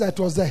realized that it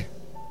was there.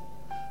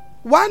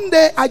 One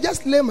day, I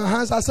just lay my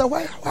hands. I said,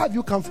 where have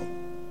you come from?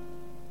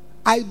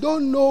 I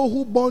don't know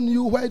who born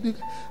you.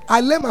 I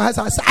lay my hands.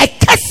 I said, I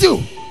curse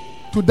you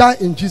to die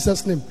in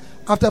Jesus' name.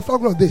 After a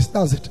flogging of this, that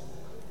was it.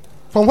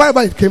 From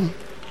wherever it came,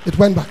 it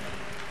went back.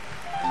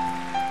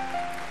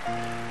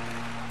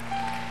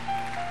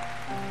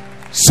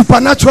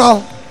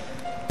 Supernatural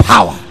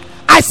power.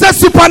 I said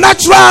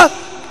supernatural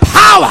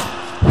power.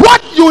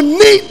 What you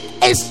need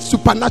is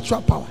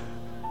supernatural power.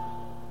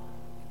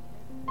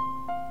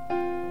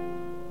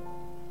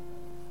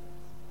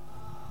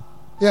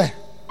 Yeah.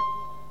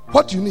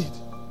 What you need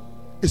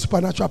is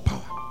supernatural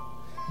power.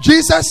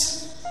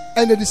 Jesus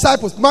and the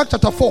disciples, Mark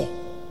chapter 4,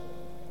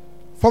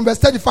 from verse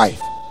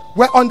 35,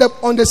 were on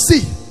the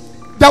sea.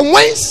 The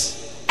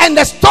winds and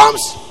the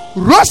storms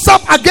rose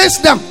up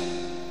against them.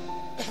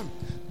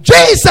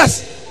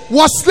 Jesus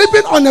was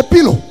sleeping on a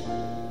pillow.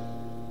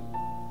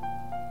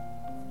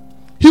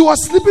 He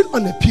was sleeping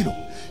on a pillow.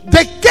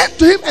 They came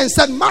to him and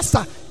said,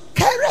 Master,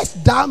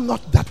 carest thou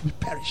not that we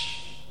perish?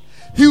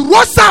 He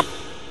rose up,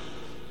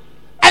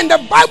 and the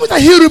Bible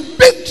says he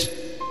rebuked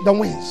the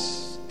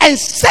winds and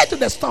said to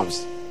the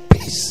storms,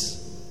 peace,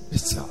 be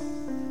still.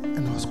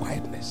 And there was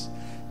quietness.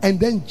 And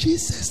then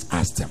Jesus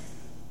asked them,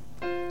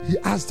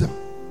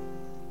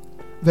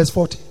 verse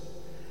 40,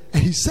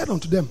 and he said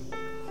unto them,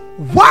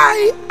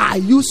 why are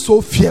you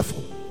so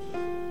fearful?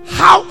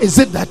 How is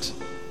it that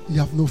you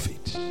have no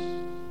faith?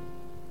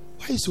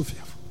 Why are you so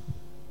fearful?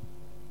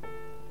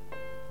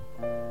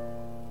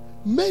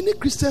 Many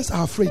Christians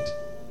are afraid.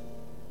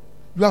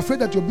 You are afraid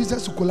that your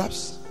business will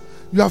collapse.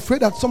 You are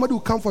afraid that somebody will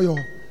come for your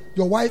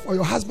wife or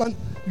your husband.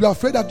 You are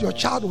afraid that your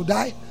child will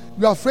die.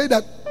 You are afraid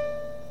that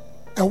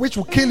a witch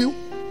will kill you.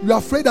 You are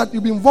afraid that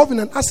you'll be involved in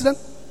an accident.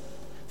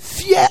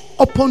 Fear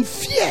upon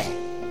fear.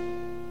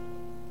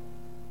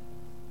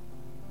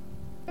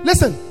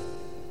 Listen,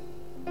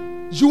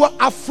 you are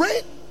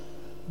afraid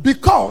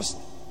because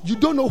you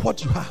don't know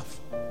what you have.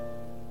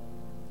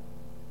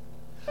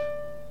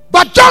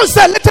 But John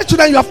said, little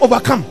children, you have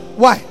overcome.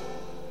 Why?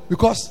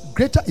 Because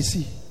greater is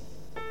he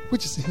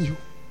which is in you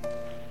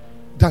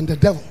than the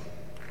devil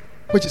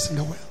which is in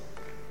the world.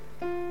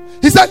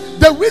 He said,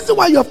 the reason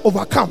why you have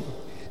overcome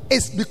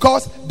is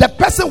because the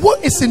person who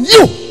is in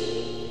you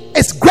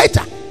is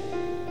greater.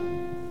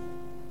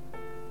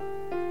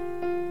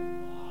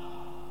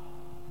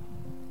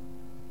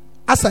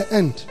 As I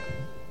end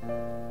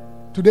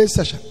today's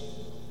session,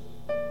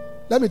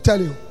 let me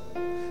tell you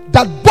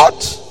that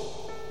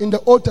both in the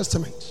Old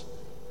Testament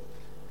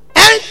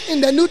and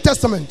in the New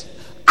Testament,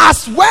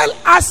 as well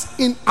as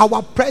in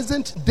our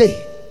present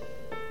day,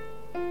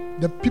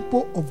 the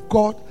people of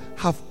God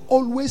have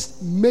always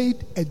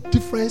made a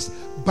difference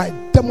by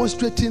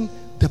demonstrating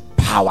the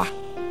power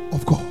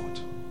of God.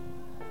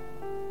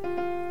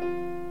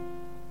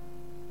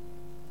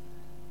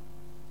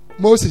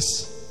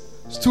 Moses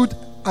stood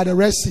at the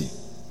Red Sea.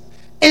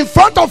 In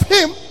front of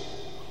him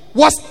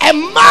was a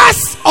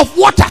mass of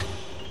water.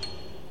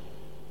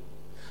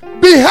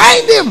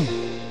 Behind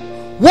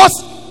him was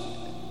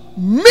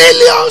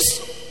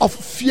millions of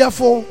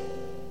fearful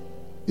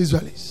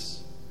Israelis.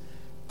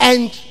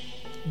 And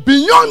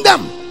beyond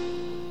them,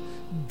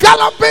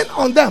 galloping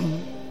on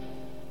them,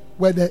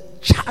 were the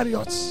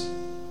chariots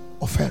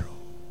of Pharaoh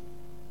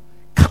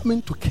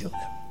coming to kill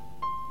them.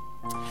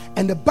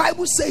 And the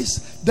Bible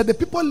says that the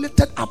people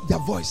lifted up their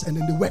voice and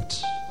then they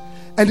wept.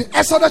 And in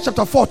Exodus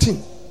chapter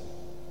 14,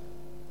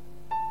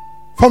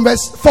 from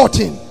verse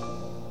 14,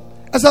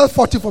 Exodus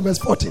 14 from verse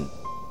 14.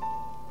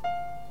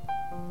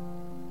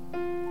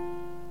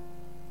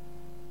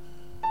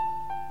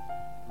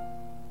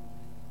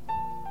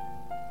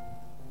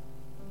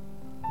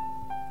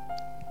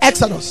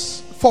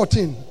 Exodus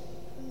 14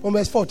 from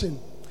verse 14.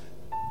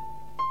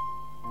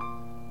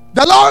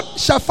 The Lord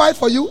shall fight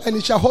for you and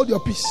he shall hold your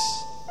peace.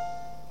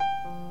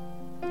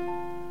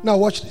 Now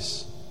watch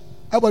this.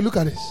 Everybody look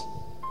at this.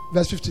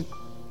 Verse 15.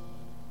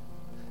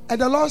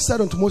 And the Lord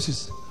said unto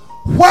Moses,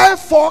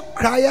 wherefore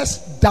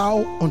criest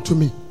thou unto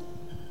me?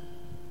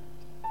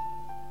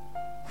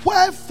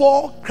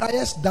 Wherefore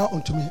criest thou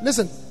unto me?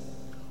 Listen,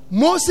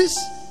 Moses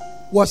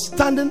was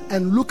standing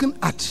and looking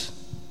at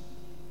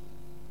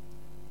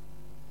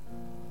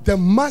the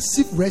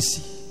massive Red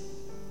Sea.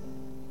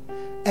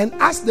 And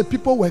as the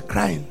people were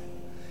crying,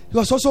 he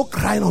was also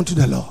crying unto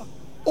the Lord.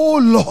 Oh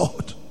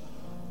Lord,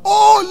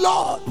 oh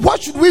Lord,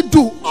 what should we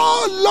do?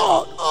 Oh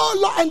Lord, oh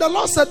Lord. And the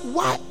Lord said,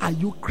 why are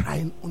you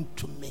crying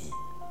unto me?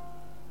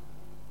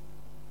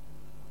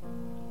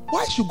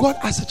 Why should God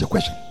ask such a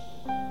question?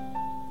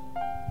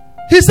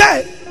 He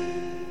said,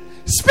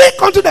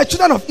 speak unto the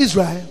children of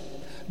Israel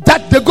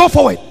that they go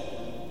forward,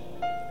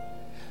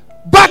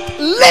 but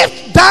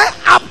lift thou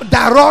up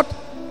thy rod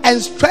and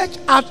stretch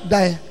out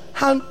thy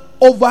hand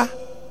over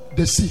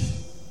the sea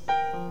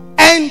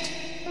and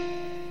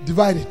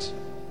divide it.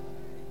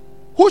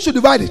 Who should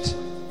divide it?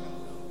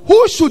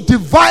 Who should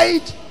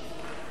divide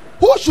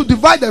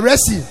the Red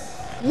Sea?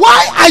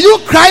 Why are you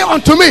crying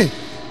unto me?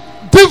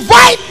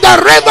 Divide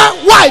the river.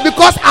 Why?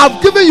 Because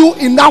I've given you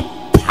enough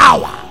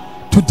power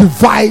to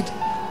divide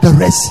the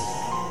Red Sea.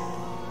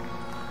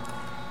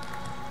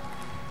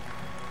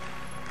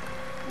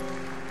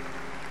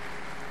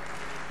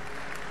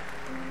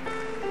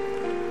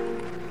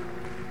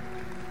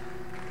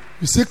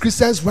 You see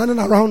Christians running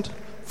around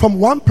from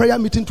one prayer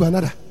meeting to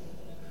another,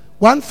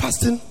 one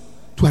fasting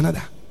to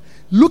another,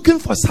 looking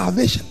for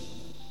salvation.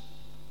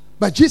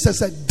 But Jesus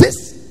said,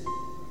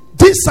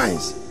 these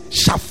signs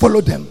shall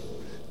follow them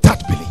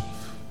that believe.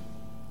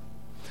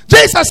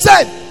 Jesus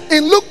said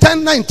in Luke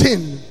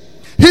 10:19,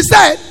 he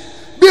said,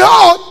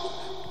 behold,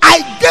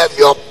 I gave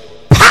you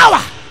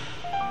power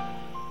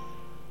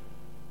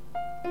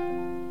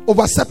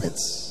over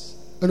serpents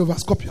and over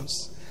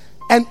scorpions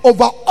and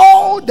over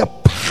all the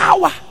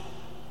power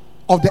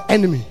of the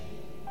enemy,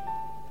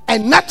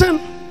 and nothing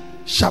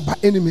shall by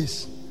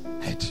enemies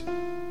hurt you.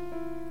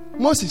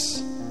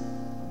 Moses,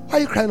 why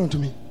are you crying unto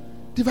me?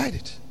 Divide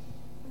it.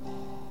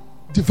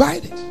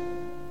 Divide it.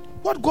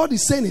 What God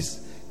is saying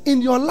is,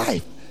 in your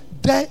life,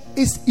 there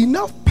is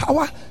enough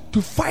power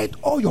to fight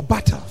all your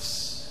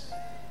battles,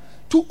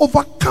 to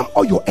overcome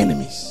all your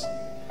enemies,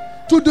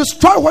 to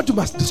destroy what you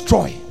must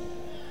destroy,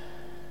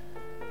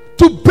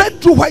 to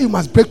break through what you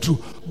must break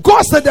through.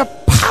 God said the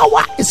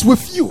power is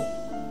with you.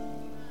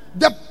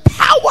 The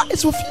power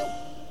is with you.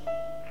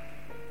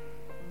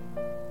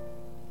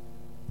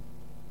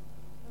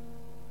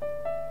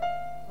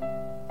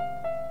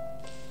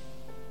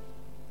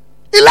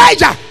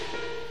 Elijah,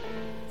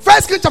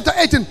 1 Kings chapter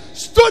 18,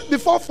 stood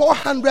before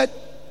 400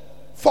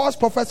 false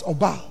prophets of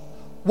Baal.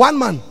 One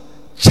man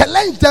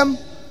challenged them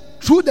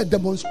through the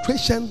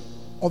demonstration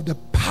of the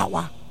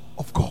power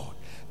of God.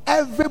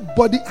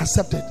 Everybody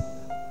accepted.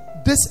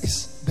 This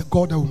is the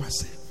God that we must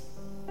save.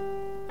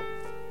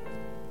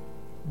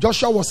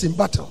 Joshua was in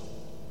battle.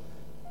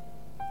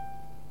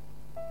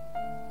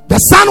 The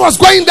sun was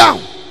going down.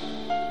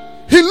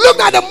 He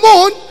looked at the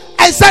moon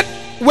and said,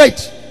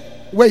 wait.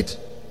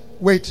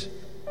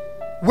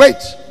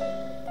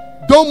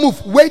 Don't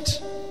move,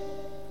 wait.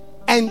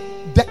 And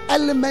the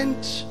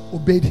element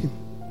obeyed him.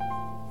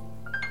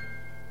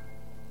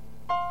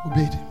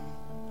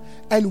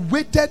 And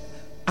waited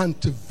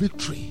until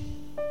victory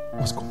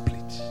was complete.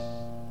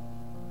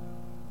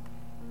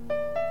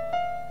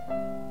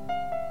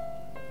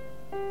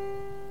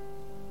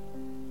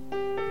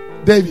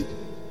 David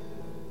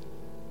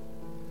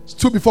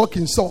stood before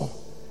King Saul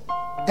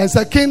and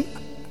said, King,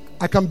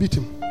 I can beat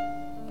him.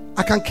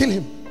 I can kill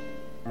him.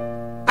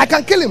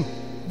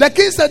 The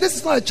king said, this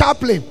is not a child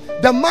play.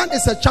 The man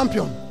is a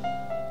champion.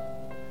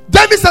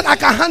 David said, I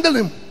can handle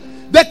him.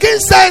 The king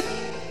said,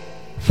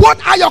 what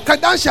are your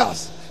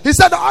credentials? He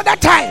said, the other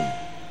time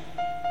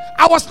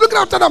I was looking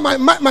after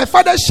my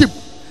father's sheep.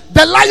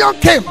 The lion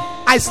came,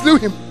 I slew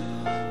him.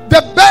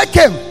 The bear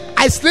came,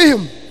 I slew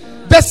him.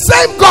 The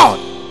same God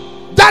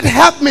that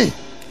helped me,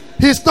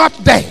 he's not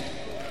dead.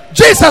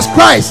 Jesus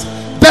Christ,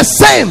 the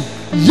same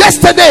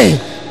yesterday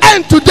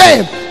and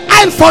today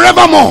and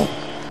forevermore.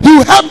 He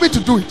will help me to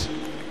do it.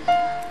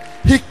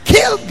 He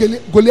killed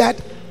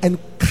Goliath and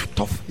cut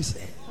off his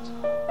head.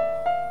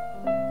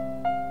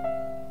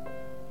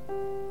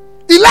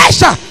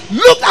 Elisha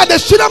looked at the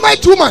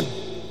Shunammite woman,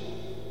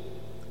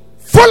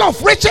 full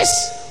of riches,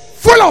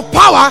 full of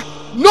power,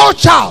 no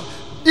child.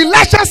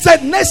 Elisha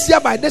said, next year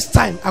by this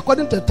time,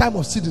 according to the time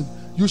of season,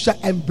 you shall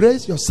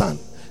embrace your son.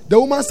 The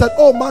woman said,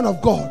 oh man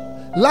of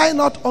God, lie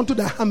not unto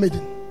the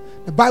handmaiden.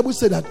 The Bible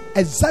said that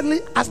exactly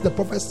as the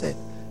prophet said,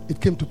 it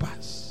came to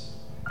pass.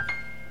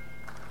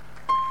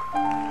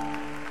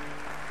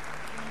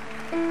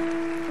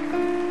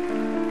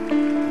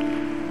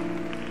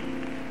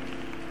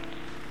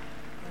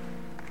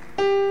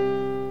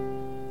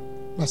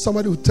 But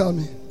somebody would tell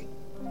me,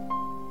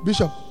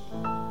 Bishop,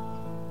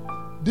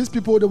 these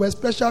people, they were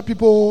special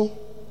people.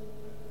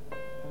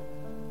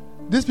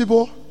 These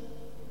people,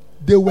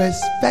 they were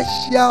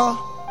special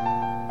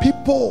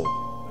people.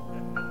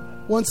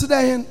 Once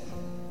they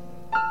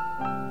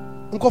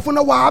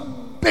Nkofuna wa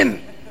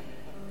bin.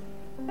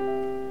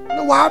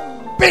 No wa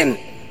bin.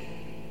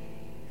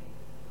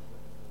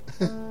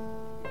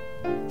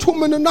 2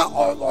 minutes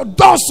or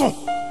dozen.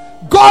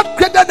 God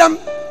created them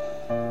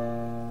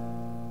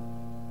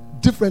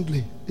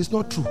differently. It's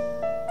not true.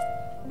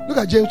 Look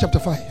at James chapter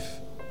 5.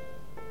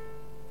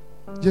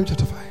 James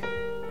chapter 5.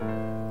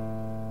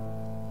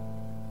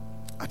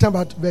 I talk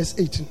about verse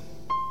 18.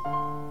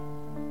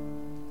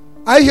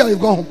 I hear you've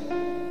gone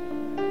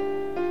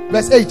home.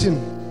 Verse 18.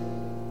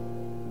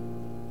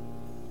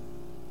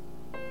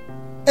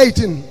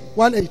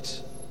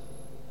 1:8.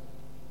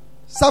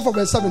 Start from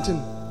verse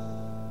 17.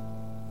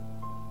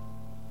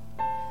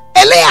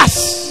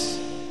 Elias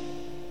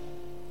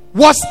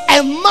was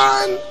a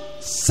man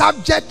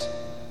subject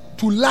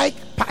to like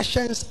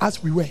passions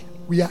as we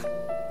are.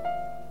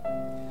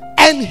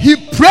 And he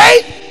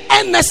prayed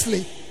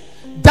earnestly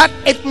that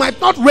it might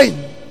not rain.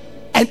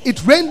 And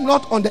it rained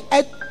not on the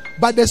earth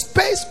but the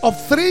space of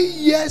 3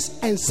 years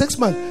and 6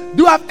 months.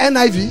 Do you have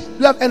NIV? Do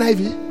you have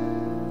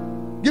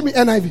NIV? Give me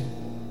NIV.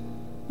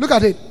 Look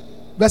at it.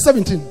 Verse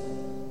 17.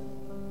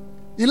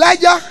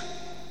 Elijah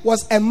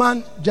was a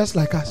man just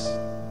like us.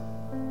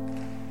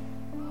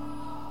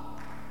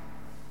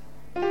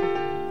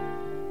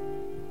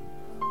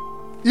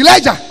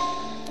 Elijah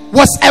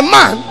was a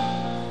man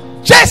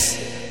just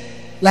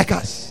like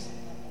us.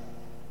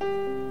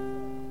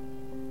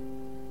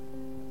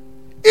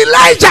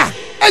 Elijah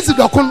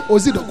ezidokun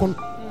ozidokun.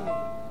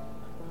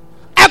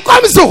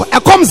 Ekomzo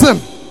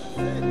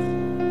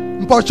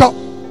mpocho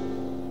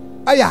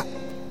aya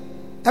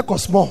eko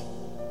small.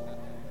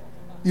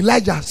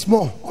 Elijah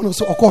small,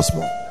 also of course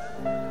small.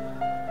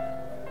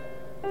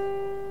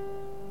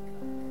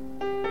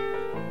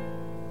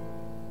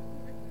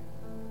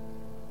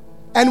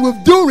 And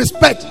with due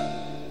respect,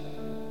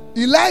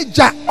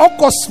 Elijah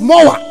oko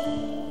smaller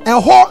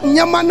and ho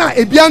nyamana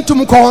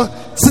ebiantum ko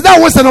sida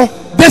wose no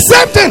the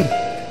same thing.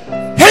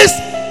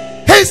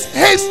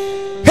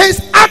 His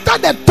after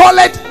the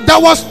toilet there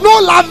was no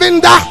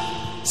lavender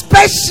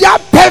special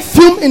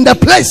perfume in the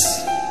place.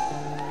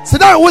 So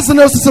that was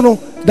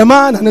the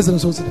man and his.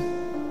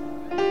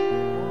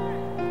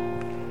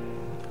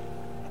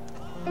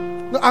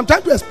 No, I'm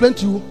trying to explain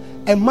to you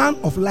a man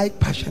of like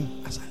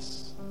passion as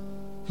us.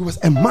 He was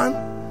a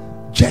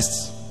man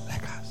just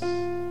like us.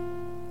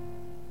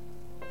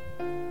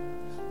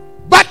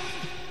 But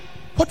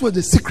what was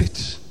the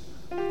secret?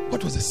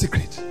 What was the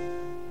secret?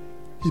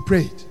 He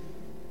prayed.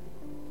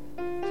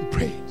 He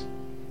prayed.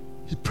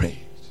 He prayed.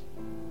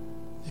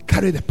 He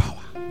carried the power.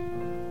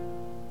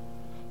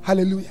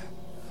 Hallelujah.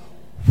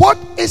 What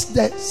is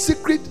the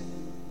secret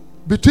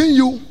between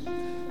you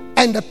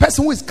and the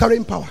person who is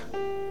carrying power?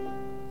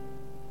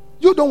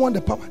 You don't want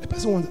the power. The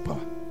person wants the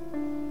power.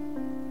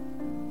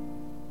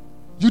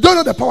 You don't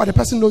know the power. The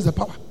person knows the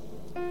power.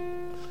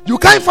 You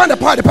can't find the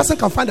power. The person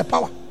can find the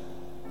power.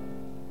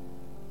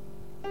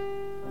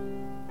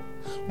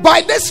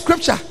 By this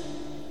scripture,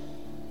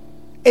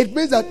 it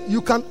means that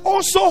you can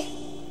also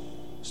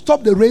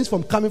stop the rains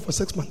from coming for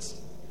 6 months.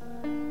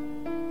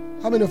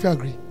 How many of you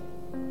agree?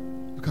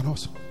 You can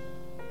also.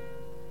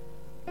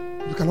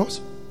 You can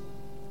also.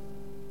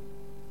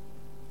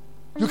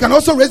 You can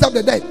also raise up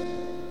the dead.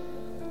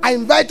 I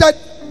invited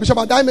Bishop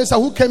Adai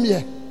Mensah, who came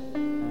here,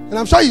 and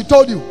I'm sure he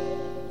told you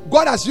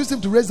God has used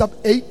him to raise up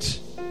 8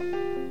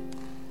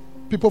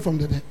 people from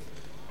the dead.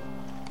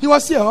 He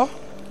was here, huh?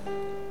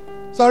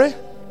 Sorry?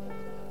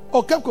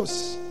 Oh,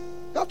 Kepkos.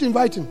 You have to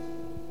invite him.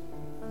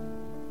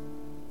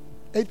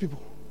 8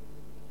 people,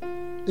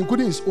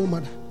 including his own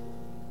mother.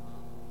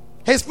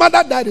 His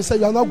mother died. He said,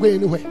 "You are not going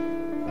anywhere.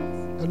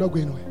 You are not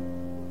going anywhere."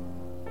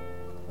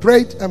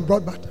 Prayed and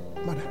brought back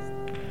mother.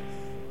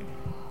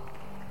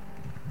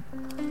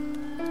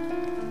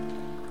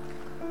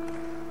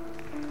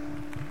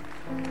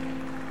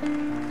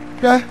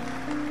 Yeah,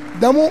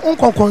 the more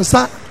uncle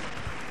concern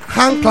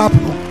hand clap.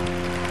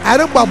 I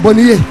don't know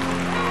Bonnie.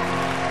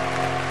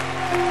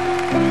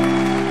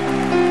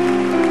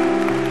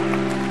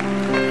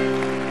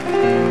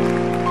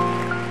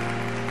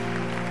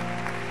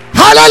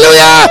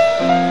 Hallelujah!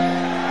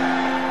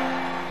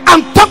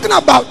 I'm talking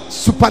about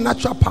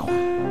supernatural power.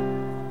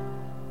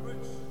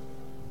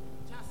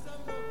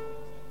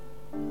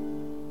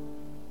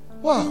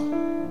 Wow.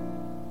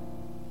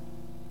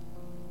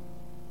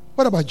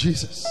 What about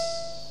Jesus?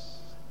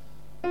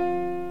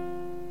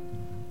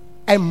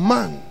 A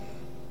man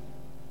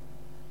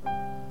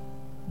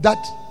that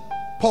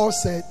Paul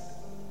said,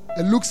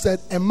 and Luke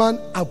said, a man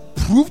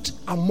approved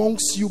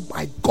amongst you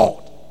by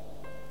God,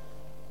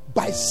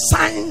 by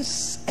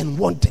signs and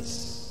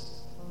wonders.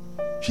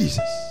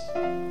 Jesus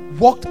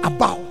walked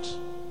about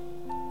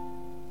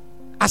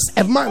as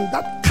a man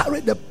that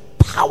carried the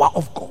power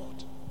of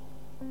God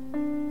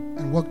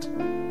and worked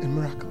in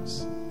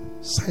miracles,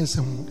 signs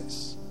and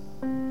wonders.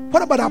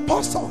 What about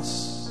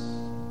apostles?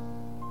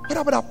 What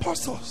about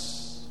apostles?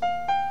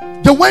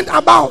 They went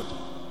about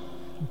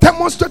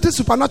demonstrating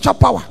supernatural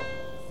power.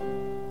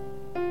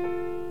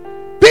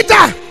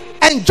 Peter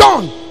and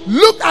John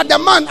looked at the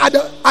man at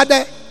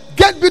the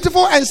Get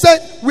Beautiful and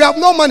said, "We have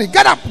no money.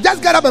 Get up,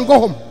 just get up and go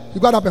home." He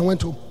got up and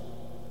went home.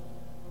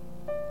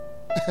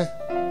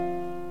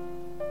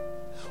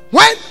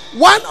 When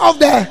one of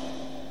the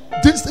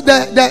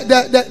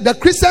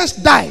Christians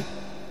died,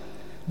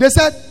 they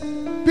said,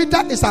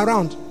 "Peter is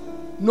around.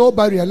 No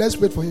barrier. Let's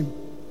wait for him."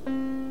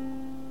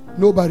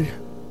 No barrier.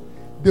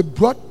 They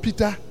brought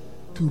Peter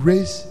to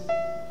raise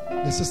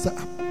the sister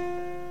up.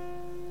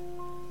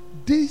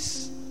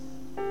 These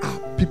are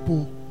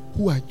people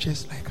who are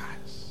just like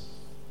us.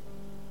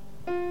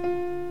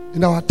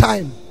 In our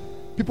time,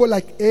 people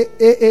like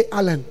A.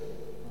 Allen,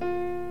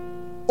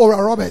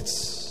 Oral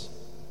Roberts,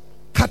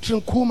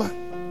 Catherine Kuhlman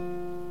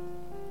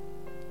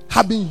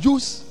have been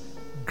used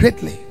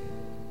greatly.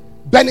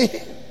 Benny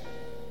Hinn.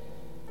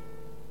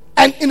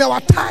 And in our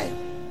time,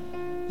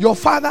 your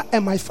father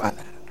and my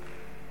father,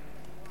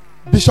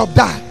 Bishop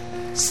Dag,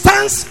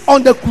 stands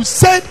on the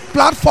crusade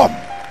platform.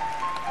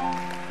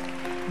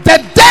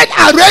 The dead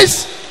are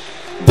raised,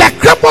 the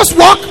cripples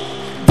walk,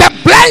 the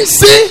blind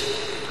see,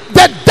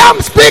 the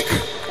dumb speak.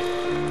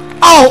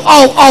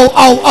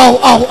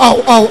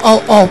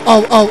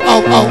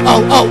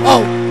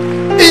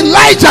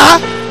 Elijah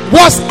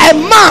was a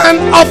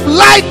man of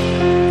like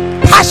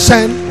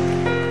passion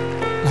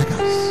like us.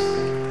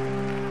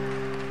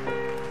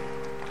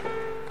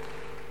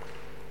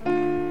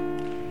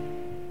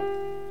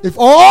 If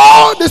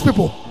all these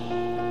people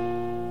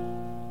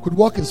could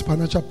walk in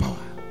supernatural power,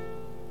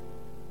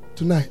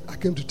 tonight I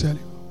came to tell you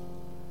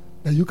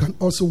that you can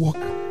also walk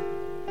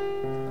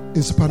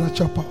in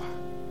supernatural power.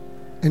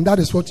 And that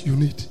is what you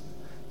need.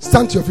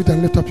 Stand to your feet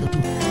and lift up your two.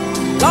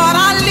 Lord,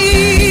 I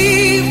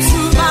lift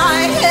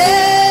my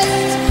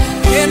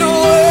head in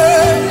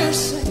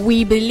worship.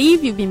 We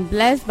believe you've been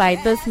blessed by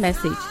this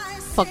message.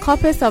 For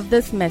copies of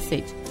this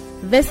message,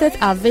 visit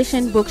our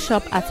Vision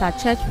Bookshop at our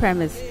church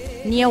premise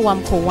near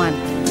Wamco 1.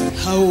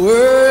 I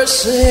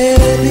worship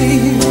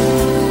you.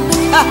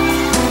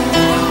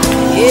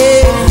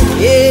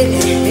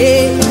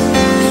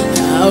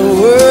 I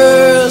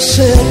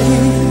worship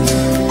you.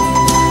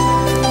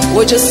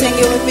 Would you sing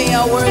it with me?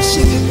 I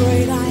worship you,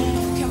 great I am.